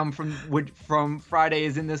Graham from Friday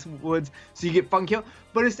is in this woods, so you get fucking killed.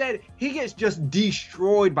 But instead, he gets just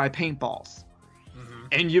destroyed by paintballs.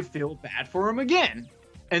 And you feel bad for him again.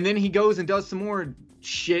 And then he goes and does some more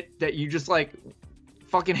shit that you just like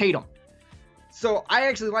fucking hate him. So I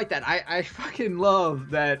actually like that. I fucking love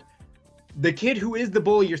that the kid who is the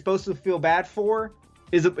bully you're supposed to feel bad for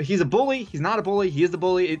he's a bully. He's not a bully. He is the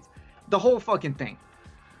bully. It's the whole fucking thing.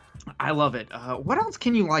 I love it. What else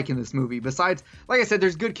can you like in this movie besides, like I said,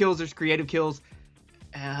 there's good kills, there's creative kills.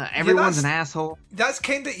 Everyone's an asshole. That's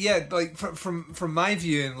kind of like from my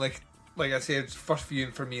viewing, like I said, it's first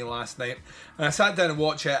viewing for me last night, and I sat down and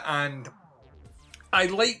watched it, and I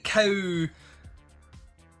like how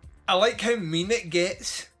mean it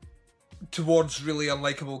gets towards really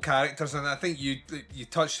unlikable characters, and I think you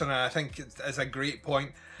touched on it. I think it's a great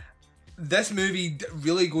point. this movie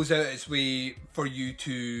really goes out its way for you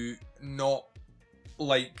to not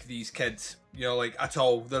like these kids, you know, like at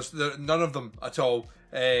all. There's none of them at all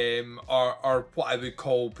are what I would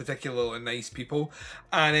call particularly nice people,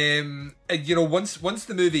 and you know, once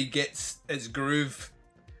the movie gets its groove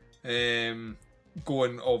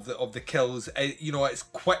going of the kills, you know, it's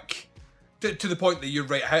quick to the point that you're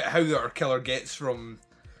right. How our killer gets from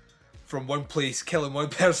one place killing one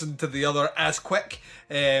person to the other as quick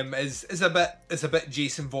is a bit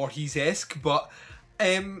Jason Voorhees-esque, but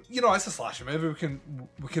you know, it's a slasher movie.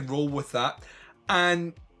 We can roll with that.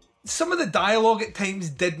 And some of the dialogue at times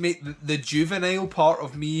did make the juvenile part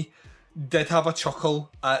of me did have a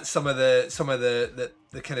chuckle at some of the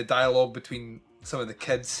kind of dialogue between some of the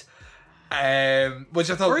kids, which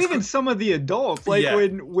I thought, or even some of the adults, like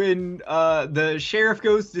when the sheriff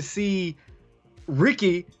goes to see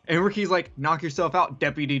Ricky, and Ricky's like, "Knock yourself out,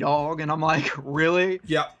 deputy dog," and I'm like, "Really?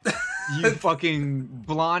 Yeah." You fucking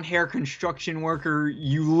blonde hair construction worker,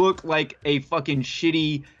 you look like a fucking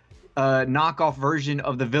shitty knockoff version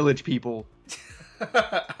of the Village People.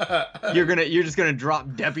 You're just gonna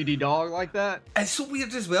drop deputy dog like that? It's so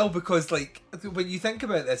weird as well, because like when you think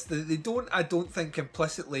about this, they don't, I don't think,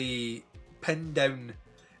 implicitly pin down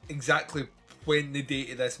exactly when the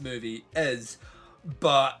date of this movie is,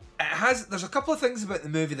 but there's a couple of things about the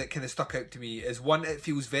movie that kind of stuck out to me. Is one, it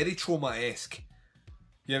feels very Trauma-esque.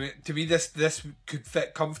 Yeah, I mean, to me, this could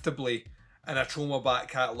fit comfortably in a Trauma back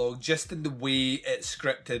catalogue, just in the way it's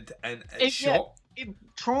scripted and it's shot. If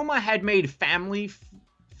Trauma had made family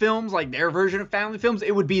films, like their version of family films,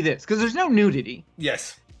 it would be this, because there's no nudity.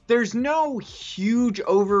 Yes. There's no huge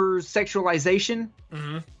over sexualization.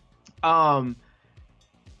 Mm-hmm.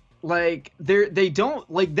 Like they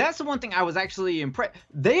don't, like, that's the one thing I was actually impressed.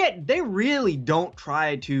 They really don't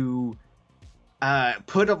try to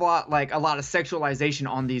put a lot of sexualization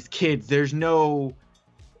on these kids. There's no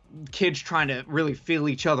kids trying to really feel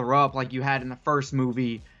each other up like you had in the first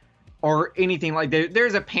movie or anything like that.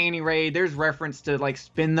 There's a panty raid, there's reference to like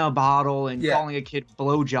spin the bottle and calling a kid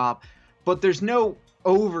blowjob, but there's no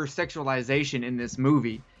over sexualization in this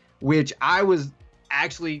movie, which I was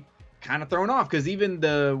actually kind of thrown off, because even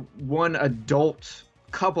the one adult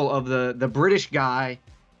couple of the British guy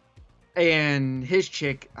and his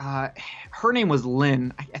chick, her name was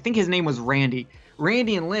Lynn. I think his name was Randy.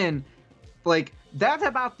 Randy and Lynn, like, that's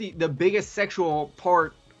about the biggest sexual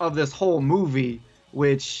part of this whole movie,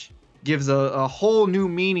 which gives a whole new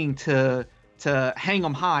meaning to hang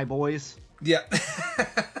 'em high, boys. Yeah.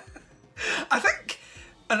 I think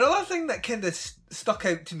another thing that kind of stuck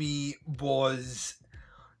out to me was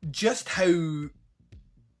just how,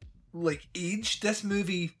 like, aged this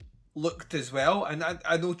movie looked as well. And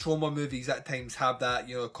I know Trauma movies at times have that,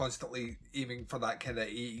 you know, constantly aiming for that kind of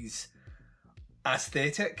 80s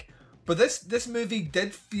aesthetic, but this movie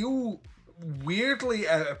did feel weirdly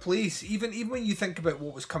out of place, even when you think about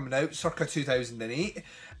what was coming out circa 2008,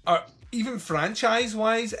 or even franchise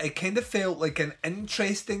wise. It kind of felt like an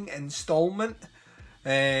interesting installment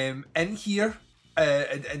in here,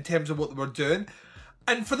 in terms of what they were doing.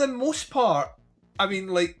 And for the most part, I mean,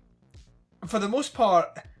 like,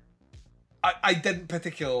 I didn't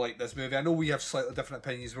particularly like this movie. I know we have slightly different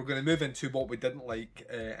opinions. We're going to move into what we didn't like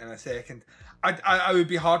in a second. I would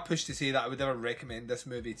be hard pushed to say that I would ever recommend this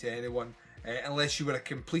movie to anyone, unless you were a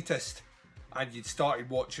completist and you'd started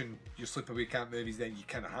watching your sleepaway camp movies. Then you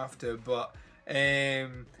kind of have to. But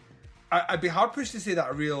I'd be hard pushed to say that I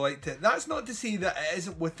really liked it. That's not to say that it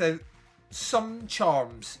isn't without some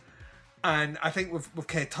charms, and I think we've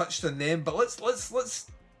kind of touched on them. But let's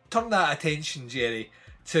turn that attention, Jerry,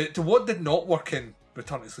 to what did not work in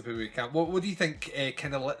Return to Sleepaway Camp. What do you think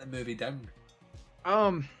kind of let the movie down?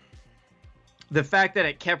 The fact that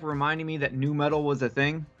it kept reminding me that nu metal was a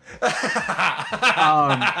thing.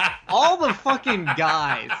 All the fucking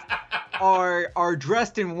guys are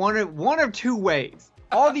dressed in one of two ways.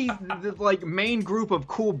 All these like main group of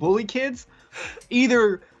cool bully kids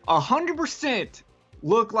either 100%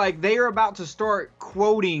 look like they are about to start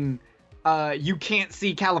quoting "You can't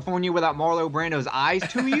see California without Marlon Brando's eyes"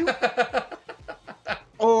 to you,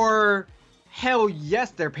 or hell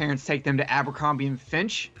yes, their parents take them to Abercrombie and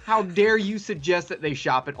Finch. How dare you suggest that they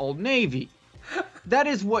shop at Old Navy? That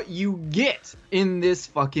is what you get in this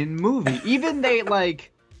fucking movie. Even there's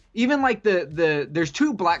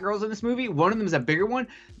two black girls in this movie. One of them is a bigger one.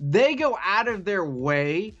 They go out of their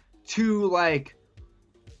way to like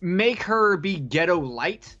make her be ghetto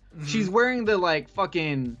light. Mm-hmm. She's wearing the like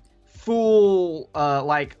fucking full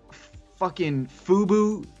like fucking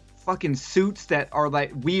FUBU fucking suits that are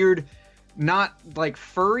like weird not like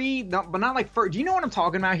furry, but not like fur. Do you know what I'm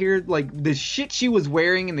talking about here? Like the shit she was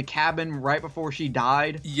wearing in the cabin right before she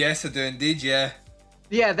died. Yes, I do indeed. Yeah.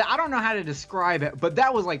 Yeah, I don't know how to describe it, but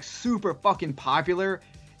that was like super fucking popular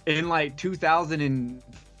in like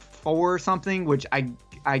 2004 or something, which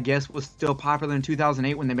I guess was still popular in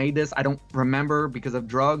 2008 when they made this. I don't remember because of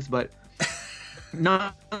drugs, but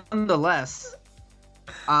nonetheless,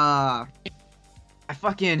 I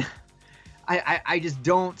just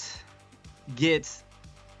don't get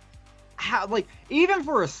how, like, even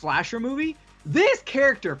for a slasher movie, this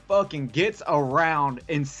character fucking gets around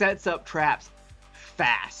and sets up traps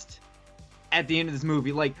fast at the end of this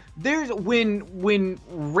movie. Like, there's when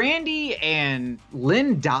Randy and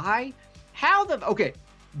Lynn die,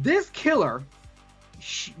 this killer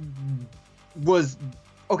was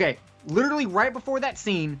literally right before that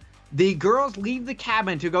scene, the girls leave the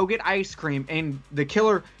cabin to go get ice cream, and the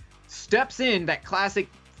killer steps in, that classic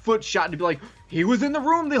foot shot, to be like, he was in the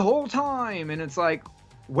room the whole time, and it's like,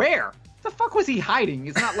 where the fuck was he hiding?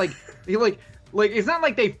 It's not like it's not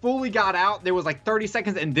like they fully got out. There was like 30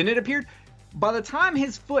 seconds and then it appeared. By the time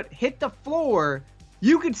his foot hit the floor,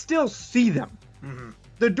 you could still see them. Mm-hmm.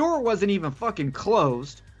 The door wasn't even fucking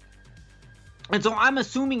closed. And so I'm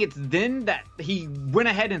assuming it's then that he went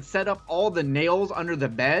ahead and set up all the nails under the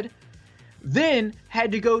bed, then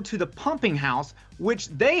had to go to the pumping house, which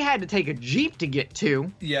they had to take a Jeep to get to.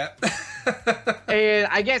 Yeah. And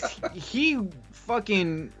I guess he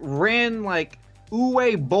fucking ran like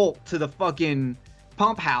Uwe Bolt to the fucking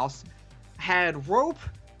pump house, had rope,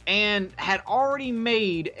 and had already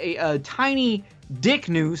made a tiny dick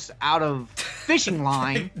noose out of fishing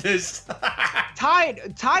line. Tied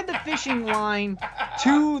the fishing line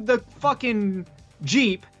to the fucking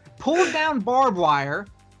Jeep, pulled down barbed wire,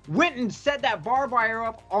 went and set that barbed wire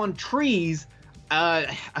up on trees,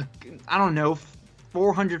 I don't know,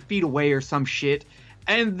 400 feet away or some shit,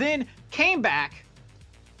 and then came back,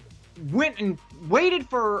 went and waited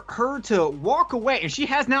for her to walk away, and she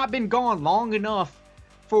has not been gone long enough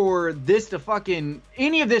for this to fucking,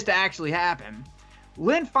 any of this to actually happen.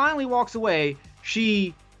 Lynn finally walks away.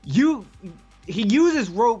 He uses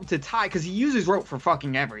rope to tie, because he uses rope for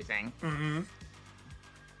fucking everything. Mm-hmm.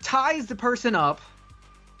 Ties the person up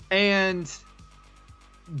and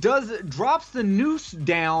drops the noose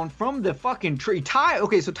down from the fucking tree.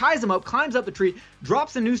 Ties him up, climbs up the tree,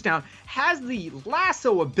 drops the noose down, has the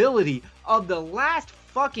lasso ability of the last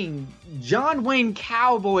fucking John Wayne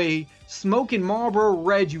cowboy smoking Marlboro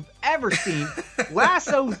Red you've ever seen,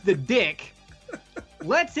 lassos the dick,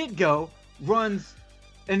 lets it go, runs,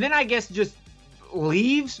 and then I guess just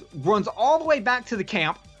leaves, runs all the way back to the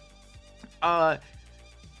camp,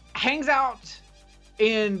 hangs out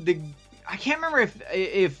in the, I can't remember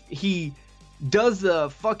if he does the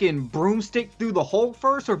fucking broomstick through the hole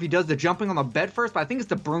first, or if he does the jumping on the bed first, but I think it's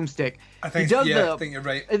the broomstick. I think you're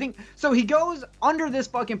right. I think so. He goes under this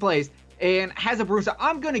fucking place and has a broomstick.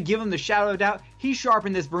 I'm gonna give him the shadow of doubt. He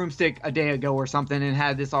sharpened this broomstick a day ago or something and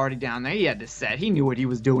had this already down there. He had this set. He knew what he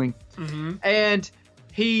was doing. Mm-hmm. And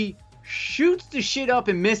he shoots the shit up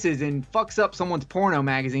and misses and fucks up someone's porno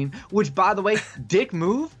magazine, which, by the way, dick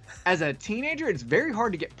move. As a teenager, it's very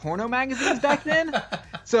hard to get porno magazines back then.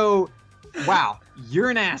 So, wow,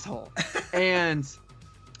 you're an asshole. And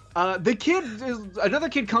another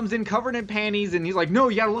kid comes in covered in panties, and he's like, no,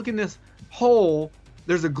 you gotta look in this hole.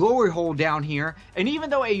 There's a glory hole down here. And even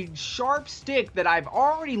though a sharp stick that I've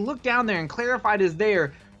already looked down there and clarified is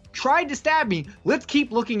there tried to stab me, let's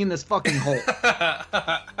keep looking in this fucking hole.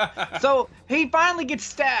 So he finally gets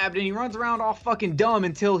stabbed, and he runs around all fucking dumb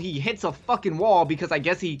until he hits a fucking wall, because I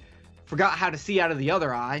guess he forgot how to see out of the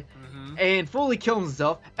other eye, and fully kills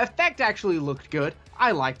himself. Effect actually looked good.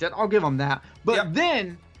 I liked it. I'll give him that. But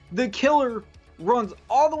then the killer runs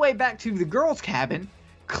all the way back to the girls' cabin,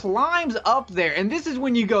 climbs up there, and this is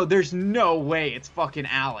when you go, there's no way it's fucking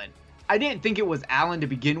Alan. I didn't think it was Alan to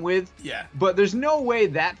begin with. Yeah. But there's no way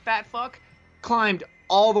that fat fuck climbed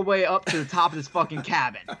all the way up to the top of this fucking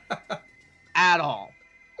cabin. At all.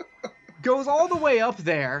 Goes all the way up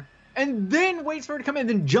there, and then waits for her to come in,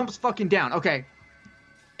 then jumps fucking down. Okay.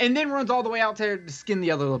 And then runs all the way out there to skin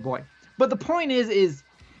the other little boy. But the point is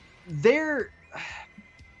there's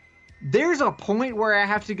a point where I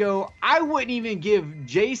have to go, I wouldn't even give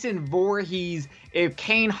Jason Voorhees, if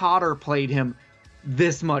Kane Hodder played him,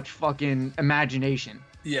 this much fucking imagination.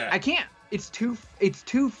 Yeah. I can't. It's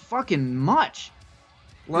too fucking much.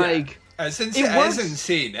 Like, yeah. It's insane. It is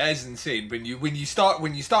insane. It is insane when you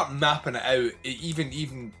start mapping it out.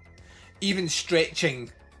 Even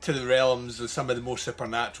stretching to the realms of some of the more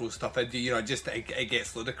supernatural stuff, it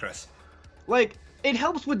gets ludicrous. Like, it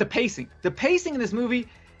helps with the pacing. The pacing in this movie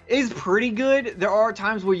is pretty good. There are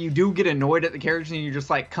times where you do get annoyed at the characters and you're just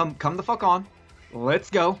like, come the fuck on. Let's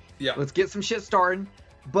go. Yeah. Let's get some shit started.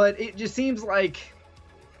 But it just seems like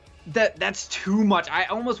that's too much. I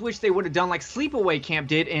almost wish they would have done like Sleepaway Camp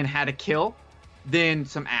did and had a kill, then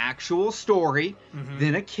some actual story,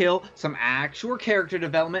 then a kill, some actual character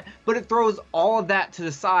development. But it throws all of that to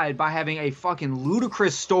the side by having a fucking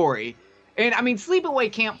ludicrous story. And I mean,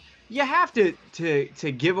 Sleepaway Camp, you have to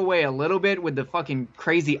give away a little bit with the fucking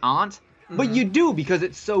crazy aunt. But you do, because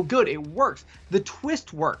it's so good. It works. The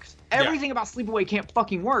twist works. Everything about Sleepaway Camp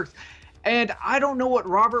fucking works. And I don't know what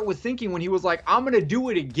Robert was thinking when he was like, I'm gonna do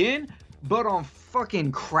it again, but on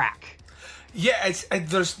fucking crack. Yeah,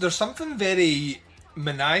 there's something very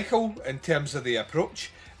maniacal in terms of the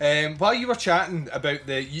approach. While you were chatting about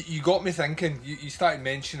you got me thinking. You started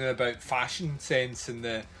mentioning about fashion sense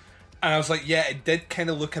and I was like, yeah, it did kind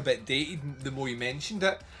of look a bit dated the more you mentioned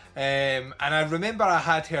it. And I remember I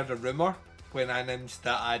had heard a rumour when I announced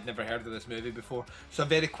that I'd never heard of this movie before, so I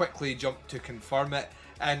very quickly jumped to confirm it.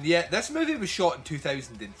 And yeah, this movie was shot in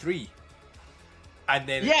 2003. And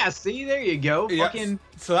then see, there you go. Fucking.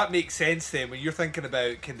 So that makes sense then when you're thinking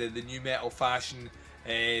about kind of the new metal fashion,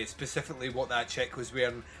 specifically what that chick was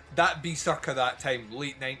wearing. That'd be circa that time,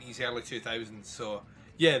 late 90s, early 2000s. So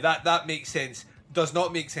yeah, that makes sense. Does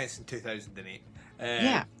not make sense in 2008.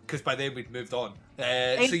 Because by then we'd moved on.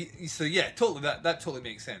 So yeah, totally. That totally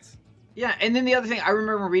makes sense. Yeah, and then the other thing, I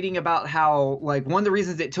remember reading about how, like, one of the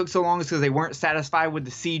reasons it took so long is because they weren't satisfied with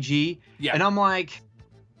the CG. Yeah. And I'm like,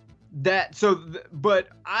 but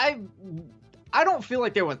I don't feel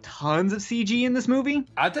like there was tons of CG in this movie.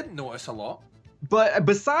 I didn't notice a lot. But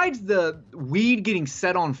besides the weed getting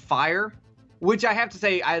set on fire, which I have to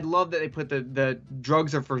say, I love that they put the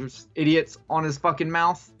drugs are for idiots on his fucking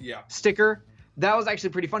mouth sticker. That was actually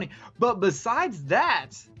pretty funny. But besides that,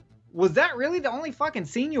 was that really the only fucking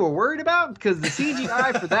scene you were worried about? Because the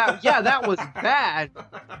CGI for that, that was bad.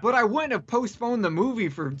 But I wouldn't have postponed the movie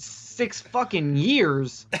for 6 fucking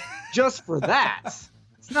years just for that.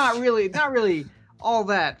 It's not really all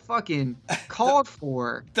that fucking called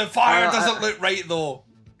for. The fire doesn't look right though.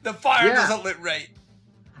 The fire doesn't look right.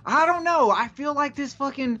 I don't know. I feel like this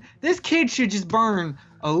kid should just burn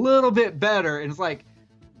a little bit better. And it's like,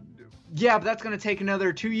 yeah, but that's gonna take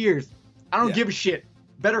another 2 years. I don't give a shit.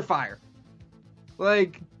 Better fire.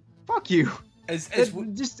 Like, fuck you. It's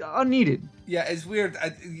just unneeded. Yeah, it's weird.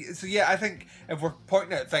 So yeah, I think if we're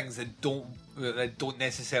pointing out things that don't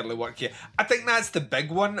necessarily work here, I think that's the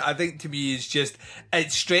big one. I think to me is just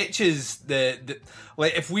it stretches the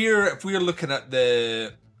like if we're looking at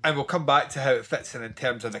the. And we'll come back to how it fits in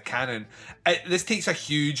terms of the canon. This takes a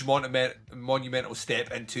huge monumental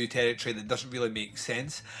step into territory that doesn't really make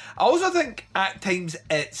sense. I also think at times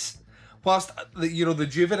it's, whilst the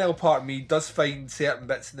juvenile part of me does find certain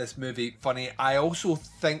bits in this movie funny, I also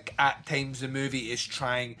think at times the movie is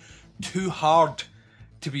trying too hard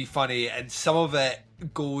to be funny, and some of it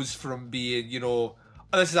goes from being, oh,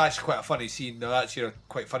 this is actually quite a funny scene, no, that's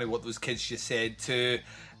quite funny what those kids just said, to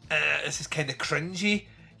this is kind of cringy.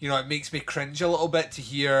 It makes me cringe a little bit to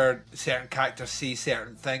hear certain characters say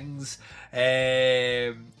certain things.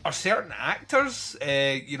 Or certain actors,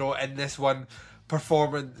 in this one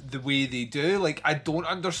performing the way they do. Like, I don't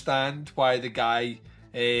understand why the guy,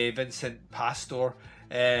 Vincent Pastor,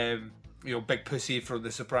 Big Pussy from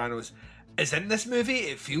The Sopranos, is in this movie.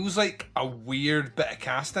 It feels like a weird bit of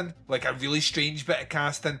casting, like a really strange bit of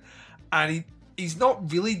casting. And he's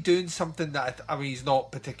not really doing something that, he's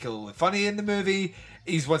not particularly funny in the movie.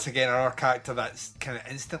 He's once again another character that's kind of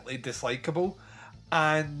instantly dislikable,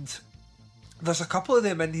 and there's a couple of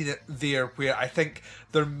them in there where I think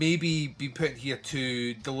they're maybe being put in here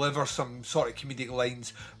to deliver some sort of comedic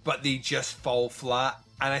lines, but they just fall flat,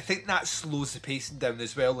 and I think that slows the pacing down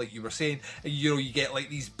as well, like you were saying. You get like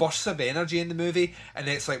these bursts of energy in the movie, and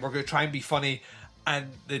it's like we're going to try and be funny, and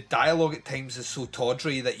the dialogue at times is so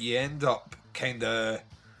tawdry that you end up kind of,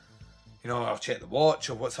 I'll check the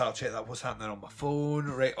watch, or what's happening on my phone,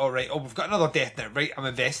 right? All right, we've got another death now, right? I'm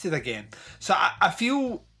invested again. So I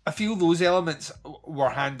feel those elements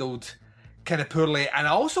were handled kind of poorly, and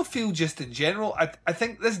I also feel just in general, I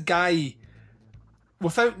think this guy,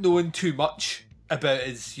 without knowing too much about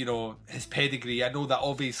his pedigree, I know that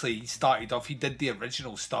obviously he started off, he did the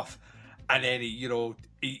original stuff, and then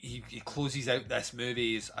he closes out this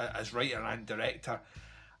movie as writer and director.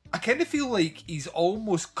 I kind of feel like he's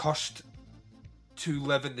almost cursed to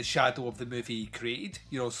live in the shadow of the movie he created,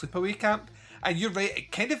 Sleepaway Camp. And you're right,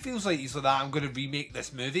 it kind of feels like he's like that, I'm going to remake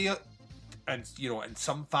this movie, and in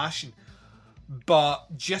some fashion.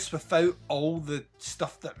 but just without all the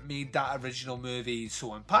stuff that made that original movie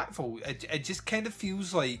so impactful. It just kind of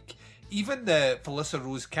feels like even the Felissa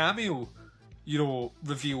Rose cameo, you know,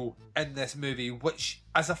 reveal in this movie, which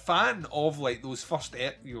as a fan of like those first,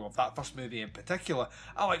 you know, of that first movie in particular,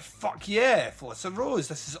 I'm like, fuck yeah, Felissa Rose,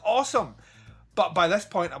 this is awesome. But by this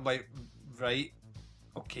point, I'm like, right,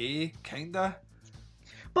 okay, kinda.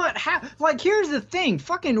 But like, here's the thing.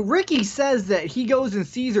 Fucking Ricky says that he goes and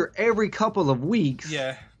sees her every couple of weeks.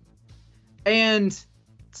 Yeah. And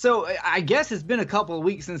so I guess it's been a couple of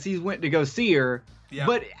weeks since he went to go see her. Yeah.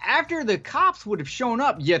 But after the cops would have shown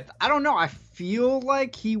up, yet I don't know. I feel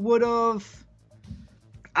like he would have,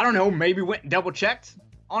 I don't know, maybe went and double checked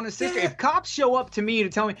on his sister. If cops show up to me to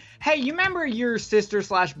tell me, hey, you remember your sister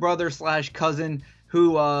 / brother / cousin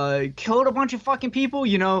who killed a bunch of fucking people,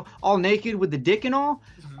 you know, all naked with the dick and all?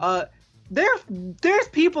 There's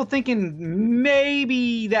people thinking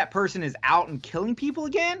maybe that person is out and killing people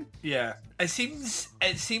again. Yeah, it seems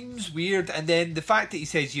weird, and then the fact that he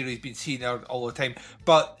says, you know, he's been seeing her all the time,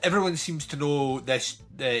 but everyone seems to know this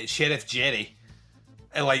Sheriff Jerry,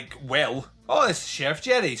 like, well, oh, it's Sheriff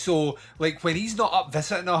Jerry. So like when he's not up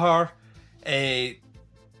visiting her, you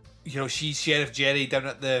know, she's Sheriff Jerry down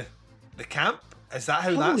at the camp. Is that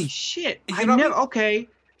how? Holy shit! I never. Okay.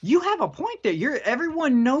 You have a point there.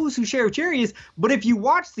 Everyone knows who Sheriff Jerry is, but if you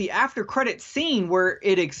watch the after credit scene where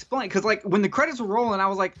it explains, because like when the credits were rolling, I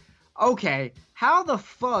was like, okay, how the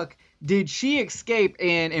fuck did she escape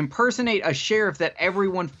and impersonate a sheriff that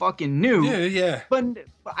everyone fucking knew? Yeah. But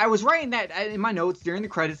I was writing that in my notes during the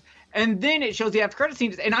credits, and then it shows the after credit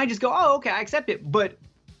scenes, and I just go, oh, okay, I accept it. But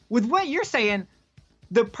with what you're saying,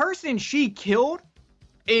 the person she killed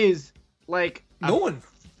is like no one.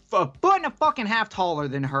 A foot and a fucking half taller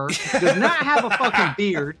than her, does not have a fucking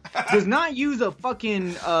beard, does not use a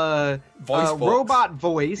fucking robot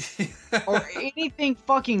voice or anything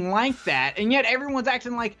fucking like that, and yet everyone's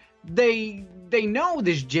acting like they know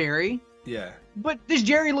this Jerry. Yeah. But this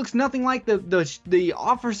Jerry looks nothing like the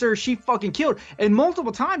officer she fucking killed. And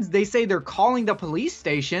multiple times they say they're calling the police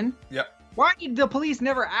station. Yep. Why did the police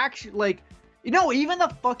never actually, like, you know, even the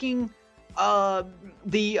fucking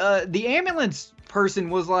the ambulance person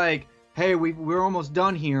was like, hey, we're almost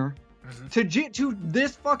done here. To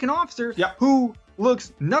this fucking officer who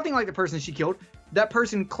looks nothing like the person she killed. That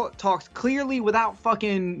person talks clearly without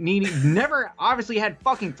fucking needing, never obviously had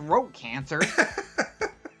fucking throat cancer.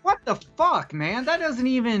 What the fuck, man? That doesn't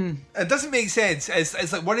even... It doesn't make sense.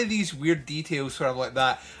 It's like one of these weird details where I'm like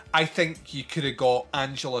that. I think you could have got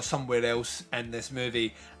Angela somewhere else in this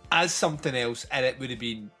movie as something else and it would have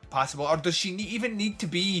been possible. Or does she even need to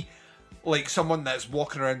be like someone that's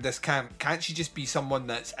walking around this camp? Can't she just be someone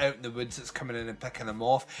that's out in the woods that's coming in and picking them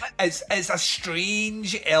off? It's a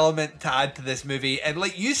strange element to add to this movie. And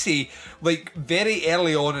like you say, like very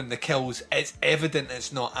early on in the kills, it's evident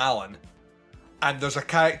it's not Alan. And there's a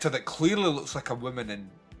character that clearly looks like a woman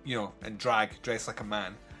in drag, dressed like a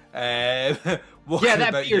man. Yeah,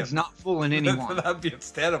 that beard's not fooling anyone. That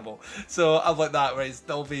beard's terrible. So I'm like that, where it's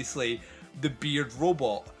obviously the beard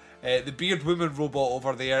robot. The beard woman robot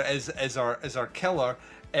over there is our killer.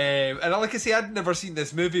 And like I say, I'd never seen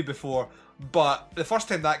this movie before, but the first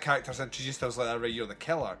time that character's introduced, I was like, right, you're the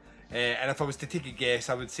killer. And if I was to take a guess,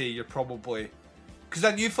 I would say you're probably... Because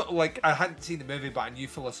I knew, like, I hadn't seen the movie, but I knew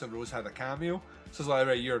Felissa Rose had a cameo. So I was like,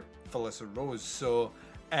 right, you're Felissa Rose. So,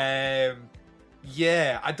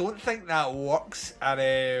 yeah, I don't think that works.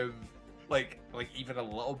 And, like even a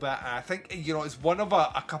little bit. And I think, it's one of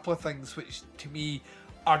a couple of things which, to me,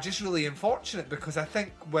 are just really unfortunate, because I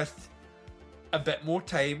think with a bit more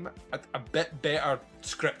time, a bit better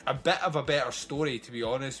script, a bit of a better story, to be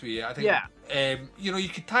honest with you, I think, you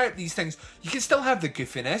could tie up these things. You can still have the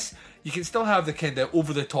goofiness, you can still have the kind of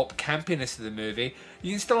over-the-top campiness of the movie,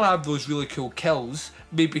 you can still have those really cool kills,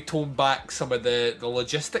 maybe tone back some of the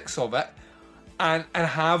logistics of it, and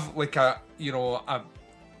have like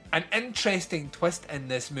an interesting twist in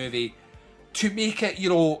this movie to make it,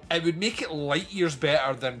 it would make it light years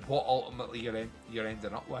better than what ultimately you're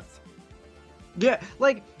ending up with. Yeah,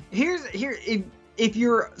 like, if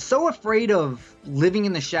you're so afraid of living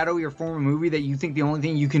in the shadow of your former movie that you think the only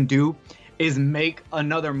thing you can do is make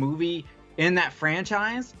another movie in that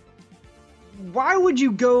franchise, why would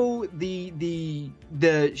you go the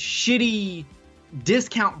shitty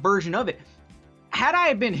discount version of it? Had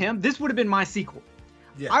I been him, this would have been my sequel.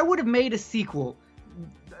 Yeah. I would have made a sequel.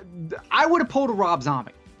 I would have pulled a Rob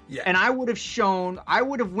Zombie. Yeah. And I would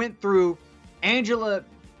have went through Angela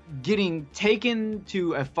getting taken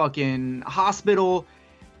to a fucking hospital,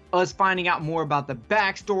 us finding out more about the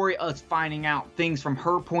backstory, us finding out things from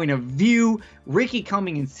her point of view, Ricky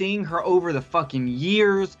coming and seeing her over the fucking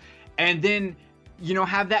years, and then, you know,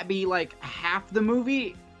 have that be like half the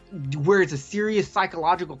movie where it's a serious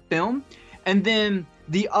psychological film, and then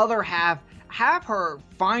the other half, have her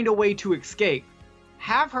find a way to escape,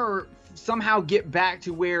 have her somehow get back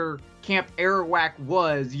to where Camp Arawak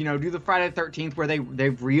was, you know, do the Friday the 13th where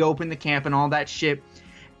they've reopened the camp and all that shit,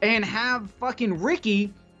 and have fucking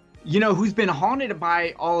Ricky, you know, who's been haunted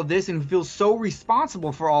by all of this and who feels so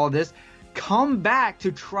responsible for all of this, come back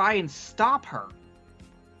to try and stop her.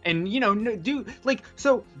 And, you know, do, like,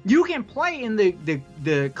 so you can play in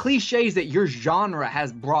the cliches that your genre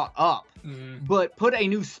has brought up, but put a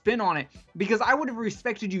new spin on it, because I would have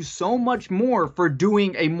respected you so much more for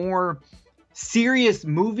doing a more serious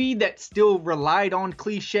movie that still relied on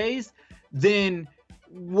cliches than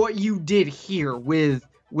what you did here with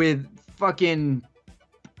fucking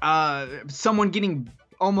someone getting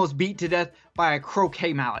almost beat to death by a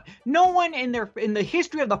croquet mallet. No one in the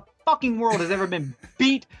history of the fucking world has ever been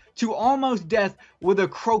beat to almost death with a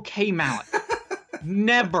croquet mallet.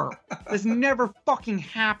 Never. This never fucking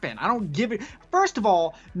happened. I don't give it. First of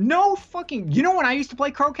all, no fucking. You know when I used to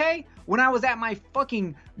play croquet? When I was at my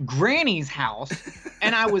fucking granny's house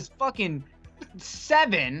and I was fucking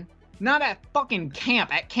 7. Not at fucking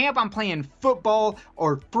camp. At camp, I'm playing football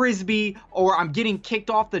or frisbee, or I'm getting kicked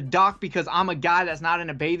off the dock because I'm a guy that's not in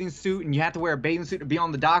a bathing suit, and you have to wear a bathing suit to be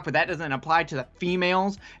on the dock, but that doesn't apply to the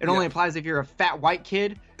females. It only applies if you're a fat white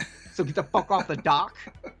kid. So get the fuck off the dock.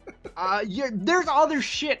 There's other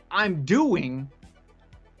shit I'm doing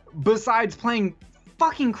besides playing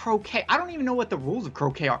fucking croquet. I don't even know what the rules of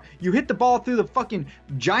croquet are. You hit the ball through the fucking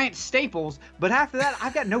giant staples, but after that,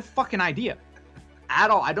 I've got no fucking idea at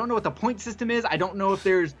all. I don't know what the point system is. I don't know if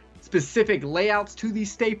there's specific layouts to these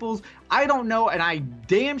staples. I don't know, and I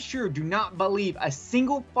damn sure do not believe a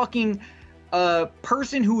single fucking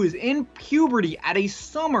person who is in puberty at a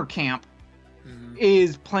summer camp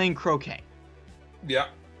is playing croquet. Yeah,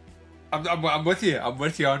 I'm with you. I'm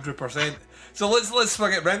with you 100%. So let's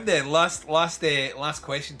swing it round then. Last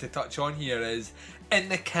question to touch on here is, in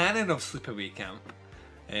the canon of Sleepaway Camp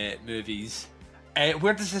movies,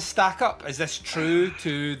 where does this stack up? Is this true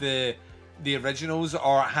to the originals,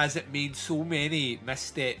 or has it made so many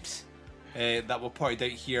missteps that were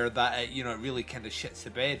pointed out here that it really kind of shits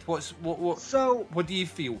the bed? What do you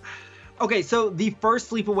feel? Okay, so the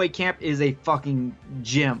first Sleepaway Camp is a fucking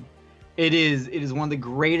gem. It is one of the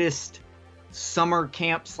greatest summer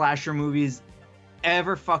camp slasher movies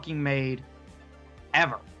ever fucking made,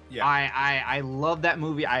 ever. Yeah. I love that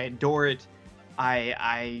movie. I adore it.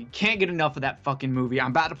 I can't get enough of that fucking movie.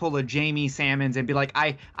 I'm about to pull a Jamie Sammons and be like,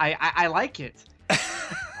 I like it.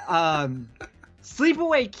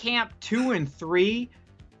 Sleepaway Camp 2 and 3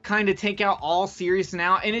 kind of take out all seriousness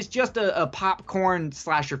now, and it's just a popcorn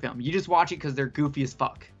slasher film. You just watch it because they're goofy as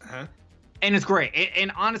fuck. And it's great.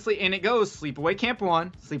 And honestly, and it goes Sleepaway Camp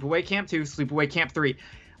 1, Sleepaway Camp 2, Sleepaway Camp 3.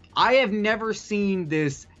 I have never seen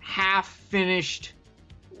this half-finished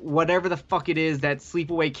whatever the fuck it is that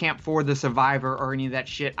Sleepaway Camp 4 The Survivor or any of that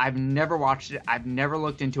shit. I've never watched it. I've never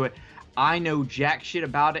looked into it. I know jack shit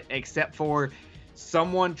about it except for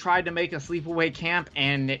someone tried to make a Sleepaway Camp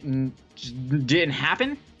and it didn't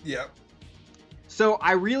happen. Yeah. So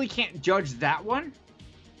I really can't judge that one.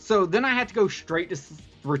 So then I had to go straight to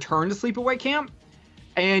Return to Sleepaway Camp.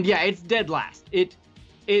 And yeah, it's dead last. It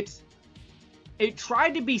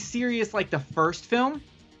tried to be serious like the first film.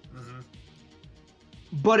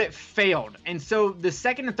 But it failed. And so the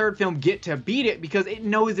second and third film get to beat it because it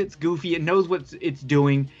knows it's goofy. It knows what it's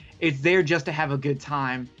doing. It's there just to have a good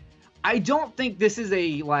time. I don't think this is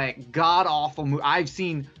a like god-awful movie. I've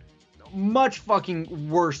seen much fucking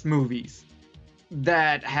worse movies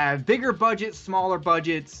that have bigger budgets, smaller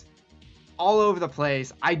budgets, all over the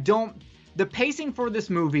place. The pacing for this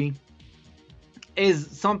movie is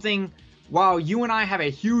something. While you and I have a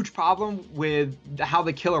huge problem with how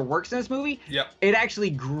the killer works in this movie, it actually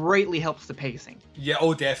greatly helps the pacing. Yeah,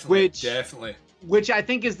 oh, definitely. Definitely. Which I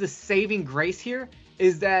think is the saving grace here,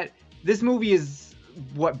 is that this movie is,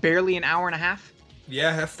 barely an hour and a half?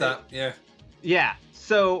 Yeah, if that, yeah. Yeah,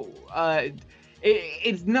 so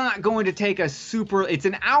it's not going to take it's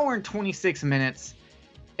an hour and 26 minutes.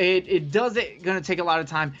 It doesn't going to take a lot of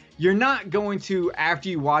time. You're not going to, after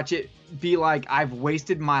you watch it, be like, I've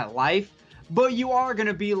wasted my life. But you are going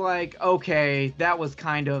to be like, okay, that was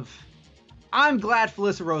kind of... I'm glad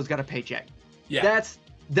Felissa Rose got a paycheck. Yeah.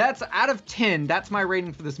 That's out of 10, that's my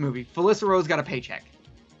rating for this movie. Felissa Rose got a paycheck.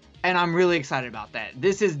 And I'm really excited about that.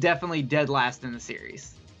 This is definitely dead last in the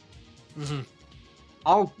series.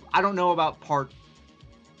 I don't know about part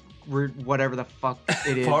whatever the fuck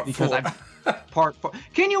it is Part because 4. Part 4.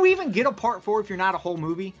 Can you even get a part 4 if you're not a whole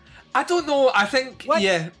movie? I don't know. I think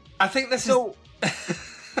I think this is.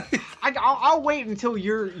 I'll wait until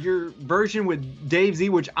your version with Dave Z,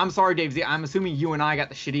 which I'm sorry, Dave Z. I'm assuming you and I got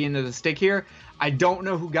the shitty end of the stick here. I don't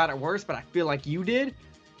know who got it worse, but I feel like you did.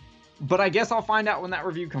 But I guess I'll find out when that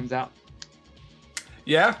review comes out.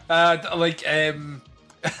 Yeah, yeah.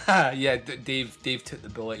 Dave took the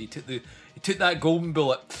bullet. He took that golden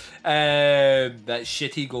bullet, that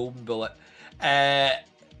shitty golden bullet.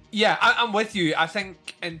 Yeah, I'm with you. I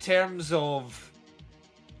think in terms of.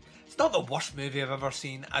 It's not the worst movie I've ever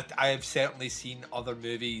seen. I have certainly seen other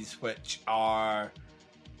movies which are,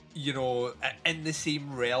 you know, in the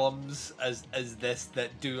same realms as this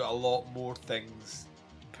that do a lot more things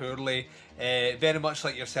poorly. Very much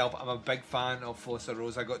like yourself, I'm a big fan of Felissa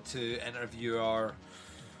Rose. I got to interview her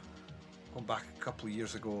going back a couple of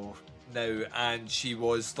years ago now, and she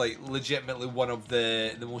was like legitimately one of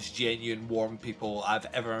the most genuine, warm people I've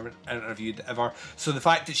ever interviewed ever. So the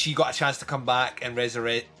fact that she got a chance to come back and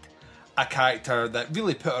resurrect a character that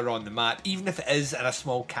really put her on the map, even if it is in a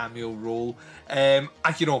small cameo role, I'm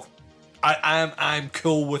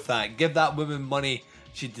cool with that. Give that woman money;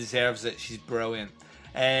 she deserves it. She's brilliant.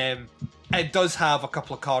 It does have a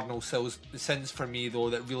couple of cardinal sins for me though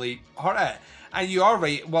that really hurt it. And you are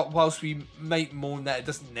right. Whilst we might moan that it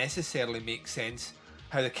doesn't necessarily make sense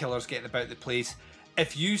how the killer's getting about the place,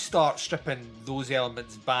 if you start stripping those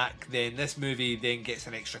elements back, then this movie then gets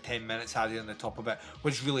an extra 10 minutes added on the top of it,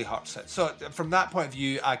 which really hurts it. So from that point of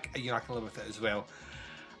view, I can live with it as well.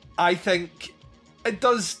 I think it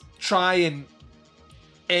does try and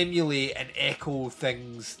emulate and echo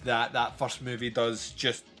things that first movie does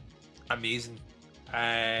just amazing,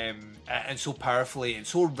 and so powerfully and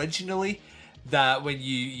so originally that when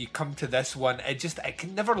you come to this one, it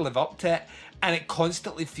can never live up to it, and it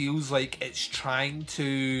constantly feels like it's trying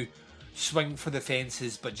to swing for the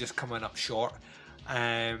fences but just coming up short.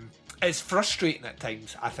 It's frustrating at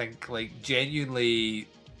times, I think, like genuinely,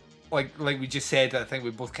 like we just said, I think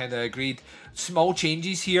we both kind of agreed, small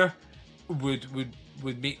changes here would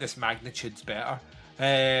make this magnitudes better.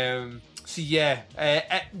 So yeah,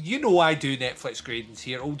 you know I do Netflix gradings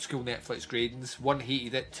here, old school Netflix gradings. 1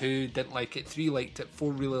 hated it, 2 didn't like it, 3 liked it,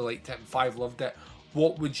 4 really liked it, and 5 loved it.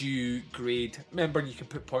 What would you grade? Remember, you can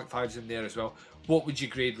put 0.5s in there as well. What would you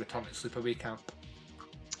grade Return to Sleepaway Camp?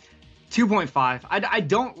 2.5. I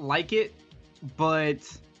don't like it, but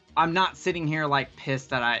I'm not sitting here like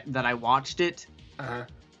pissed that I watched it.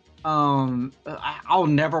 I'll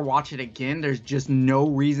never watch it again. There's just no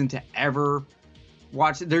reason to ever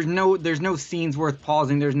watch it. There's no scenes worth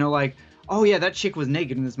pausing. There's no like, oh yeah, that chick was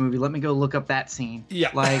naked in this movie, let me go look up that scene.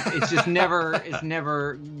 Yeah. Like it's just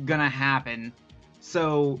never gonna happen.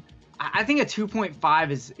 So I think a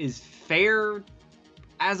 2.5 is fair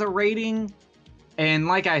as a rating. And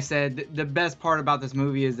like I said, the best part about this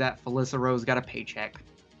movie is that Felissa Rose got a paycheck.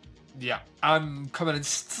 Yeah, I'm coming in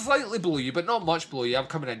slightly below you, but not much below you. I'm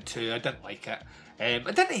coming in 2. I didn't like it. I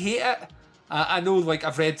didn't hate it. I know, like,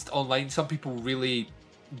 I've read online, some people really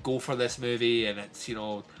go for this movie, and it's, you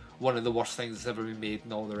know, one of the worst things that's ever been made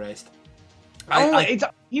and all the rest.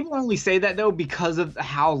 People only say that, though, because of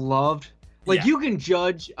how loved. Like, you can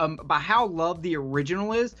judge by how loved the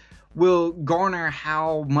original is, will garner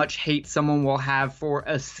how much hate someone will have for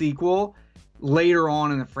a sequel later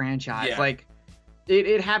on in the franchise. Yeah. Like,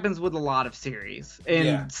 it happens with a lot of series.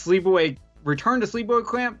 And Return to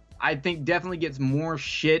Sleepaway Camp, I think definitely gets more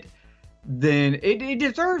shit than it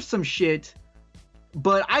deserves some shit,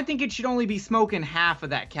 but I think it should only be smoking half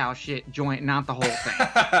of that cow shit joint, not the whole thing.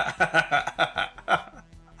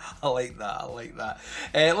 I like that.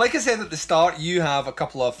 Like I said at the start, you have a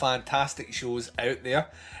couple of fantastic shows out there.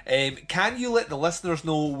 Can you let the listeners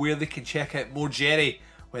know where they can check out more Jerry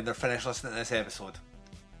when they're finished listening to this episode?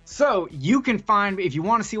 So you can find, if you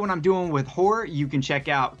want to see what I'm doing with horror, you can check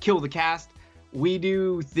out Kill the Cast. We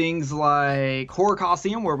do things like Horror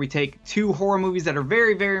Coliseum, where we take 2 horror movies that are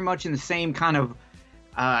very, very much in the same kind of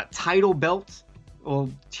title belt or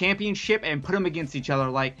championship and put them against each other,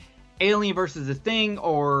 like Alien versus The Thing,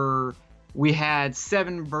 or we had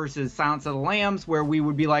Seven versus Silence of the Lambs, where we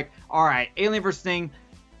would be like, all right, Alien versus Thing,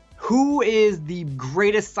 who is the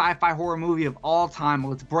greatest sci-fi horror movie of all time?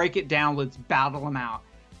 Let's break it down. Let's battle them out.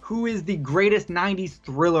 Who is the greatest 90s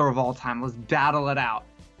thriller of all time? Let's battle it out.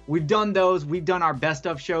 We've done those. We've done our best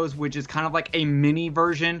of shows, which is kind of like a mini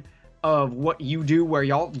version of what you do, where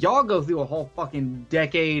y'all go through a whole fucking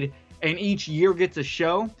decade and each year gets a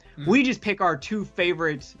show. We just pick our 2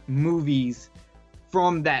 favorite movies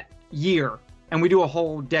from that year and we do a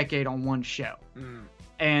whole decade on one show.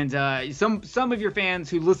 And some of your fans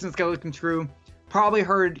who listen to Skeleton Crew probably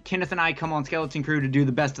heard Kenneth and I come on Skeleton Crew to do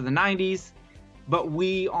the best of the 90s. But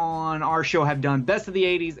we on our show have done best of the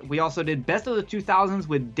 80s. We also did best of the 2000s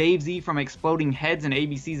with Dave Z from Exploding Heads and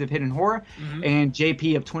ABCs of Hidden Horror, and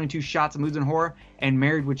JP of 22 Shots of Moods and Horror, and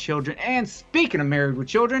Married with Children. And speaking of Married with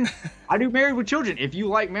Children, I do Married with Children. If you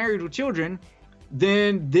like Married with Children,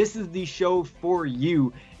 then this is the show for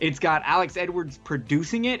you. It's got Alex Edwards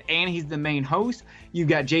producing it, and he's the main host. You've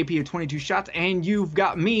got JP of 22 Shots, and you've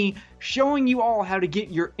got me showing you all how to get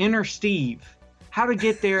your inner Steve. How to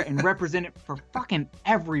get there and represent it for fucking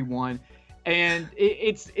everyone. And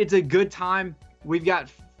it's a good time. We've got...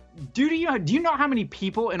 Do you know how many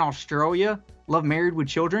people in Australia love Married with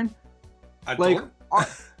Children? I don't.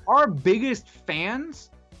 Our biggest fans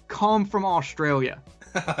come from Australia.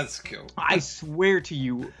 That's cool. I swear to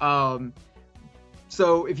you.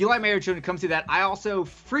 So if you like Married with Children, come see that. I also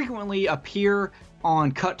frequently appear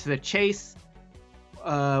on Cut to the Chase,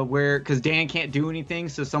 because Dan can't do anything,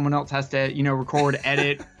 so someone else has to, record,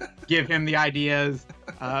 edit, give him the ideas,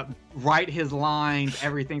 write his lines,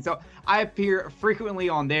 everything. So I appear frequently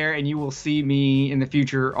on there, and you will see me in the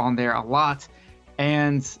future on there a lot.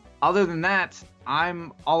 And other than that,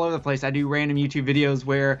 I'm all over the place. I do random YouTube videos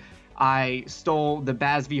where I stole the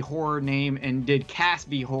Baz v Horror name and did Cass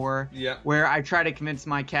v Horror, where I try to convince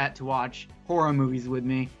my cat to watch horror movies with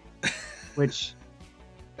me, which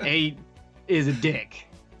is a dick,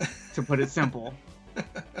 to put it simple.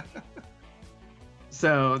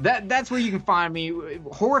 So that's where you can find me.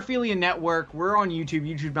 Horrorphilia Network. We're on YouTube,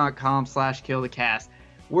 youtube.com/killthecast.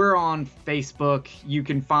 We're on Facebook. You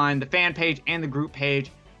can find the fan page and the group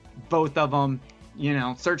page, both of them.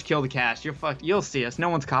 Search Kill the Cast. You'll see us. No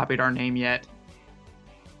one's copied our name yet.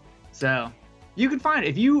 So you can find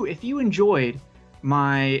it. If you enjoyed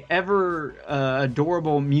my ever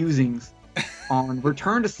adorable musings on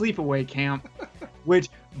Return to Sleepaway Camp, which,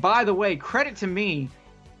 by the way, credit to me,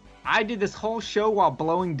 I did this whole show while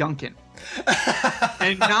blowing Duncan.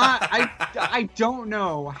 And I don't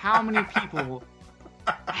know how many people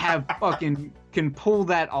have can pull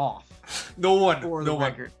that off. No one.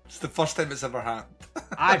 It's the first time it's ever happened.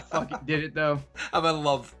 I fucking did it, though. I'm in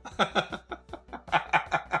love.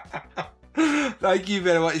 Thank you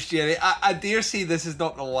very much, Jerry. I dare say this is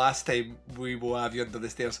not the last time we will have you under the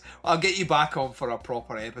stairs. I'll get you back on for a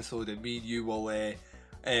proper episode, and me and you will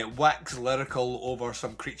wax lyrical over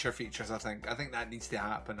some creature features. I think that needs to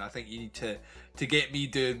happen. I think you need to get me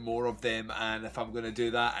doing more of them, and if I'm going to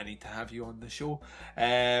do that, I need to have you on the show.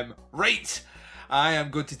 Right. I am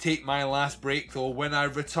going to take my last break, though. When I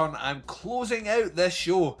return, I'm closing out this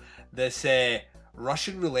show. This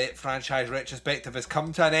Russian Roulette franchise retrospective has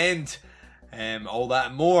come to an end. All that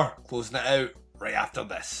and more, closing it out right after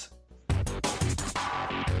this.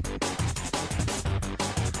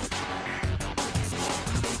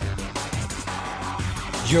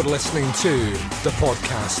 You're listening to the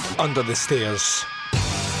podcast Under the Stairs.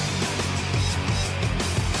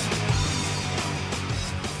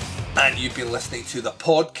 And you've been listening to the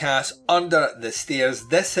podcast Under the Stairs.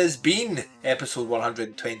 This has been episode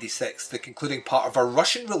 126, the concluding part of our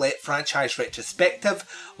Russian Roulette franchise retrospective,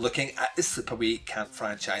 looking at the Sleepaway Camp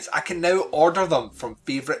franchise. I can now order them from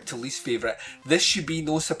favourite to least favourite. This should be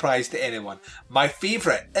no surprise to anyone. My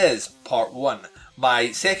favourite is part 1.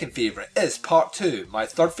 My second favourite is part 2. My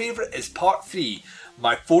third favourite is part 3.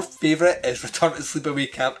 My fourth favourite is Return to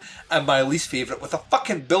Sleepaway Camp. And my least favourite, with a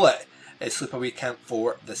fucking bullet, is Sleepaway Camp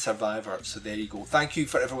 4 The Survivor. So there you go. Thank you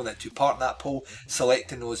for everyone that took part in that poll,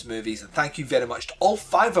 selecting those movies, and thank you very much to all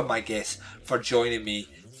 5 of my guests for joining me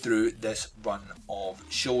through this run of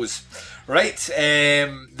shows. Right,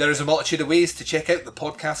 there is a multitude of ways to check out the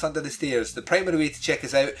podcast Under the Stairs. The primary way to check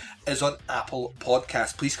us out is on Apple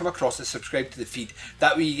Podcasts. Please come across and subscribe to the feed.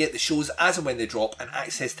 That way you get the shows as and when they drop, and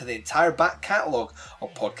access to the entire back catalogue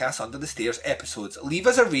of Podcasts Under the Stairs episodes. Leave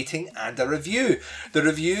us a rating and a review. The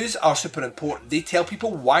reviews are super important. They tell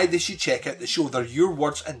people why they should check out the show. They're your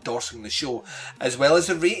words endorsing the show, as well as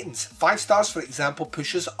the ratings. 5 stars, for example,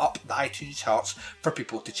 pushes up the iTunes charts for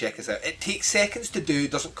people to check us out. It takes seconds to do,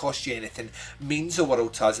 doesn't cost you anything, means the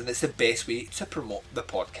world to us, and it's the best way to promote the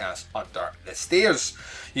podcast Under the Stairs.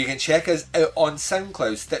 You can check us out on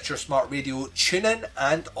SoundCloud, Stitcher Smart Radio, TuneIn,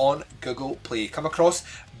 and on Google Play. Come across,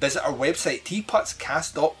 visit our website,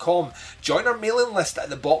 teapotscast.com. Join our mailing list at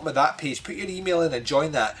the bottom of that page. Put your email in and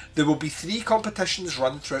join that. There will be 3 competitions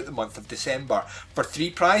run throughout the month of December. For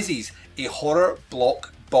 3 prizes, a horror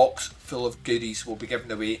block box full of goodies will be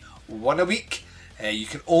given away, 1 a week. You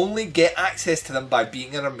can only get access to them by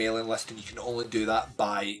being in our mailing list, and you can only do that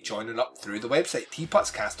by joining up through the website,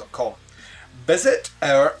 teapotscast.com. visit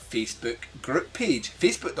our Facebook group page,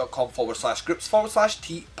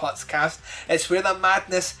 facebook.com/groups/TPutsCast. It's where the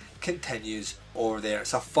madness continues over there.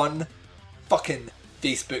 It's a fun fucking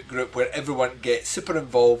Facebook group where everyone gets super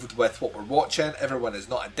involved with what we're watching. Everyone is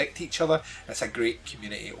not addicted to each other. It's a great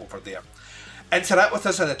community over there. Interact with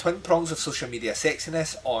us on the twin prongs of social media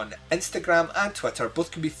sexiness on Instagram and Twitter.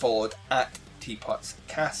 Both can be followed at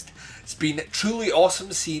TPutsCast. It's been truly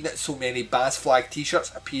awesome seeing so many Baz Flag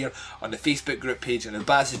t-shirts appear on the Facebook group page, and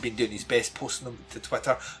Baz has been doing his best posting them to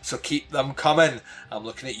Twitter, so keep them coming. I'm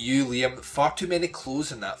looking at you, Liam. Far too many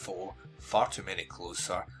clothes in that photo. Far too many clothes,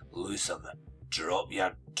 sir. Lose them. Drop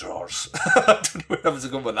your drawers. I don't know where I was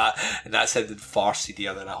going with that, and that sounded far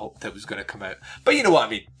seedier than I hoped it was going to come out. But you know what I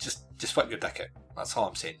mean. Just whip your dick out. That's all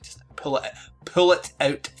I'm saying. Just pull it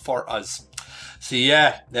out for us. So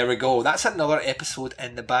yeah, there we go. That's another episode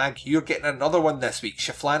in the bag. You're getting another one this week.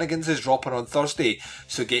 Shaflanagans is dropping on Thursday,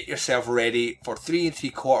 so get yourself ready for 3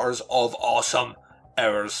 3/4 of awesome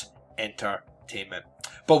hours entertainment.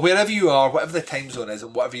 But wherever you are, whatever the time zone is,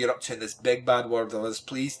 and whatever you're up to in this big bad world of us,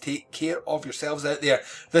 please take care of yourselves out there.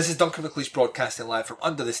 This is Duncan McLeish broadcasting live from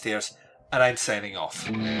under the stairs, and I'm signing off.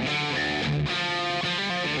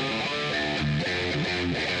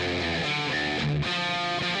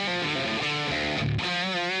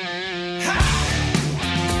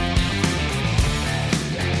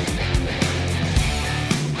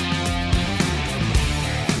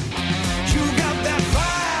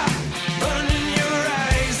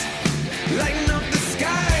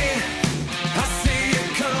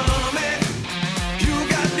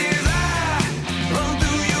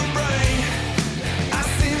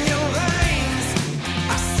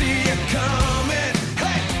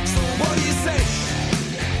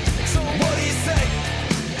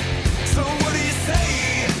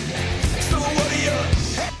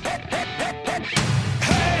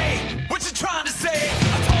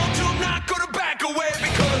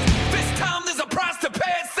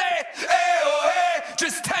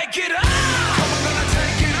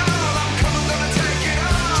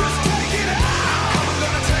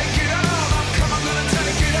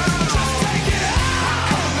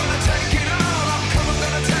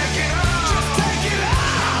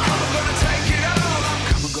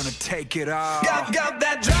 Take it all. Got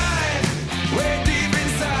that drive way deep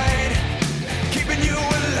inside, keeping you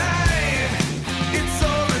alive. It's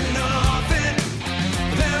all or nothing.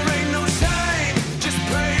 There ain't no shine, just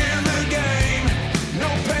playing the game. No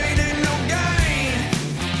pain and no gain,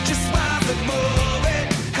 just rise above it.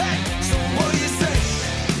 Hey, so what do you say?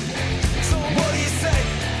 So what do you say?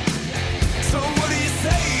 So what do you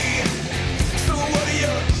say? So what do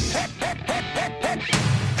you?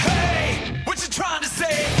 Hey, what you trying to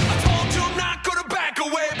say?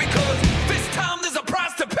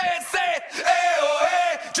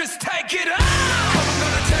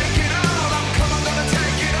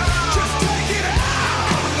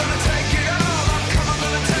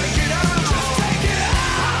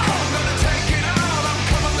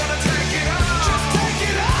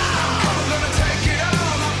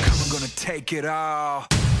 Take it all.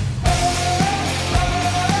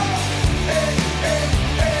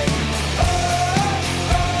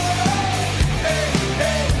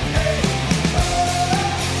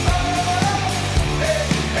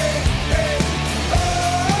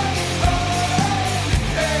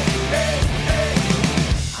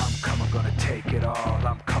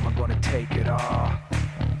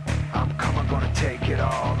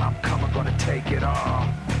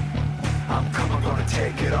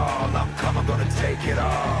 Take it all, I'm coming, gonna take it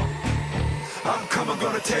all. I'm coming,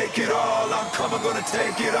 gonna take it all. I'm coming, gonna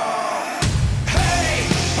take it all. Hey,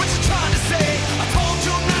 what you trying to say? I told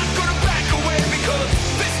you I'm not gonna back away because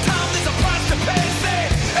this time there's a price to pay. Say,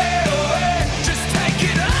 hey, oh, hey, just take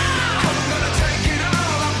it all. I'm gonna take it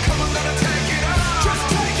all. I'm coming, gonna take it all. Just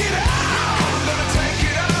take it all. I'm gonna take it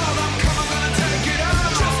all. I'm coming, gonna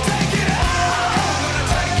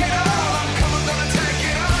take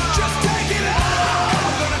it all. Just take it all.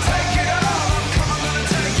 I'm gonna take it all. I'm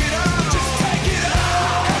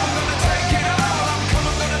coming,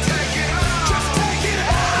 gonna take it all. Just take it all.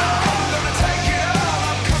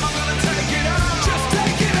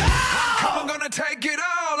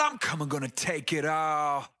 I'm gonna take it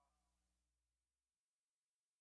all.